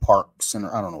medical park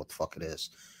center. I don't know what the fuck it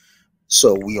is.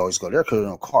 So we always go there because there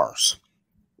are no cars.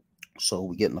 So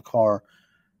we get in the car,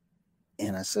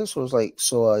 and I said, so it's like,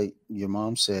 your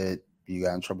mom said you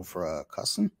got in trouble for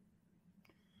cussing?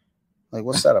 Like,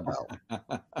 what's that about?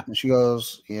 And she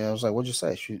goes, yeah. I was like, what'd you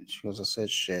say? She goes, I said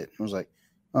shit. I was like,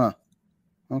 huh,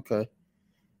 okay.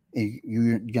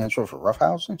 You got in trouble for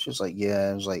roughhousing? She was like, yeah.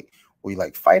 I was like, were you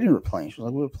like fighting or playing? She was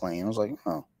like, we were playing. I was like,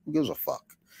 oh, who gives a fuck?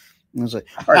 And I was like,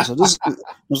 all right, so this I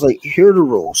was like, here are the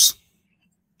rules.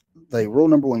 Like, rule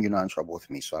number one, you're not in trouble with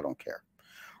me, so I don't care.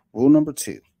 Rule number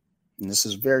two, and this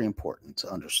is very important to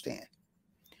understand.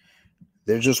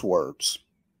 They're just words,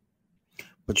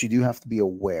 but you do have to be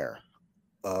aware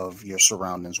of your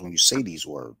surroundings when you say these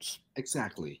words.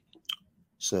 Exactly.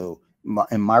 So,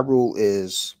 my rule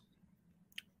is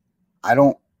I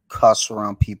don't cuss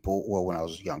around people, or when I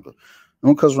was younger, I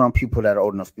don't cuss around people that are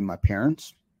old enough to be my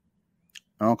parents.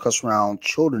 I don't cuss around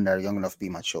children that are young enough to be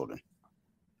my children.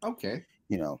 Okay.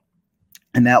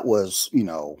 And that was,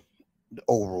 the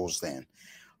old rules then.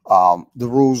 The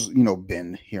rules,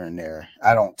 been here and there.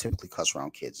 I don't typically cuss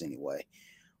around kids anyway.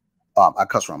 I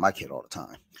cuss around my kid all the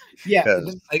time. Yeah,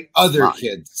 like other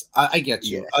kids. I get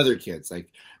you. Yeah. Other kids. Like,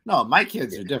 no, my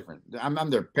kids are different. I'm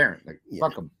their parent. Like,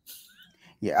 fuck them.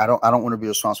 Yeah, I don't want to be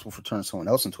responsible for turning someone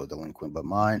else into a delinquent, but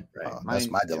mine, that's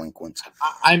my delinquents.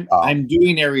 I'm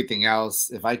doing everything else.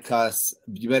 If I cuss,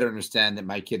 you better understand that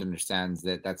my kid understands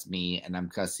that that's me, and I'm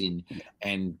cussing,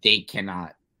 and they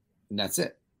cannot. And that's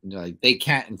it. Like, they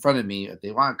can't in front of me. If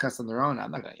they want to cuss on their own, I'm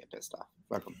not gonna get pissed off.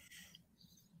 Fuck them.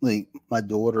 Like my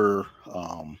daughter,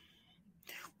 we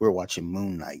were watching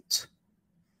Moon Knight.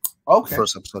 Okay. The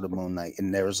first episode of Moon Knight,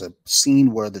 and there's a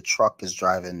scene where the truck is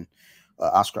driving.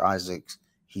 Oscar Isaac,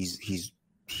 he's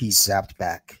zapped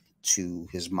back to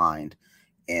his mind,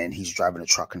 and he's driving a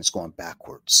truck, and it's going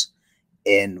backwards.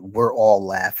 And we're all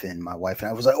laughing. My wife and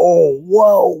I was like, "Oh,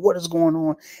 whoa, what is going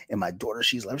on?" And my daughter,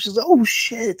 she's laughing. She's like, "Oh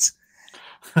shit!"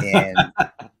 And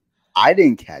I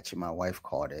didn't catch it. My wife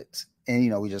caught it.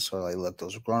 And we just sort of like, look,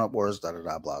 those are grown-up words, da da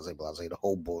da, blase, blase, the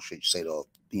whole bullshit you say to a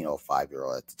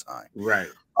 5-year-old at the time. Right.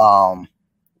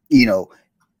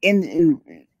 And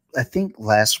I think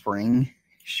last spring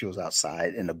she was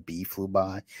outside and a bee flew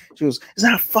by. She goes, "Is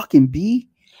that a fucking bee?"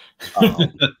 So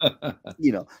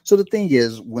the thing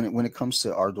is, when it comes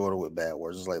to our daughter with bad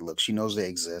words, it's like, look, she knows they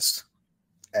exist.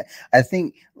 I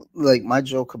think, like, my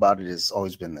joke about it has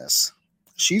always been this: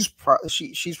 she's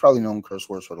probably known curse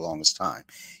words for the longest time.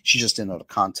 She just didn't know the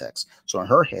context. So in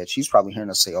her head, she's probably hearing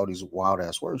us say all these wild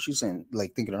ass words. She's saying,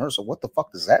 like, thinking to her, so what the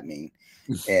fuck does that mean?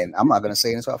 And I'm not gonna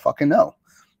say it until I fucking know.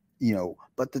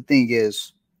 But the thing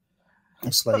is,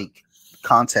 it's like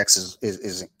context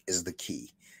is the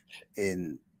key,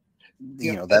 and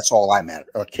that's all I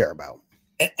care about.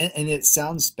 And it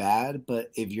sounds bad,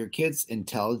 but if your kid's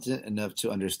intelligent enough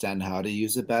to understand how to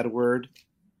use a bad word,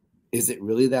 is it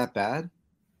really that bad?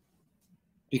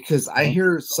 Because I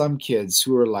hear some kids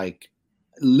who are like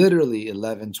literally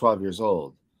 11, 12 years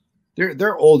old.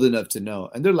 They're old enough to know,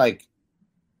 and they're like,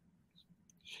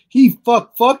 he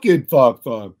fucking fuck.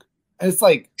 And it's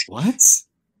like, what?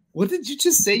 What did you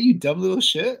just say, you dumb little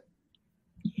shit?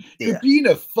 You're being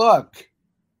a fuck.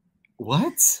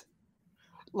 What?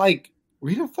 Like,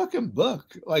 read a fucking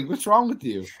book. Like, what's wrong with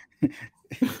you?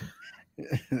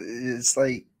 It's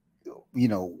like,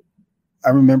 I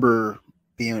remember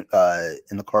being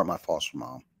in the car with my foster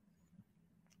mom.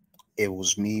 It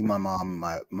was me, my mom,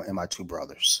 and my two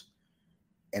brothers.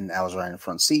 And I was right in the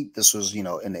front seat. This was, in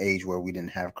the age where we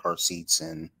didn't have car seats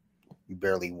and we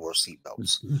barely wore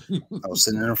seatbelts. I was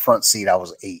sitting in the front seat. I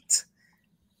was 8.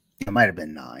 It might have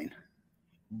been 9,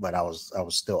 but I was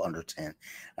still under 10.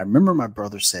 I remember my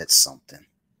brother said something,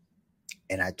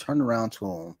 and I turned around to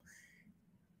him,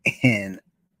 and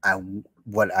I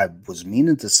what I was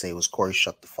meaning to say was, Corey,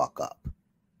 shut the fuck up.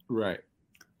 Right.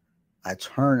 I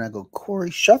turn and I go,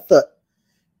 Corey, shut the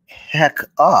heck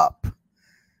up.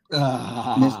 Miss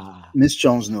Ah, Miss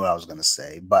Jones knew what I was going to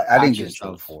say, but I didn't watch get in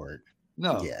trouble yourself. for it.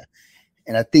 No. Yeah,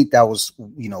 and I think that was,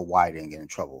 why I didn't get in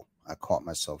trouble. I caught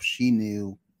myself. She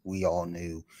knew. We all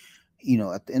knew.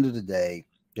 At the end of the day,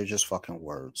 they're just fucking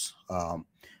words.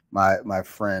 My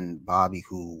friend Bobby,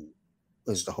 who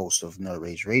is the host of Nerd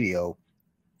Rage Radio,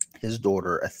 his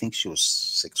daughter, I think she was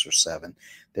 6 or 7.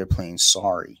 They're playing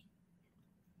Sorry,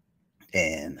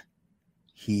 and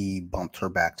he bumped her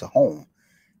back to home,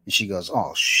 and she goes,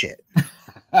 "Oh shit."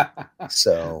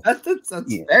 So That's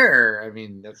yeah, fair. I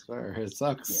mean, that's fair. It yeah.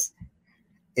 sucks.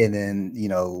 And then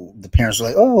the parents were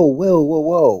like, "Oh, whoa, whoa,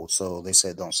 whoa!" So they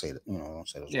said, "Don't say that. Don't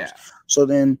say those Yeah. words." So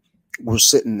then we're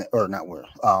sitting, or not we're.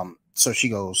 So she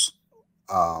goes,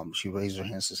 she raised her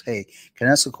hand and says, "Hey, can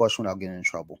I ask a question without getting in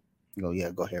trouble?" I go,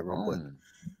 "Yeah, go ahead, real quick." Mm.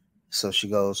 So she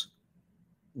goes,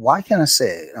 "Why can't I say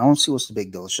it? I don't see what's the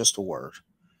big deal. It's just a word."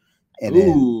 And then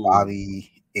Ooh.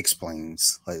 Bobby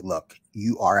explains, like, "Look,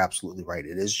 you are absolutely right.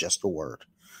 It is just a word,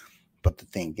 but the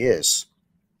thing is,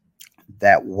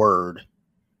 that word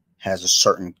has a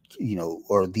certain,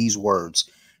 or these words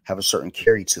have a certain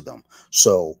carry to them.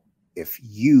 So if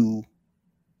you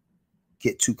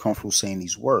get too comfortable saying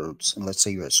these words, and let's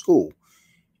say you're at school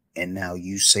and now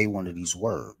you say one of these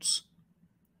words,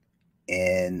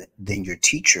 and then your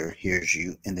teacher hears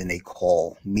you and then they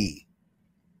call me.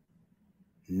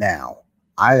 Now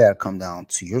I got to come down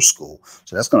to your school.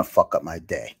 So that's going to fuck up my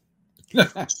day.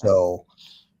 So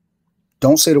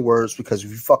don't say the words, because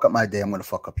if you fuck up my day, I'm going to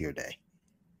fuck up your day.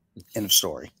 End of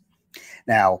story.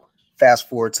 Now, fast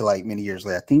forward to like many years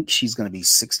later, I think she's going to be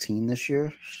 16 this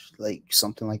year, like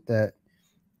something like that.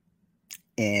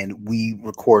 And we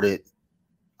recorded,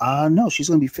 no, she's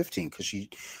going to be 15, because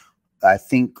I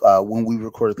think when we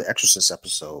recorded the Exorcist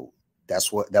episode,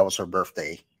 that was her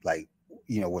birthday. Like,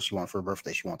 what she wanted for her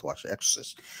birthday, she wanted to watch The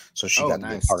Exorcist. So she Oh, got to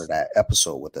be a part of nice. that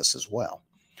episode with us as well.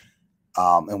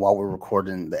 And while we're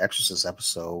recording the Exorcist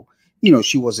episode,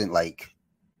 she wasn't like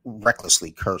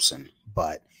recklessly cursing,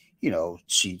 but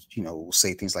she will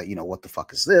say things like, what the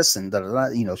fuck is this, and da da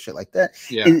da, shit like that.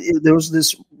 Yeah. And there was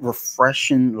this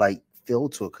refreshing like feel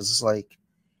to it, because it's like,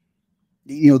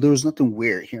 there was nothing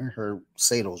weird hearing her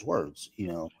say those words.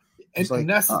 It's And like,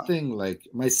 that's the huh, thing, like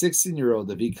my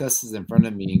 16-year-old, if he cusses in front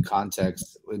of me in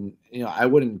context, when I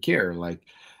wouldn't care. Like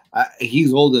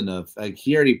he's old enough, like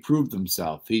he already proved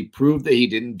himself. He proved that he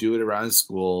didn't do it around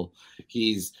school.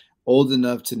 He's old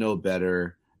enough to know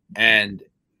better, and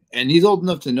he's old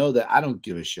enough to know that I don't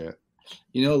give a shit.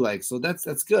 Like, so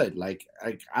that's good. Like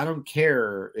I don't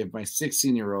care if my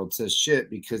 16-year-old says shit,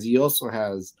 because he also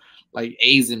has like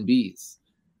A's and B's.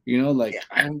 yeah, Like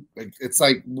I don't like, it's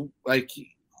like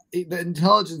the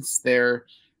intelligence there,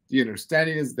 the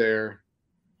understanding is there.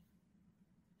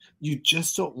 You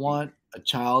just don't want a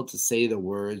child to say the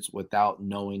words without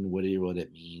knowing what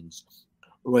it means,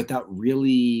 or without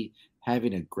really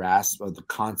having a grasp of the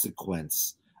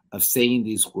consequence of saying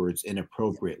these words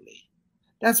inappropriately.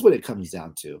 That's what it comes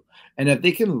down to. And if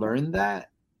they can learn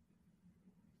that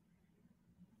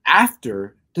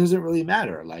after, doesn't really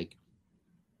matter. Like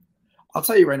I'll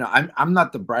tell you right now, I'm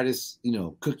not the brightest,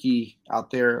 cookie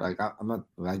out there. Like I'm not.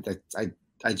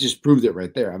 I just proved it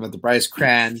right there. I'm not the brightest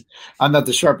crayon. I'm not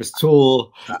the sharpest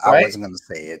tool. I Right? wasn't gonna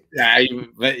say it. Yeah,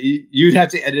 but you'd have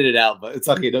to edit it out. But it's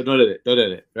okay. Don't edit it. Don't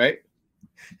edit it. Right?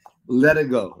 Let it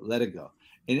go. Let it go.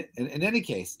 In any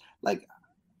case, like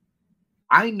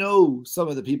I know some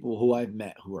of the people who I've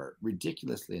met who are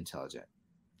ridiculously intelligent,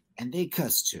 and they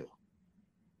cuss too.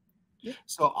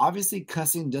 So obviously,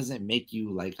 cussing doesn't make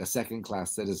you like a second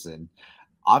class citizen.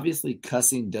 Obviously,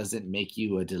 cussing doesn't make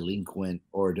you a delinquent,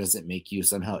 or doesn't make you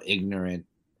somehow ignorant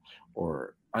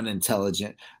or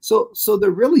unintelligent. So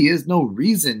there really is no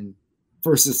reason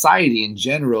for society in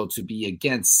general to be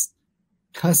against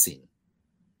cussing.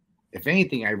 If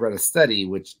anything, I read a study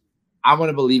which I want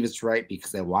to believe it's right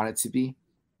because I want it to be,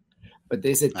 but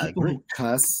they said I agree.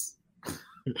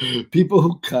 people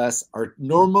who cuss are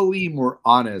normally more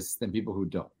honest than people who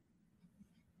don't.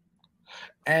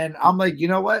 And I'm like, you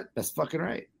know what? That's fucking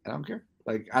right. I don't care.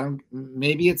 Like, I don't.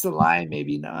 Maybe it's a lie.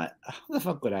 Maybe not. How the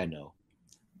fuck would I know?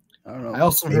 I don't know. I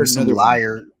also Maybe heard another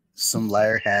one. some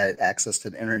liar had access to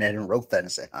the internet and wrote that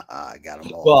and said, "Haha, I got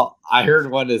them all." Well, I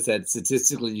heard one that said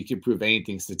statistically you can prove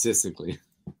anything statistically.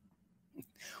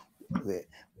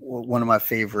 One of my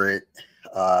favorite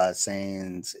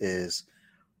sayings is,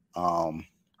 70%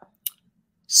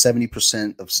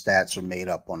 of stats are made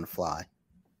up on the fly.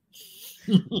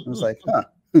 I was like, huh,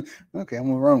 okay, I'm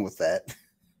gonna run with that.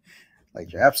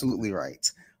 Like, you're absolutely right.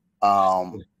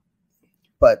 Um,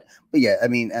 but yeah, I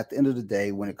mean, at the end of the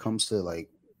day, when it comes to like,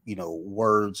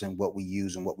 words and what we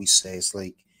use and what we say, it's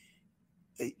like,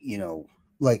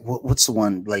 like what's the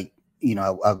one like,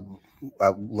 I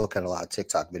look at a lot of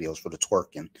TikTok videos for the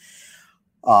twerking.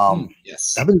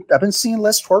 Yes. I've been seeing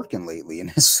less twerking lately, and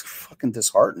it's fucking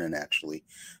disheartening. Actually,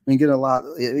 I mean, get a lot,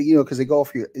 because they go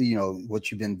off your,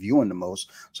 what you've been viewing the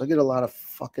most. So I get a lot of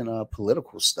fucking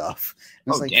political stuff,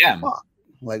 and it's Oh like, damn. fuck,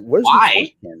 like, where's the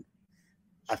Why? twerking?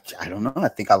 I don't know. I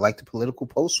think I liked a political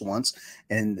post once,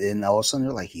 and then all of a sudden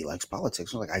they're like, he likes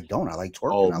politics. I'm like, I don't. I like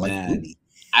twerking. Oh I like man. booty.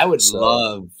 I would So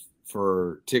love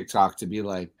for TikTok to be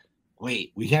like,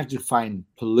 wait, we have to find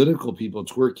political people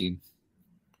twerking.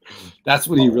 That's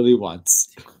what he oh really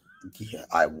wants. yeah,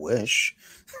 I wish.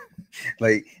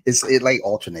 Like it like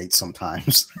alternates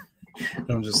sometimes.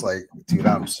 I'm just like, dude,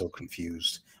 I'm so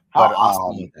confused. How But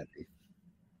awesome would that be?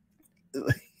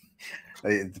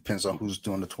 it depends on who's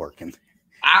doing the twerking.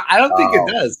 I don't think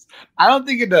it does. I don't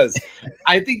think it does.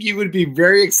 I think you would be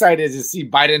very excited to see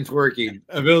Biden twerking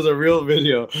if it was a real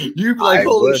video. You'd be like, I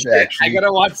 "Holy would, shit! actually. I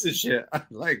gotta watch this shit."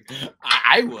 Like,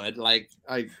 I would like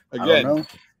I don't again, know.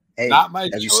 Hey, not my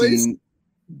have you choice, seen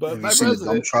but have you my seen the dump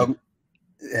president. truck?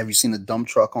 Have you seen the dump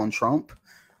truck on Trump?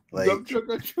 Dump Like, truck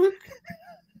on truck.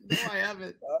 No, I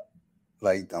haven't.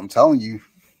 like I'm telling you,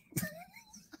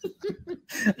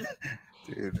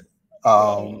 dude.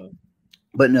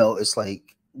 But no, it's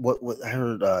like what I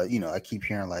heard. I keep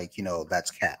hearing like,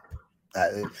 that's cap.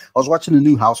 I was watching the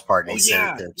new House Party. Oh They said it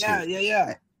yeah, there yeah, too. yeah,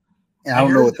 yeah. And I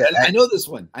don't know what that. I know this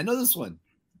one. I know this one.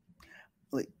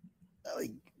 Like,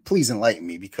 please enlighten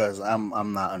me because I'm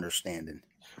not understanding.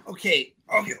 Okay.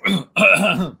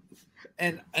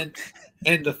 and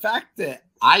the fact that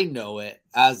I know it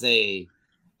as I'm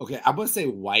gonna say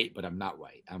white, but I'm not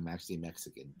white. I'm actually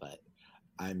Mexican, but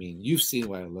I mean, you've seen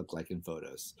what I look like in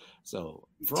photos. So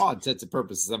for all intents and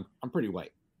purposes, I'm pretty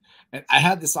white. And I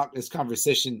had this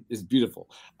conversation is beautiful.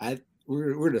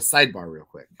 We're at a sidebar real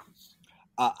quick.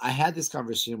 I had this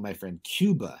conversation with my friend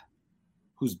Cuba,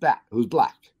 who's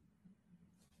black.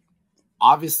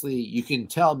 Obviously, you can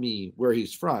tell me where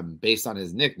he's from based on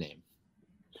his nickname,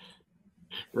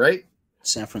 right?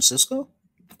 San Francisco?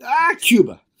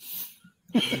 Cuba.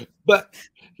 But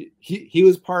he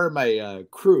was part of my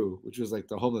crew, which was like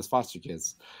the homeless foster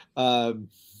kids. And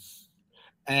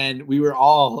we were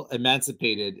all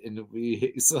emancipated, and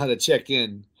we still had to check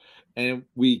in. And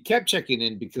we kept checking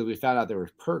in because we found out there were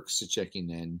perks to checking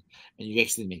in, and you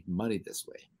actually make money this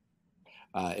way.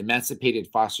 Emancipated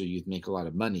foster youth make a lot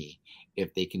of money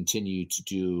if they continue to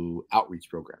do outreach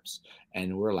programs.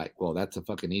 And we're like, well, that's a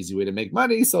fucking easy way to make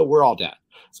money. So we're all down.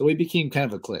 So we became kind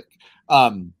of a clique.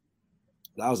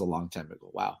 That was a long time ago.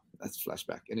 Wow. That's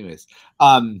flashback. Anyways,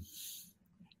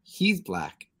 he's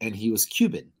black and he was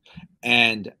Cuban.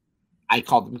 And I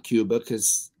called him Cuba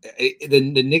because the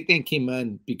nickname came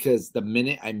in because the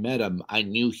minute I met him, I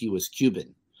knew he was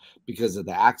Cuban because of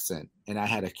the accent. And I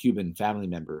had a Cuban family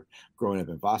member growing up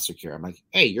in foster care. I'm like,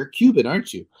 hey, you're Cuban,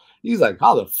 aren't you? He's like,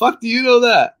 how the fuck do you know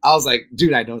that? I was like,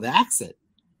 dude, I know the accent.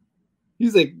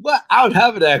 He's like, what? I would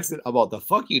have an accent. I'm about the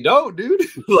fuck you don't, dude.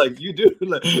 Like you do.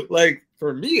 Like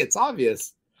for me, it's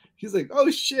obvious. He's like,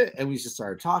 oh shit. And we just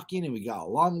started talking and we got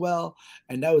along well.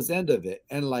 And that was the end of it.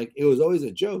 And like, it was always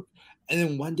a joke. And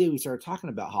then one day we started talking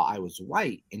about how I was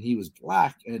white and he was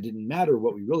black. And it didn't matter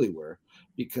what we really were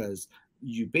because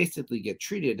you basically get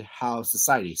treated how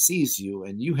society sees you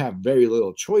and you have very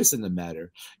little choice in the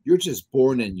matter. You're just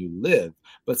born and you live,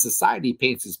 but society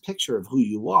paints this picture of who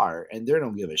you are and they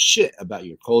don't give a shit about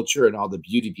your culture and all the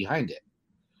beauty behind it.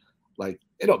 Like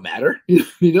it don't matter.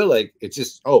 Like it's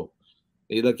just,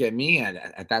 they look at me and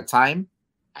at that time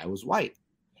I was white.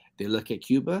 They look at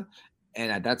Cuba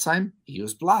and at that time he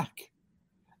was black.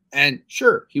 And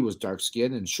sure, he was dark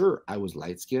skinned and sure I was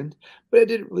light skinned, but it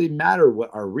didn't really matter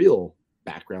what our real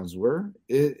backgrounds were.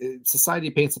 Society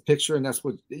paints a picture and that's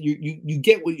what you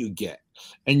get what you get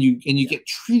and you get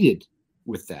treated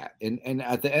with that and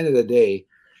at the end of the day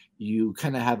you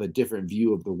kind of have a different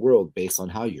view of the world based on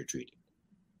how you're treated.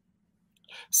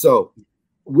 So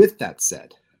with that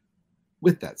said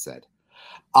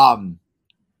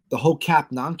the whole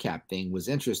cap non-cap thing was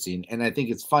interesting and I think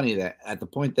it's funny that at the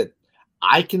point that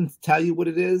I can tell you what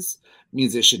it is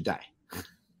means it should die.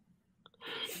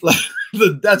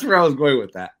 That's where I was going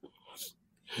with that.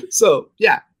 So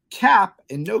yeah, cap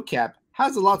and no cap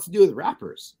has a lot to do with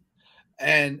rappers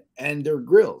and their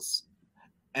grills.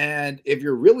 And if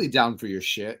you're really down for your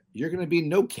shit, you're gonna be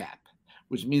no cap,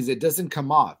 which means it doesn't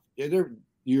come off.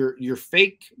 Your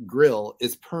fake grill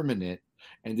is permanent,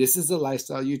 and this is the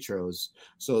lifestyle you chose.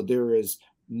 So there is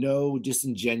no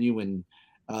disingenuine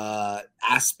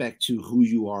aspect to who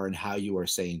you are and how you are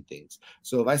saying things.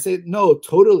 So if I say, no,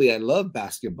 totally, I love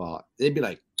basketball, they'd be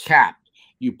like, Cap,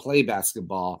 you play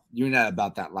basketball, you're not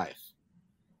about that life.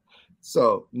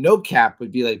 So no cap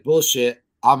would be like, bullshit,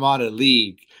 I'm on a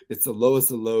league, it's the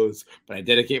lowest of lows, but I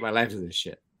dedicate my life to this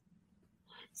shit.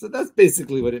 So that's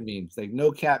basically what it means. Like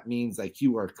no cap means like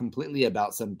you are completely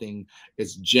about something.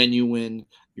 It's genuine.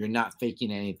 You're not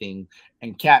faking anything.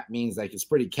 And cap means like it's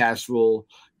pretty casual.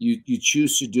 You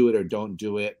choose to do it or don't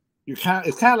do it. It's kind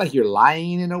of like you're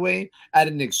lying in a way at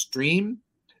an extreme.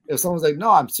 If someone's like,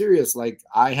 no, I'm serious, like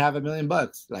I have $1 million,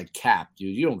 like cap,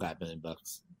 dude, you don't got $1 million.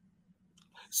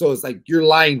 So it's like you're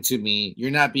lying to me. You're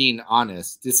not being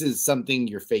honest. This is something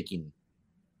you're faking.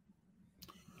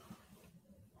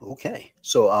 Okay.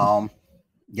 So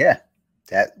yeah,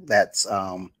 that's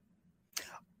all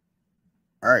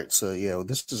right. So yeah,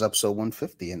 this is episode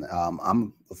 150, and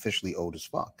I'm officially old as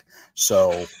fuck.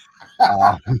 So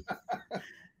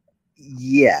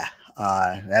yeah,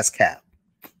 that's cap.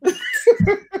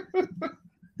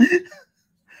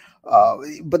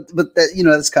 But that, you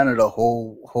know, that's kind of the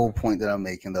whole point that I'm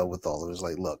making though with all of it is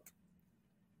like, look,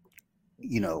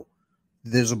 you know,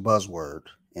 there's a buzzword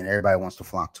and everybody wants to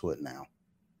flock to it now.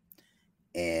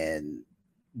 And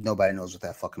nobody knows what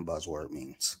that fucking buzzword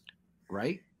means.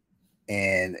 Right.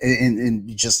 And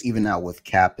just even now with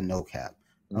cap and no cap,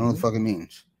 I don't know what the fuck it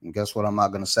means. And guess what? I'm not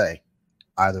going to say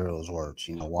either of those words.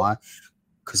 You know why?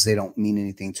 Because they don't mean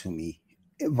anything to me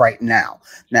right now.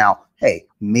 Now, hey,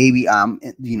 maybe I'm,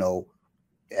 you know,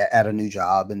 at a new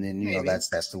job, and then you know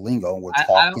that's the lingo, and we're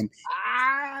talking.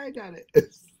 I got it.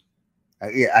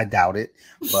 Yeah, I doubt it,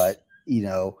 but you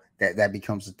know that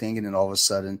becomes the thing, and then all of a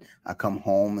sudden I come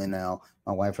home, and now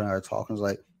my wife and I are talking. It's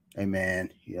like, hey man,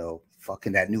 you know,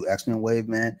 fucking that new X-Men wave,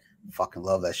 man. Fucking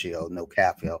love that shit, yo. No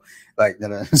cap, yo. Like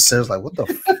then Sarah's like, what the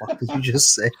fuck did you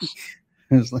just say?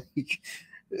 It's like,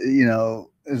 you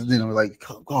know, like,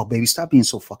 oh baby, stop being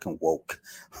so fucking woke.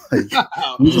 Like,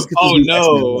 we just get oh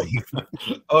no,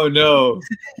 oh no.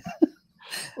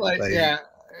 Like yeah,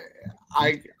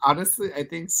 I honestly I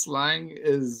think slang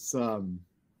is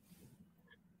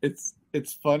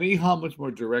it's funny how much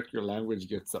more direct your language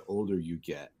gets the older you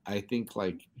get. I think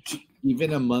like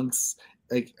even amongst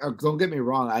like don't get me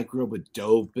wrong, I grew up with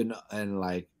dope and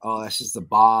like, oh, that's just a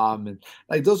bomb, and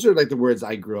like those are like the words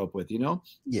I grew up with, you know?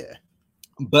 Yeah.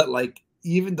 But like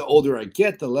even the older I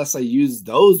get, the less I use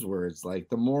those words. Like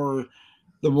the more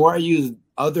I use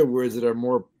other words that are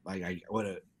more like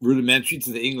rudimentary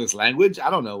to the English language.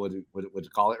 I don't know what to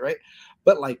call it, right?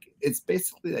 But like it's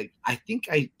basically like I think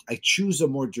I choose a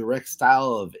more direct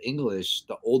style of English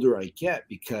the older I get,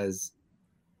 because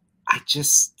I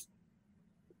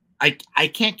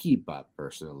can't keep up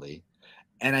personally.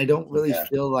 And I don't really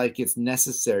feel like it's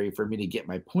necessary for me to get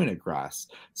my point across.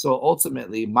 So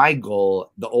ultimately, my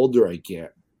goal, the older I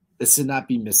get, is to not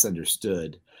be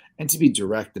misunderstood and to be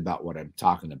direct about what I'm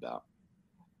talking about.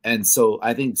 And so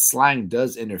I think slang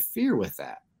does interfere with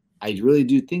that. I really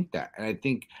do think that. And I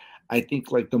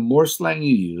think like the more slang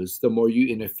you use, the more you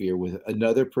interfere with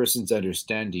another person's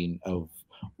understanding of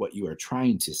what you are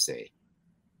trying to say.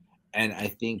 And I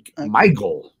think my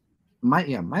goal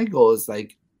is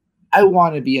like, I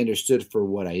want to be understood for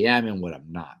what I am and what I'm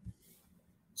not.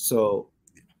 So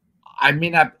I may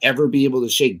not ever be able to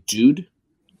shake dude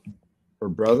or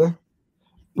brother,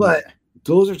 but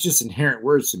those are just inherent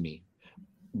words to me.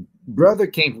 Brother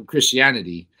came from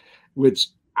Christianity, which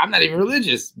I'm not even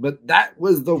religious, but that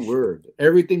was the word.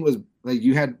 Everything was like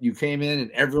you came in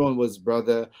and everyone was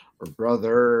brother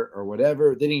or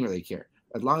whatever. They didn't really care.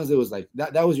 As long as it was like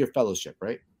that was your fellowship,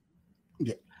 right?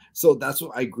 Yeah. So that's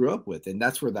what I grew up with, and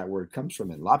that's where that word comes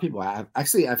from. And a lot of people I've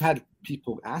had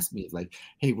people ask me like,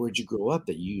 "Hey, where'd you grow up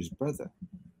that you use brother?"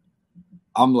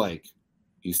 I'm like,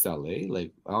 East LA,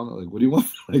 like I don't know, like what do you want?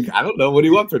 Like I don't know, what do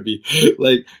you want from me?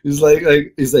 Like he's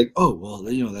like, oh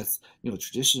well, you know that's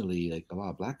traditionally like a lot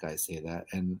of black guys say that,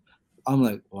 and I'm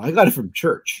like, well, I got it from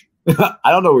church.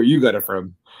 I don't know where you got it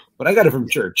from, but I got it from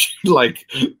church. Like,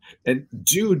 and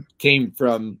dude came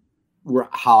from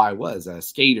how I was a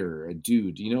skater, a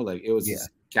dude, like it was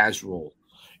casual,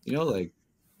 like.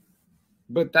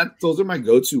 But those are my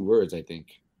go-to words, I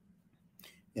think.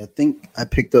 Yeah, I think I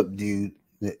picked up dude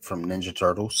from Ninja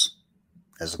Turtles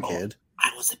as a kid.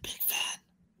 I was a big fan.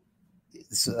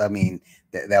 So, I mean,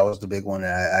 that was the big one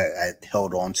that I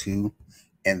held on to.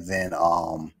 And then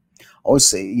I always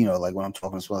say, like when I'm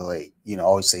talking to someone, like, I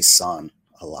always say son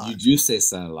a lot. You do say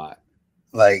son a lot.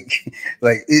 Like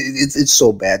it's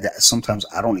so bad that sometimes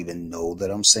I don't even know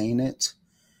that I'm saying it.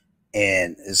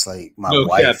 And it's like my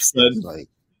wife is like,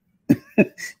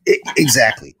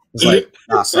 exactly. It's like,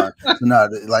 nah, son. No,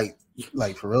 like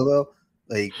Like for real though,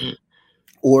 like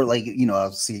or like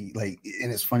I'll see like,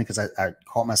 and it's funny because I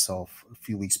caught myself a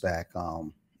few weeks back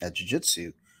at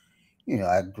jiu-jitsu.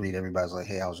 I greet everybody. I was like,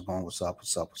 hey, how's it going? What's up?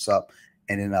 What's up? What's up?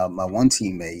 And then my one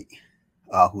teammate,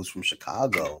 who's from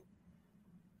Chicago,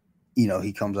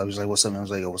 he comes up. He's like, what's up, man? I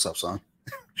was like, yo, what's up, son?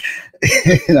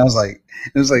 And I was like,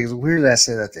 it was like, it's weird that I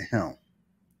said that to him,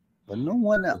 but no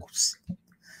one else.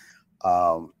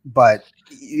 But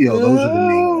those are the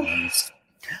main ones.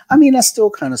 I mean, I still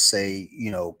kind of say,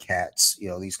 cats,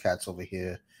 these cats over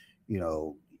here, you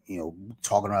know,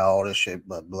 talking about all this shit,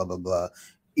 but blah blah blah,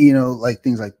 like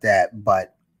things like that.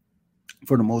 But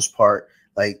for the most part,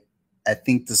 like I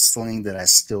think the slang that I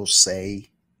still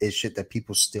say is shit that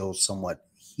people still somewhat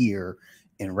hear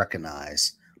and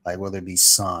recognize, like whether it be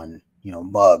son,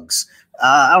 mugs.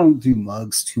 I don't do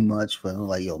mugs too much, but I'm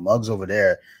like, yo, mugs over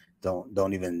there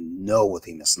don't even know what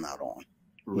they missing out on,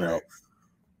 Right.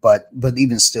 But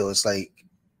even still, it's like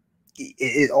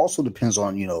it also depends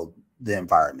on the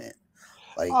environment.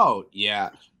 Like, Oh yeah,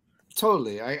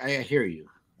 totally. I hear you.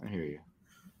 I hear you.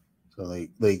 so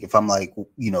like if I'm like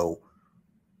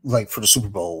like for the Super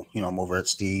Bowl, I'm over at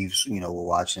Steve's, we're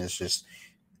watching. It's just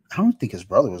I don't think his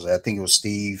brother was there. I think it was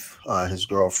Steve, his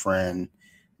girlfriend,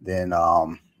 then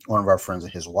one of our friends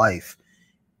and his wife.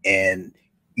 And,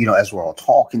 as we're all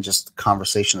talking, just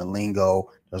conversation and lingo,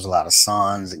 there's a lot of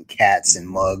sons and cats and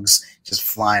mugs just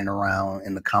flying around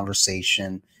in the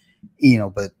conversation,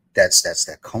 but that's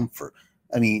that comfort.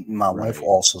 I mean, my wife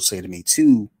also say to me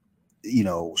too,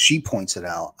 she points it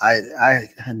out. I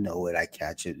know it. I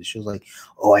catch it. She was like,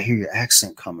 "Oh, I hear your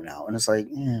accent coming out," and it's like,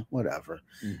 whatever.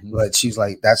 Mm-hmm. But she's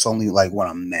like, "That's only like when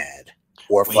I'm mad,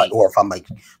 or Wait. if I'm like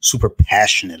super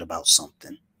passionate about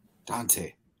something."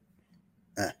 Dante,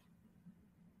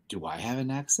 do I have an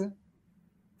accent?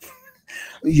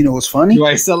 What's funny? Do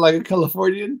I sound like a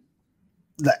Californian?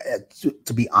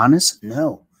 To be honest,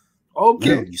 no.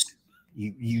 Okay. No,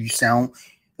 you sound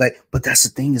like, but that's the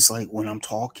thing. Is like when I'm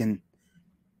talking,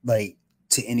 like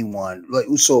to anyone, like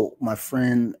so my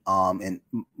friend, and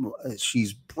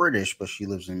she's British, but she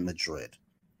lives in Madrid.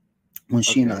 When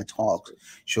she and I talk,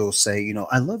 she'll say,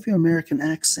 I love your American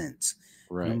accent.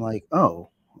 Right. And I'm like, oh,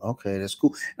 okay, that's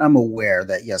cool. And I'm aware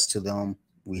that yes, to them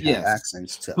we have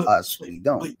accents, to us we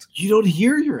don't. But you don't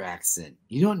hear your accent.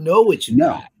 You don't know what you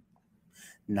got.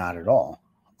 Not at all.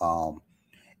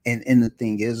 And the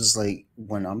thing is like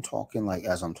when I'm talking, like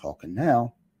as I'm talking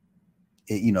now,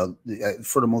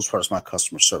 for the most part, it's my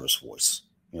customer service voice.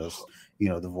 The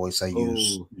voice I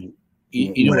use.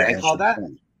 You know what I call that?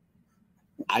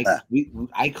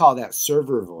 I call that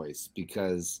server voice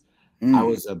because I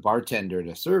was a bartender and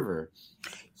a server,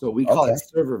 so we call it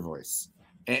server voice.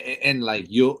 And like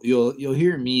you'll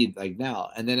hear me like now,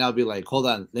 and then I'll be like, hold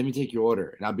on, let me take your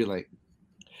order, and I'll be like,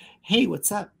 hey,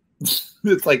 what's up?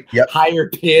 It's like higher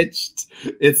pitched.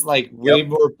 It's like way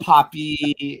more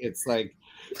poppy. It's like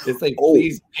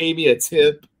please pay me a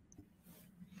tip.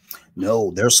 No,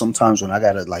 there's sometimes when I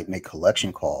gotta like make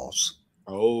collection calls.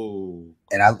 Oh,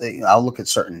 and I'll look at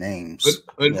certain names.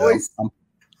 Good voice.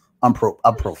 I'm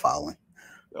profiling.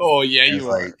 Oh yeah, you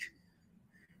are.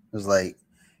 It's like,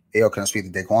 hey, yo, can I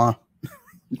speak to Daquan?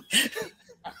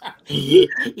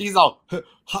 He's all,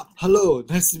 hello,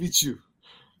 nice to meet you.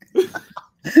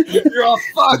 You're all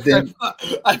fucked.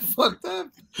 I fucked up.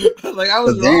 Like I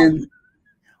was wrong. Then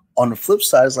on the flip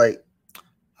side, it's like,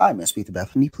 hi, may I speak to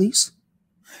Bethany, please?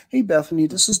 Hey, Bethany,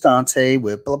 this is Dante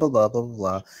with blah blah blah blah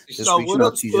blah. Just reaching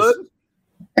out to you.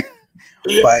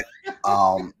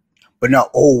 But no.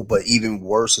 Oh, but even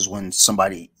worse is when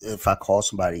if I call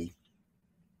somebody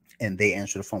and they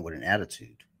answer the phone with an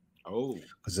attitude. Oh,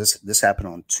 because this happened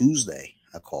on Tuesday.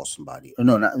 I called somebody. Oh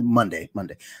no, not Monday.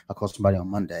 I called somebody on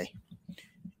Monday,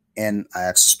 and I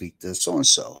asked to speak to so and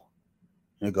so.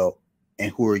 And they go,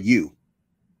 and who are you?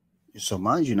 So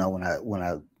mind you, now when I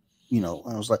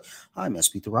I was like, hi, may I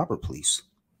speak to Robert, please?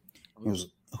 He was,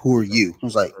 who are you? I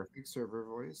was like, perfect server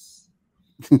voice.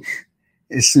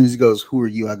 As soon as he goes, who are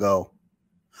you? I go,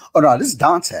 oh no, this is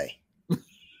Dante.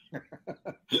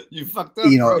 You fucked up,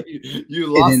 bro.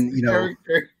 You lost the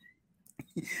character.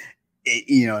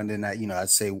 And then I'd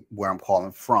say where I'm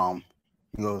calling from.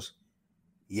 He goes,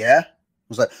 yeah. I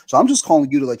was like, so I'm just calling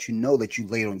you to let you know that you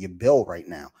late on your bill right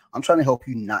now. I'm trying to help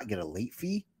you not get a late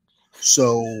fee.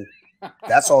 So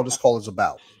that's all this call is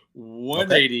about.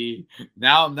 180. Okay?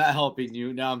 Now I'm not helping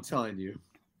you. Now I'm telling you.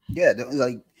 Yeah,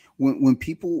 like when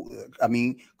people, I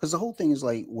mean, because the whole thing is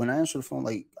like when I answer the phone,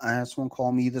 like I had someone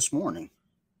call me this morning.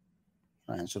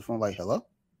 I answered the phone like, hello?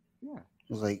 Yeah. It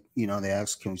was like, they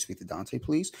asked, can we speak to Dante,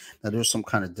 please? Now there's some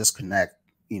kind of disconnect,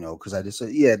 because I just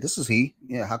said, yeah, this is he.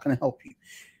 Yeah, how can I help you?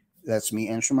 That's me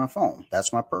answering my phone.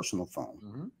 That's my personal phone.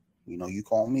 Mm-hmm. You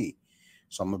call me,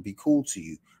 so I'm gonna be cool to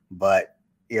you. But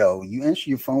you answer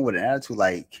your phone with an attitude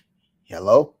like,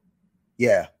 "Hello,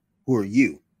 yeah, who are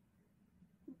you?"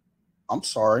 I'm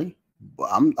sorry, but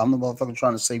I'm the motherfucker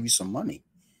trying to save you some money.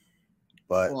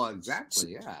 But Well,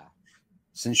 exactly. Yeah.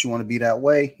 since you want to be that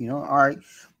way, all right.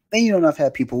 And I've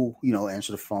had people,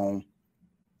 answer the phone.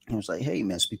 I was like, "Hey,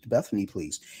 man, speak to Bethany,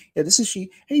 please." Yeah, this is she.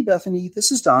 "Hey, Bethany,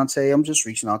 this is Dante. I'm just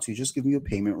reaching out to you, just giving you a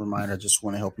payment reminder. I just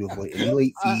want to help you avoid any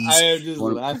late I fees. am just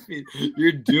Want laughing.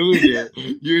 You're doing it.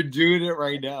 You're doing it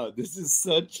right now. This is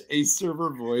such a server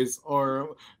voice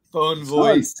or phone son,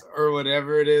 voice or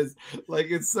whatever it is. Like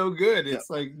it's so good. It's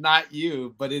like not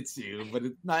you, but it's you, but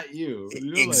it's not you.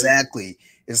 Like exactly.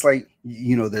 It's like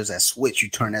there's that switch. You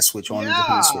turn that switch on and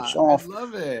turn the switch yeah, I off.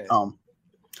 love it. Um,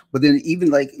 but then even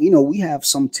like we have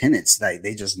some tenants that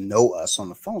they just know us on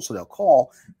the phone, so they'll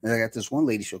call. And I got this one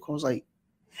lady. She'll call. It's like,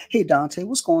 "Hey, Dante,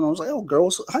 what's going on?" I was like, "Oh,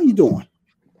 girls, how you doing?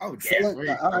 Oh damn, Feeling there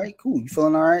you all go. right? Cool. You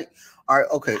feeling all right? All right.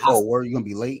 Okay. Oh, where are you gonna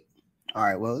be late? All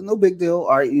right. Well, no big deal.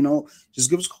 All right. Just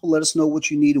give us a call. Let us know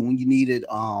what you need and when you need it.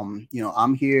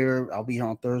 I'm here. I'll be here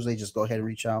on Thursday. Just go ahead and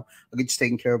reach out. I'll get you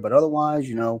taken care of. But otherwise,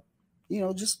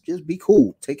 just be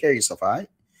cool. Take care of yourself. All right.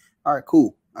 All right.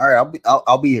 Cool. All right.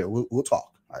 I'll be here. We'll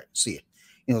talk. All right. See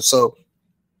you. So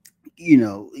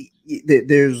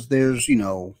there's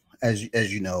as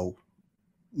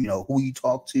who you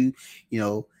talk to,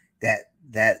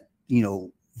 that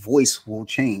voice will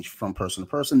change from person to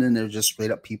person. Then there's just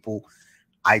straight up people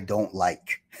I don't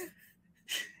like,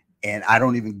 and I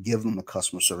don't even give them the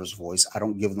customer service voice. I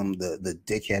don't give them the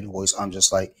dickhead voice. I'm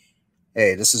just like,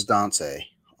 "Hey, this is Dante.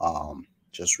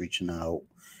 Just reaching out,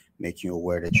 making you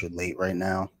aware that you're late right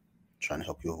now, trying to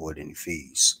help you avoid any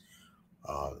fees.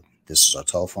 uh, this is our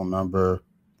telephone number.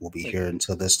 We'll be It's like here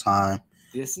until this time."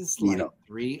 this is you like know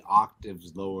 3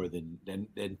 octaves lower than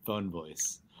phone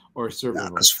voice or server Nah,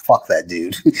 because voice. fuck that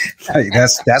dude. Like,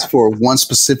 that's for one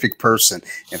specific person,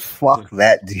 and fuck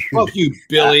that Fuck dude. you, I,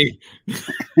 Billy.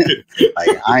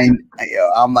 like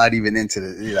I'm not even into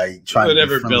like trying to be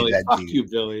Whatever, friendly to Billy. that Fuck dude. you,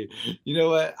 Billy. You know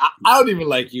what? I don't even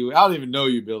like you. I don't even know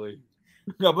you, Billy.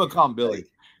 I'm gonna call him Billy.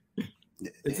 Like,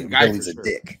 It's a guy for Billy's a sure.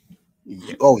 dick.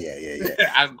 Yeah. Oh yeah, yeah,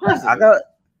 yeah. Of course it I is.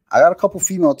 got a couple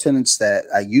female tenants that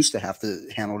I used to have to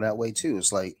handle that way too.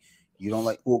 It's like, you don't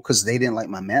like, well, because they didn't like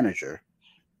my manager,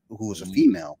 who was a Mm.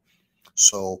 female,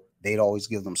 so they'd always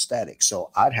give them static. So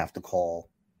I'd have to call,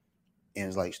 and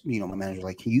it's like, my manager's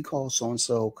like, "Can you call so and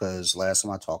so? Because last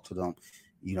time I talked to them,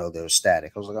 they're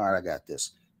static." I was like, "All right, I got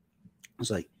this."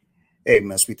 It's like, "Hey,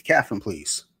 man, speak to Catherine,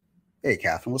 please." "Hey,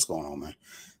 Catherine, what's going on, man?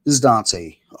 This is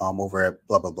Dante, over at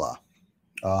blah blah blah.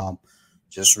 Um,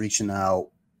 just reaching out,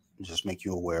 just make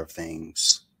you aware of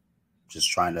things, just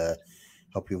trying to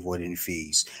help you avoid any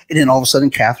fees." And then all of a sudden,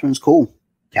 Catherine's cool.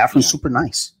 Catherine's Yeah. super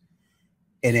nice.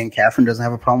 And then Catherine doesn't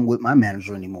have a problem with my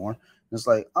manager anymore. And it's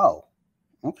like, oh,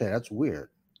 okay, that's weird.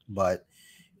 But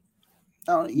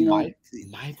uh, you know,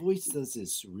 My voice does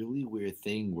this really weird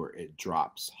thing where it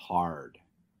drops hard,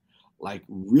 like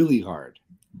really hard.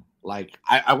 Like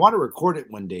I want to record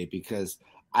it one day because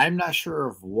I'm not sure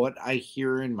of what I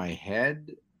hear in my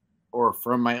head or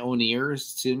from my own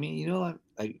ears to me.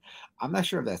 Like I'm not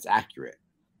sure if that's accurate,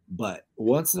 but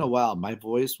once in a while, my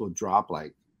voice will drop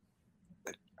like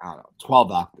I don't know,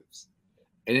 12 octaves,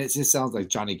 and it just sounds like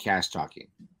Johnny Cash talking.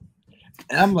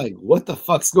 And I'm like, what the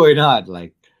fuck's going on?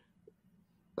 Like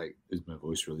is my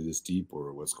voice really this deep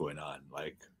or what's going on?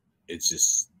 Like it's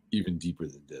just even deeper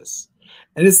than this.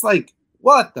 And it's like,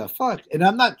 what the fuck? And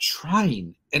I'm not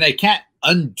trying and I can't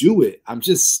undo it. I'm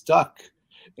just stuck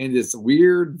in this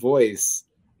weird voice.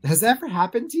 Has that ever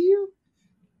happened to you?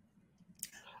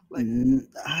 Like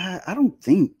I don't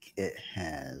think it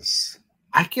has.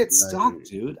 I get No. stuck,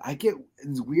 dude. I get in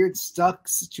these weird stuck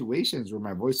situations where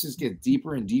my voice just gets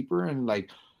deeper and deeper, and like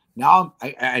now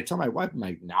I tell my wife, I'm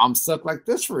like, now I'm stuck like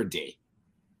this for a day.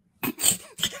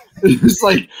 It's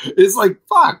like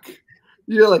fuck,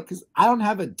 like because I don't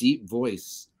have a deep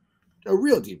voice, a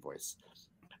real deep voice.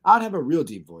 I don't have a real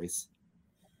deep voice,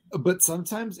 but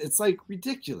sometimes it's like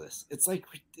ridiculous. It's like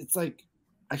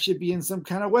I should be in some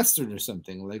kind of western or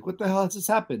something. Like what the hell has just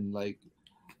happened? Like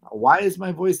why is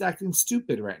my voice acting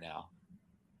stupid right now?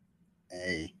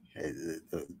 Hey, it's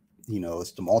the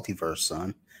multiverse,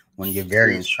 son. One of your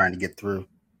variants Seriously. trying to get through.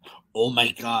 Oh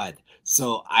my god.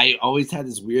 So I always had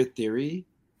this weird theory.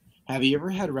 Have you ever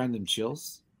had random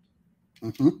chills?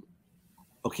 Hmm.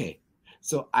 Okay.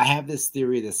 So I have this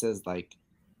theory that says like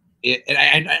it,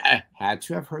 and I had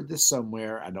to have heard this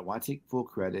somewhere. I don't want to take full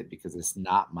credit because it's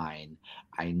not mine.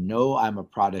 I know I'm a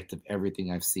product of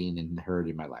everything I've seen and heard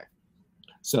in my life.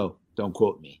 So don't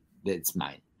quote me. It's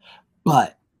mine.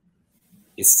 But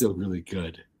it's still really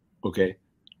good. Okay.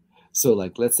 So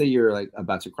like let's say you're like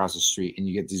about to cross the street and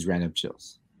you get these random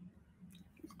chills.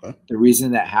 Okay. The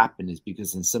reason that happened is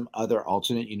because in some other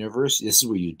alternate universe, this is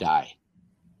where you die.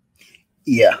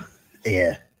 Yeah,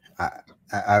 yeah. I,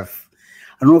 I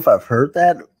don't know if I've heard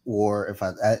that or if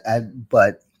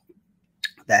but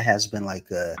that has been like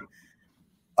that,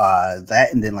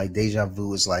 and then like deja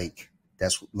vu is like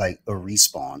that's like a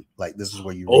respawn. Like this is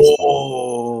where you respawn.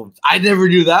 Oh, I never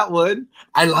knew that one.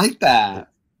 I like that.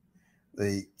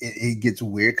 It gets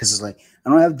weird because it's like I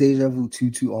don't have deja vu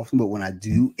too often, but when I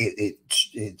do, it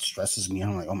stresses me.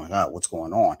 I'm like, oh my god, what's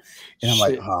going on? And I'm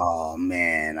like, Shit. oh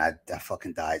man, I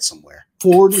fucking died somewhere.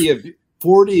 40 of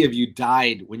you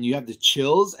died when you have the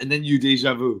chills and then you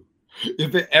deja vu.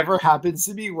 If it ever happens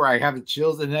to me where I have the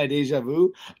chills and then I deja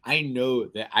vu, I know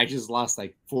that I just lost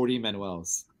like 40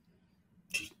 Manuels.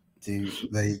 Dude,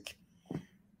 like,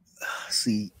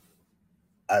 see,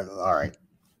 all right.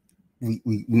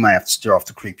 We might have to steer off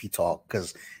the creepy talk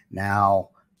because now,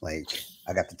 like,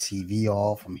 I got the TV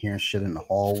off. I'm hearing shit in the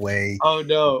hallway. Oh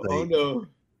no! Like, Oh no!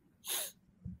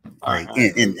 Like,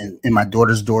 and my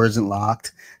daughter's door isn't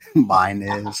locked. Mine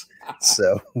is.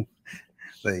 So,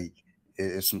 like,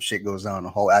 if some shit goes down the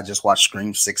hall, I just watched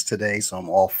Scream 6 today, so I'm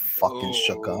all fucking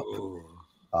shook up.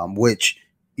 Which,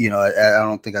 I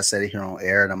don't think I said it here on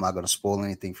air, and I'm not going to spoil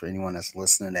anything for anyone that's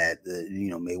listening that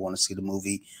may want to see the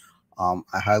movie.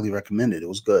 I highly recommend it. It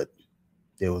was good.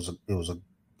 It was a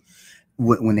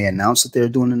when they announced that they were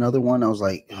doing another one, I was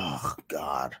like, oh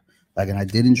god. Like, and I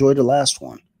did enjoy the last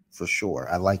one for sure.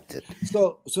 I liked it.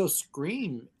 So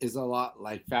Scream is a lot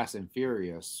like Fast and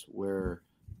Furious, where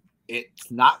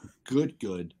it's not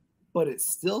good, but it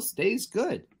still stays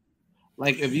good.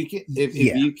 Like if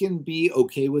you can be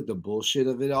okay with the bullshit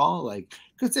of it all, like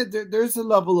because there's a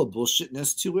level of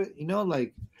bullshitness to it,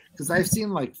 like because I've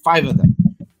seen like 5 of them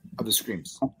of the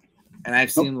Screams, and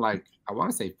I've seen like I want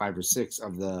to say 5 or 6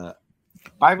 of the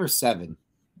 5 or 7.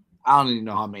 I don't even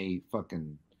know how many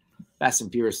fucking Fast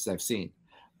and Furious I've seen,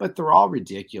 but they're all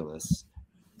ridiculous.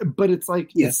 But it's like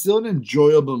it's still an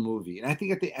enjoyable movie, and I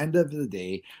think at the end of the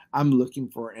day, I'm looking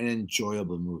for an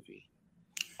enjoyable movie,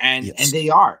 and they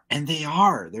are,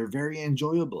 they're very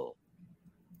enjoyable.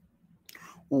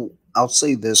 Well, I'll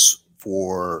say this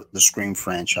for the Scream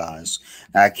franchise.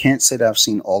 Now, I can't say that I've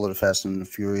seen all of the Fast and the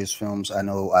Furious films. I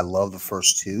know I love the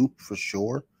first 2 for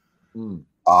sure.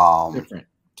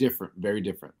 Different, very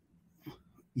different.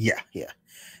 Yeah.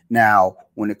 Now,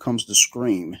 when it comes to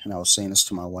Scream, and I was saying this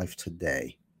to my wife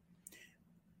today,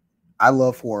 I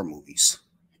love horror movies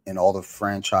and all the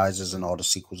franchises and all the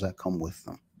sequels that come with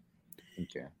them.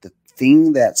 Okay. The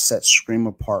thing that sets Scream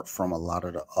apart from a lot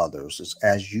of the others is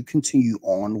as you continue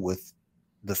on with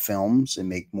the films and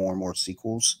make more and more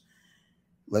sequels.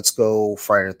 Let's go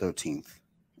Friday the 13th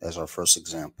as our first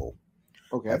example.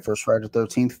 Okay. That first Friday the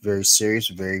 13th, very serious,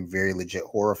 very, very legit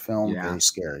horror film, very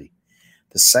scary.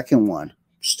 The second one,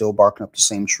 still barking up the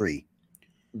same tree.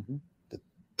 Mm-hmm. The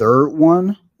third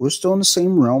one, we're still in the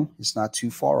same realm. It's not too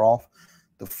far off.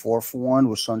 The fourth one,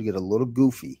 we're starting to get a little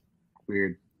goofy.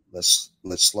 Weird. Let's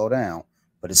slow down,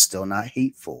 but it's still not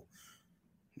hateful.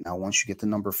 Now, once you get to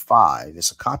number 5,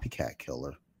 it's a copycat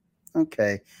killer.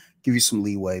 Okay, give you some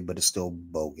leeway, but it's still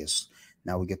bogus.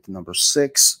 Now we get to number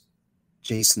 6.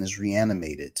 Jason is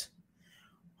reanimated.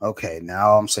 Okay,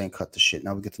 now I'm saying cut the shit.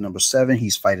 Now we get to number 7.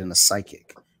 He's fighting a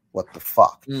psychic. What the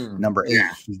fuck? Number 8,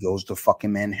 he goes to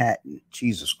fucking Manhattan.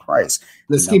 Jesus Christ.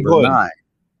 Let's keep going. 9,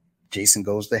 Jason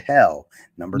goes to hell.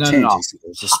 Number 10, Jason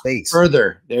goes to space.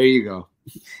 Further. There you go.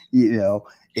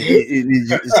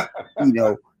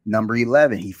 Number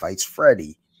 11, he fights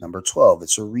Freddy. Number 12,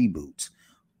 it's a reboot.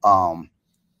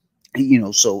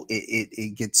 So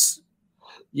it gets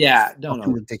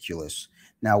ridiculous.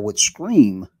 Now with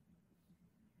Scream,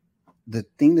 the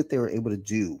thing that they were able to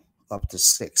do up to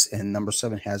 6, and number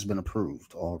 7 has been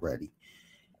approved already,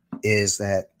 is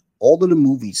that all of the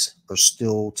movies are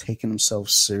still taking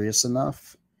themselves serious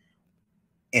enough,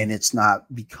 and it's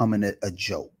not becoming a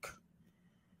joke.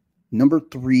 Number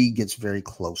 3 gets very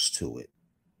close to it,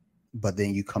 but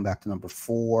then you come back to number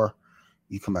 4,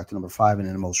 you come back to number 5, and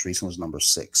then the most recent was number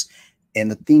 6. And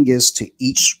the thing is, to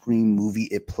each Scream movie,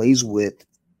 it plays with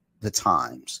the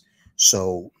times.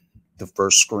 So the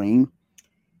first Scream,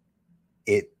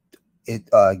 it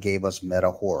gave us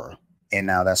meta horror, and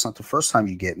now that's not the first time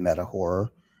you get meta horror.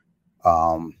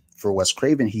 For Wes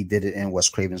Craven, he did it in Wes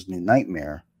Craven's New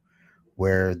Nightmare,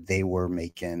 where they were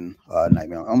making a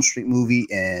Nightmare on Elm Street movie,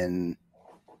 and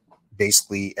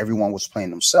basically everyone was playing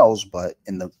themselves, but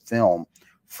in the film,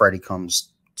 Freddy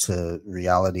comes to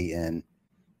reality and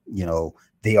you know,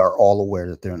 they are all aware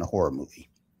that they're in a horror movie.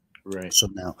 Right. So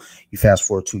now you fast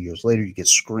forward 2 years later, you get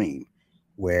Scream,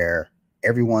 where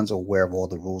everyone's aware of all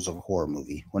the rules of a horror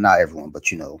movie. Well, not everyone,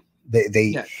 but you know, they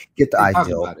Yeah. get the They talk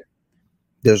ideal. about it.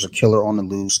 There's a killer on the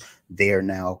loose. They are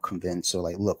now convinced. They're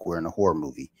like, look, we're in a horror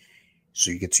movie. So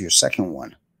you get to your second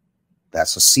one.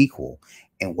 That's a sequel.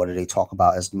 And what do they talk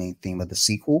about as the main theme of the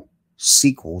sequel?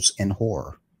 Sequels in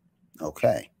horror.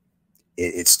 Okay.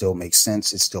 It still makes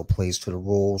sense. It still plays to the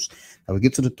rules. Now we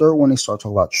get to the third one. They start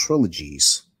talking about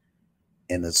trilogies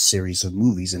in a series of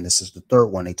movies. And this is the third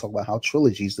one. They talk about how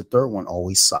trilogies, the third one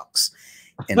always sucks.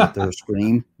 And the third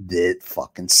Scream did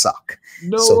fucking suck.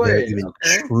 No So they're way. even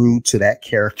Okay. true to that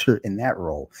character in that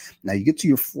role. Now you get to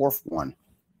your fourth one.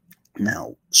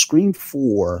 Now, Scream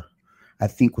 4, I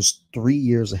think, was 3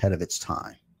 years ahead of its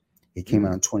time. It came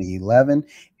out in 2011,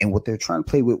 and what they're trying to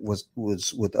play with was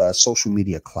with social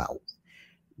media clout.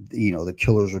 You know, the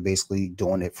killers were basically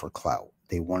doing it for clout.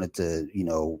 They wanted to, you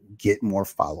know, get more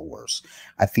followers.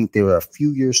 I think they were a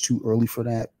few years too early for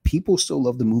that. People still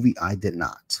love the movie. I did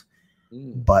not,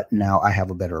 Mm. but now I have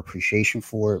a better appreciation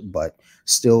for it. But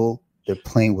still, they're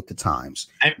playing with the times.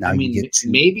 Now I you mean, get to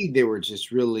maybe they were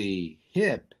just really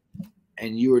hip,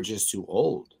 and you were just too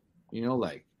old. You know,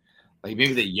 like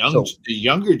maybe so the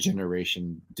younger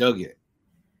generation dug it.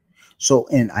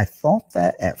 and I thought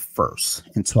that at first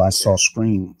until I Okay. saw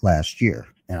Scream last year,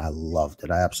 and I loved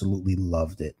it. I absolutely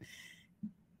loved it.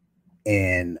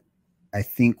 And I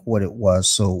think what it was,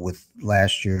 so with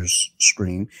last year's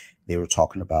Scream, they were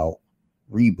talking about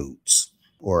reboots,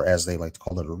 or as they like to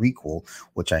call it, a requel,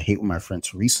 which I hate when my friend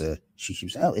Teresa, she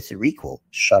keeps, oh, it's a requel.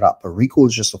 Shut up. A requel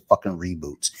is just a fucking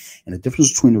reboot. And the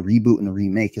difference between a reboot and a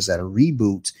remake is that a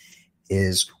reboot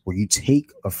is where you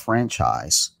take a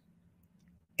franchise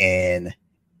and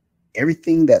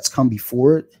everything that's come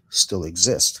before it still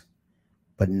exists,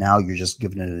 but now you're just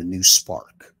giving it a new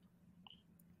spark.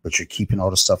 But you're keeping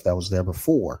all the stuff that was there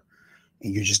before,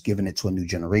 and you're just giving it to a new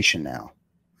generation now.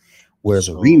 Whereas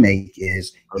a So, remake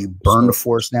is you burn the so,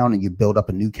 forest down and you build up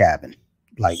a new cabin,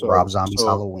 like so, Rob Zombie's so,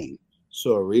 Halloween.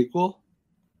 so a requel?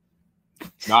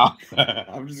 No,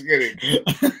 I'm just kidding.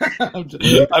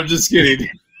 I'm just kidding.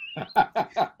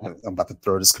 I'm about to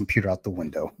throw this computer out the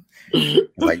window.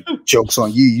 Like, joke's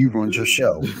on you, you ruined your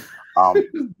show.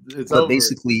 It's But over.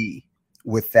 basically,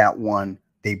 with that one,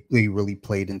 they really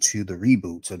played into the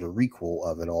reboot or the requel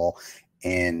of it all,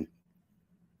 and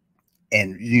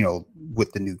you know,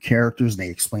 with the new characters, they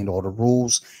explained all the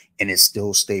rules, and it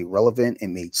still stayed relevant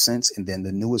and made sense. And then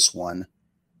the newest one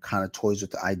kind of toys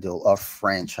with the ideal of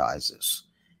franchises,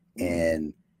 Mm.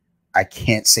 and I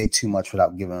can't say too much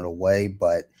without giving it away,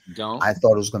 but Don't. I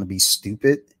thought it was going to be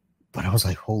stupid, but I was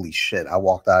like, holy shit. I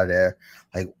walked out of there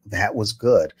like, that was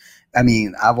good. I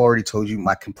mean, I've already told you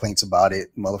my complaints about it.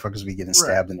 Motherfuckers be getting Right.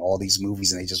 stabbed in all these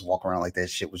movies and they just walk around like that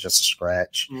shit was just a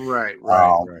scratch. Right.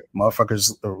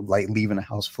 Motherfuckers are like leaving a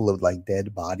house full of like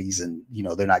dead bodies, and you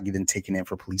know they're not getting taken in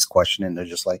for police questioning. They're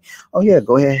just like, oh yeah,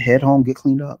 go ahead, head home, get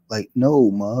cleaned up. Like,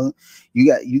 no, mug, you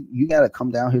got to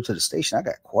come down here to the station. I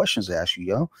got questions to ask you,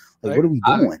 yo. Like, what Like, are we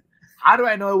doing? how do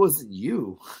I know it wasn't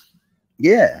you?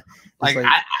 Yeah, it's Like,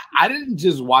 like I didn't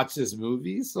just watch this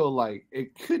movie, so like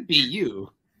it could be you.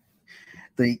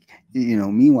 you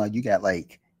know. Meanwhile, you got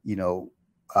like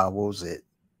what was it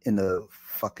in the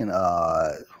fucking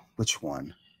which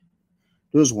one?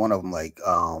 There was one of them like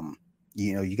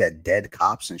you got dead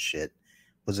cops and shit.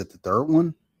 Was it the third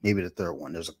one? Maybe the third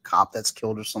one. There's a cop that's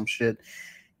killed or some shit.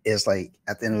 It's like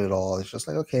at the end of it all, it's just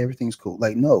like, okay, everything's cool.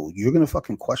 Like, no, you're gonna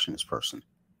fucking question this person.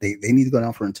 They need to go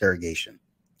down for interrogation.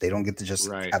 They don't get to just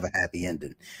Right. have a happy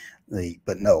ending.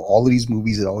 But no, all of these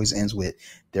movies, it always ends with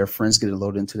their friends getting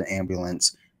loaded into the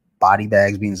ambulance, body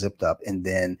bags being zipped up, and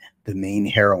then the main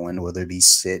heroine, whether it be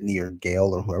Sydney or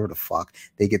Gail or whoever the fuck,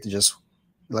 they get to just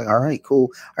like, all right,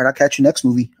 cool. All right, I'll catch you next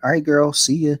movie. All right, girl,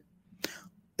 see you.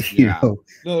 You Yeah.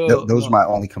 know, those are No. my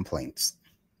only complaints.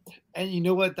 And you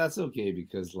know what? That's okay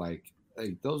because like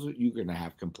those are, you're gonna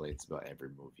have complaints about every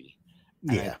movie.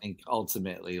 And I Yeah. think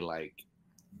ultimately like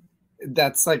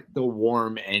that's like the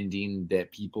warm ending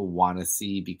that people want to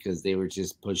see because they were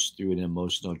just pushed through an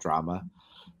emotional drama.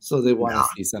 So they want to Nah,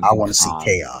 see I something want to see calm.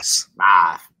 chaos.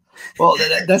 Ah. Well,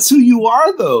 that's who you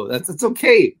are though. That's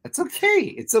okay. That's okay.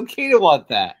 It's okay to want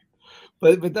that.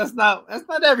 But that's not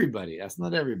everybody. That's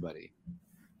not everybody.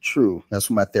 True. That's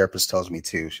what my therapist tells me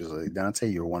too. She's like, Dante,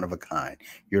 you're one of a kind.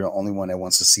 You're the only one that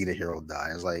wants to see the hero die.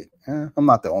 I was like, I'm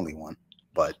not the only one,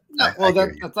 but No, I well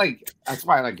hear you. that's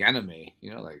why I like anime,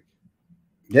 you know, like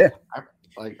Yeah.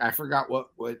 I forgot what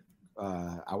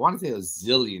I want to say it was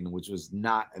Zillion, which was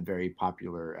not a very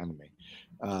popular anime.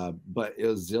 But it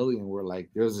was Zillion where like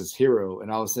there was this hero,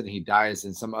 and all of a sudden he dies,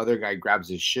 and some other guy grabs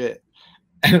his shit,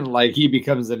 and like he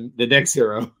becomes the next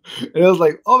hero. And it was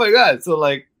like, oh my god! So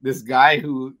like this guy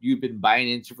who you've been buying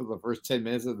into for the first 10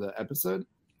 minutes of the episode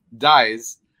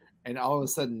dies, and all of a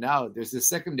sudden now there's this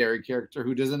secondary character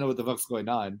who doesn't know what the fuck's going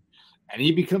on, and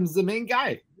he becomes the main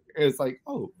guy. It's like,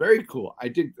 oh, very cool. I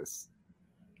dig this.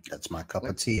 That's my cup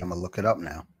of tea. I'm gonna look it up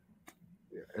now.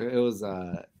 It was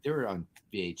they were on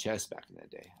VHS back in the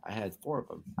day. I had 4 of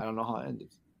them. I don't know how it ended.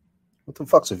 What the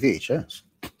fuck's a VHS?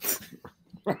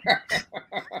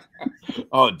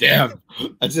 Oh damn!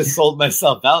 I just sold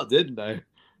myself out, didn't I?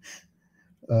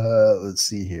 Let's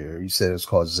see here. You said it's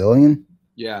called Zillion?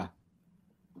 Yeah.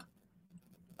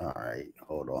 All right,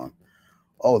 hold on.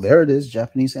 Oh, there it is.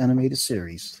 Japanese animated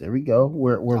series. There we go.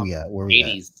 Where we at? Where we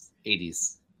 80s. at?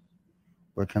 80s.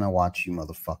 Where can I watch you,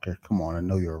 motherfucker? Come on, I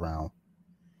know you're around.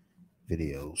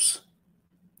 Videos.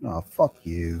 Oh, fuck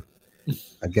you.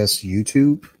 I guess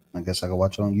YouTube. I guess I can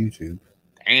watch it on YouTube.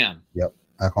 Damn. Yep,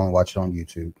 I can only watch it on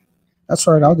YouTube. That's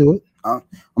all right. I'll do it. I'm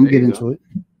gonna get into it.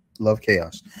 Love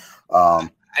chaos. I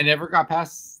never got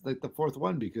past like the 4th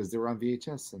one because they were on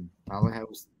VHS, and all I had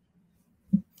was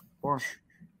 4.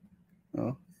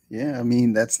 Oh, yeah. I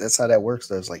mean, that's how that works.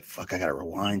 Though. It's like, fuck, I gotta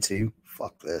rewind too.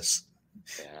 Fuck this.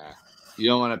 Yeah. You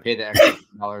don't want to pay the extra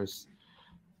 $.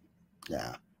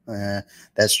 Yeah.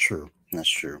 That's true. That's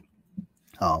true.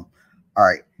 All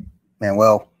right, man.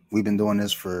 Well, we've been doing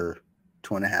this for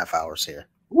 2.5 hours here.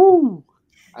 Woo!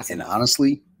 And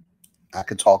honestly, I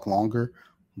could talk longer,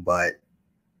 but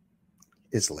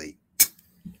it's late.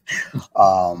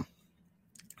 My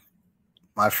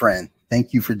friend,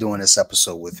 thank you for doing this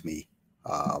episode with me.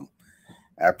 I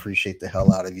appreciate the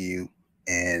hell out of you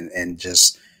and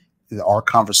just our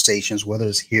conversations, whether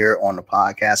it's here on the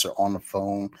podcast or on the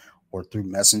phone or through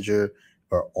Messenger,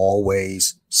 are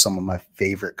always some of my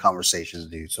favorite conversations,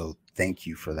 dude. So thank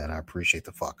you for that. I appreciate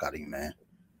the fuck out of you, man.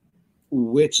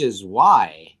 Which is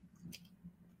why,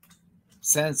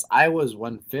 since I was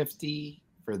 150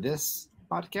 for this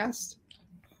podcast,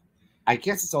 I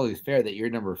guess it's only fair that you're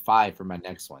number 5 for my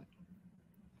next one.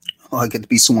 Oh, I get to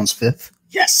be someone's 5th?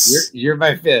 Yes. You're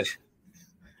my 5th.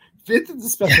 5th is a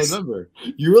special number.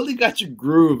 You really got your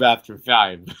groove after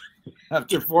 5.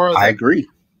 After 4 of them, I agree.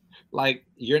 Like,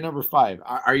 you're number 5.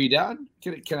 Are you down?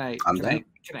 Can I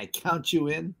count you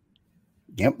in?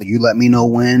 Yep. You let me know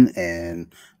when,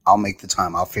 and I'll make the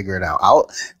time. I'll figure it out. I'll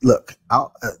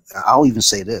even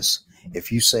say this.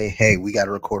 If you say, hey, we got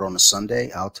to record on a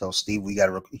Sunday, I'll tell Steve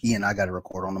he and I got to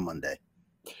record on a Monday.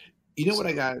 You know what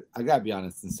I got to be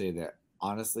honest and say that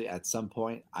honestly, at some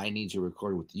point I need to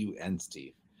record with you and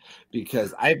Steve,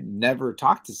 because I've never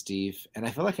talked to Steve and I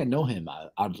feel like I know him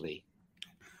oddly.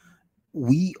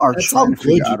 We are trying to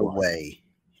figure out a way.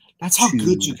 That's how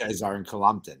good you guys are in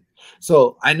Columpton.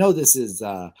 So I know this is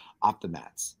off the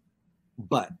mats,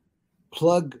 but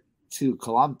plug to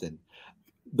Columpton.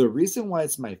 The reason why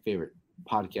it's my favorite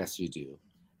podcast you do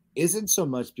isn't so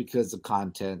much because the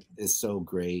content is so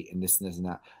great and this and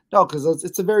that. No, because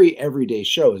it's a very everyday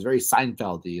show. It's very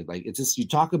Seinfeld-y. Like, it's just you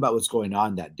talk about what's going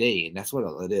on that day, and that's what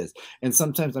it is. And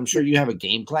sometimes I'm sure you have a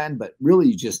game plan, but really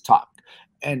you just talk.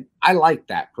 And I like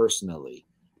that personally.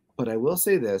 But I will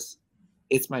say this,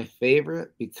 it's my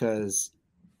favorite because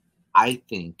I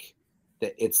think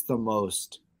that it's the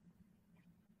most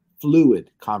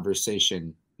fluid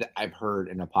conversation that I've heard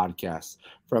in a podcast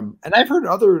and I've heard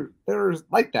other that are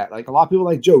like that. Like a lot of people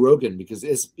like Joe Rogan because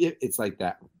it's like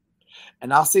that.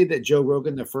 And I'll say that Joe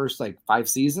Rogan, the first like 5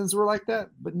 seasons were like that,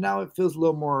 but now it feels a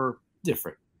little more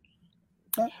different.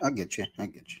 I get you.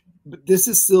 But this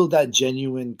is still that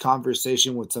genuine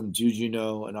conversation with some dude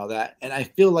and all that. And I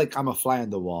feel like I'm a fly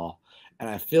on the wall. And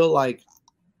I feel like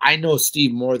I know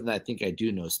Steve more than I think I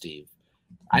do know Steve.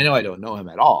 I know I don't know him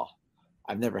at all.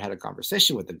 I've never had a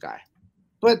conversation with the guy.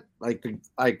 But like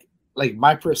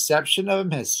my perception of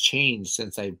him has changed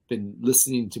since I've been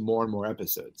listening to more and more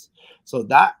episodes. So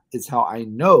that is how I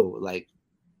know, like,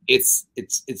 it's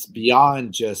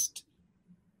beyond just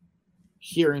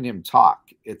hearing him talk.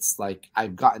 It's like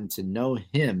I've gotten to know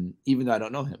him even though I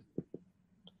don't know him.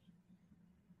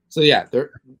 So yeah,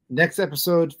 next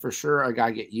episode for sure I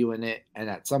gotta get you in it, and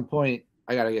at some point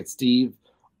I gotta get Steve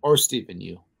or Steve and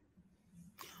you.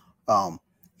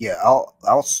 Yeah, I'll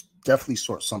definitely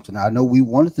sort something out. I know we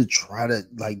wanted to try to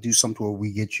like do something where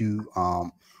we get you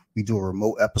we do a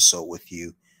remote episode with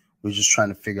you. We're just trying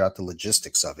to figure out the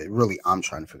logistics of it. Really, I'm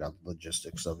trying to figure out the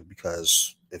logistics of it,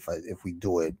 because if we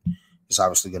do it, it's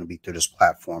obviously going to be through this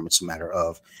platform. It's a matter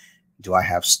of, do I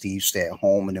have Steve stay at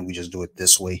home and then we just do it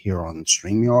this way here on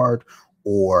StreamYard,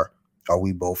 or Are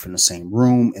we both in the same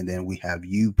room, and then we have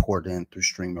you poured in through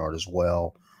StreamYard as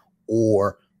well,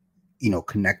 or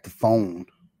connect the phone,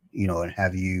 and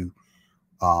have you,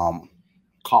 um,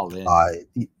 Call in.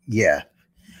 yeah.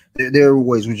 There are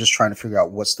ways. We're just trying to figure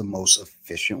out what's the most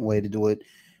efficient way to do it.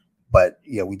 But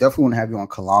yeah, we definitely want to have you on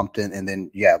Colompton, and then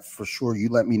yeah, for sure, you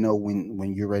let me know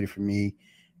when you're ready for me,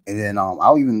 and then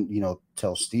I'll even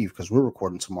tell Steve because we're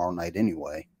recording tomorrow night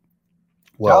anyway.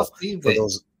 Tell Well, Steve for that.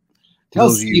 those for Tell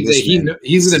those of you Steve that listening,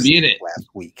 he's this gonna is be in it. last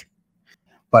week.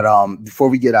 But before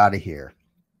we get out of here,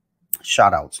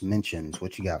 shout outs, mentions,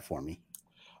 what you got for me?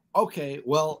 Okay,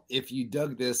 well, if you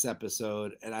dug this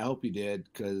episode, and I hope you did,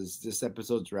 because this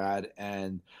episode's rad,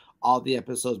 and all the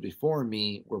episodes before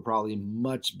me were probably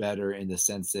much better in the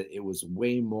sense that it was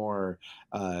way more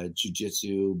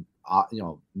jujitsu,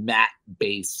 mat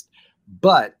based.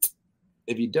 But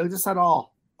if you dug this at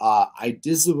all,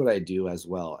 this is what I do as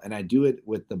well, and I do it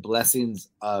with the blessings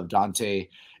of Dante,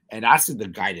 and actually the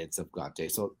guidance of Dante.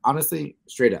 So honestly,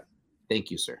 straight up, thank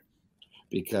you, sir,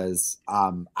 because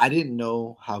I didn't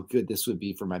know how good this would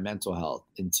be for my mental health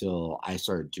until I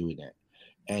started doing it.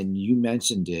 And you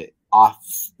mentioned it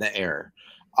off the air,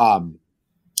 um,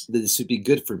 that this would be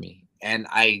good for me. And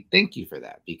I thank you for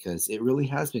that because it really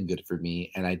has been good for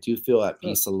me. And I do feel at Sure.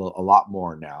 peace a lot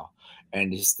more now.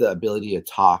 And just the ability to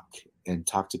talk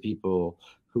to people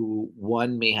who,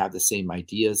 one, may have the same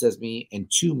ideas as me, and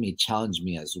two, may challenge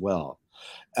me as well.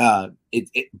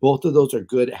 Both of those are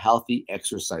good, healthy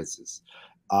exercises.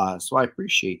 So I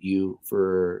appreciate you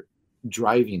for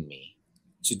driving me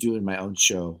to doing my own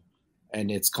show,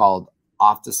 and it's called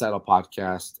Off the Saddle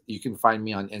Podcast. You can find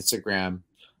me on Instagram,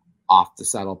 Off the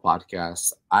Saddle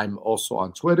Podcast. I'm also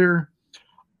on Twitter,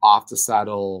 Off the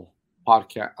Saddle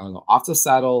Podcast, Off the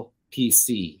Saddle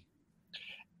PC.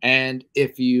 And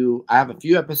I have a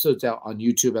few episodes out on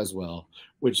YouTube as well,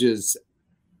 which is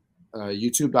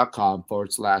youtube.com/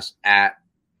 at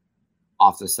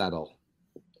Off the Saddle.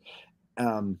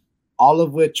 Um, all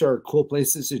of which are cool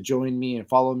places to join me and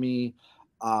follow me.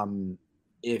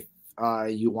 If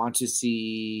you want to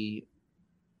see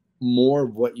more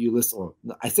of what you listen, or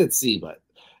I said see, but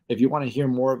if you want to hear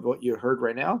more of what you heard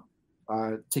right now,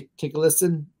 take a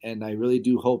listen. And I really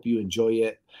do hope you enjoy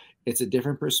it. It's a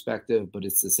different perspective, but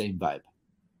it's the same vibe.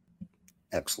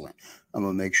 Excellent. I'm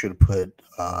gonna make sure to put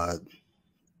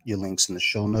your links in the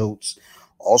show notes.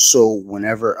 Also,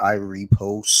 whenever I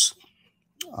repost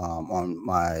on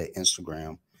my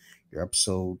Instagram your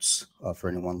episodes, for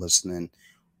anyone listening,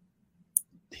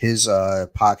 his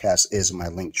podcast is my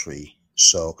link tree.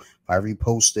 So if I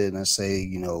repost it and I say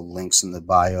links in the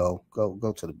bio, go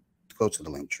to the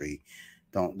link tree.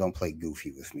 Don't play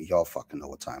goofy with me. Y'all fucking know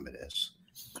what time it is.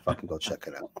 Fucking go check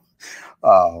it out.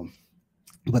 Um,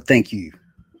 but thank you,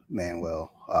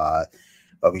 Manuel.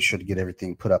 I'll be sure to get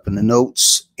everything put up in the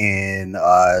notes and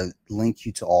link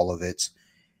you to all of it.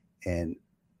 And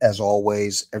as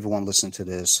always, everyone listening to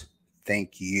this,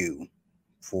 thank you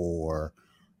for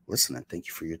listening. Thank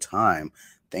you for your time.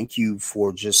 Thank you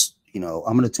for just,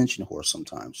 I'm an attention whore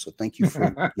sometimes. So thank you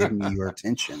for giving me your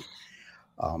attention.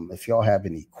 If y'all have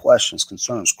any questions,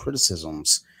 concerns,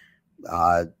 criticisms,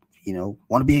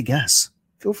 want to be a guest,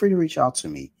 feel free to reach out to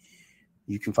me.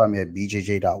 You can find me at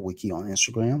bjj.wiki on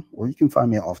Instagram, or you can find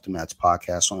me at Off the Mats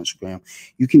Podcast on Instagram.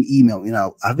 You can email me.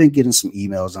 I've been getting some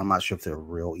emails. I'm not sure if they're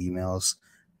real emails.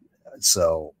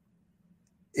 So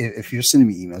if you're sending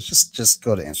me emails, just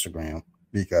go to Instagram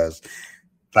because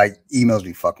like emails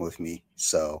be fucking with me.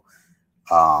 So,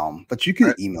 but you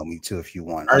can email me too if you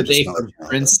want. Are I'm just they gonna let from you know, though.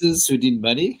 princes who need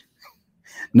money?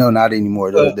 No, not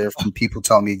anymore. Uh, They're from people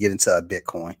telling me to get into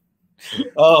Bitcoin.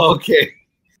 oh, okay.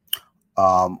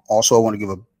 Also, I want to give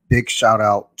a big shout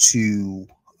out to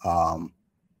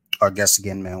our guest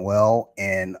again, Manuel,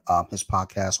 and his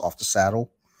podcast, Off the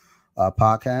Saddle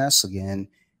podcast. Again,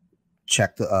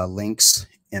 check the links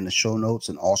in the show notes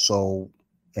and also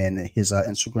in his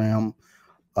Instagram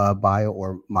bio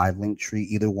or my link tree.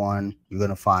 Either one, you're going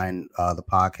to find the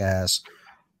podcast.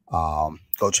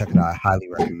 Go check it out. I highly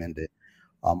recommend it.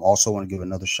 Also, want to give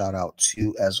another shout out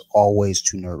to, as always,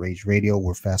 to Nerd Rage Radio.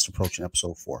 We're fast approaching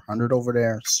episode 400 over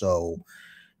there. So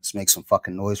let's make some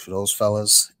fucking noise for those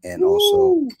fellas. And also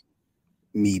Woo!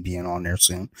 me being on there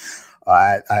soon.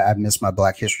 I missed my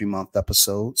Black History Month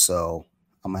episode, so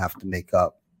I'm gonna have to make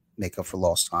up for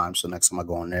lost time. So next time I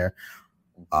go on there,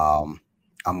 I'm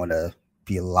gonna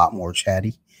be a lot more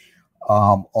chatty.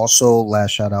 Also,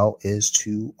 last shout out is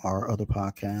to our other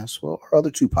podcast. Well, our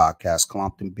other two podcasts,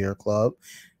 Compton Beer Club.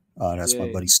 That's my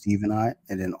Yay. buddy Steve and I,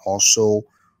 and then also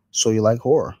So You Like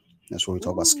Horror. That's where we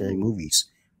talk about scary Ooh. movies.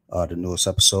 The newest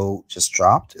episode just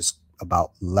dropped. It's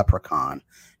about Leprechaun.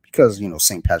 because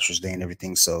St. Patrick's Day and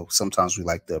everything. So sometimes we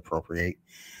like to appropriate.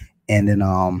 And then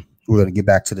we're gonna get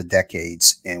back to the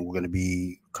decades, and we're gonna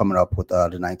be coming up with the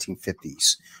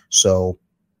 1950s. So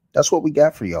that's what we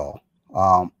got for y'all.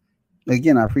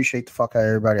 Again, I appreciate the fuck out of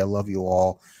everybody. I love you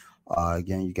all.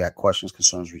 Again, you got questions,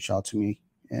 concerns, reach out to me.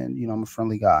 And, I'm a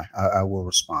friendly guy. I will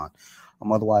respond.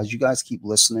 Otherwise, you guys keep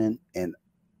listening, and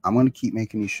I'm going to keep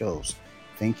making these shows.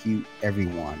 Thank you,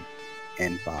 everyone,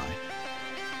 and bye.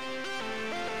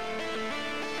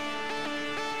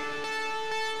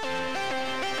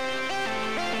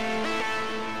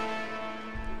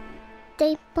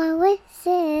 They was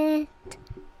it.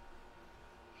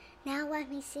 Now let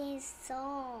me sing a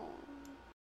song.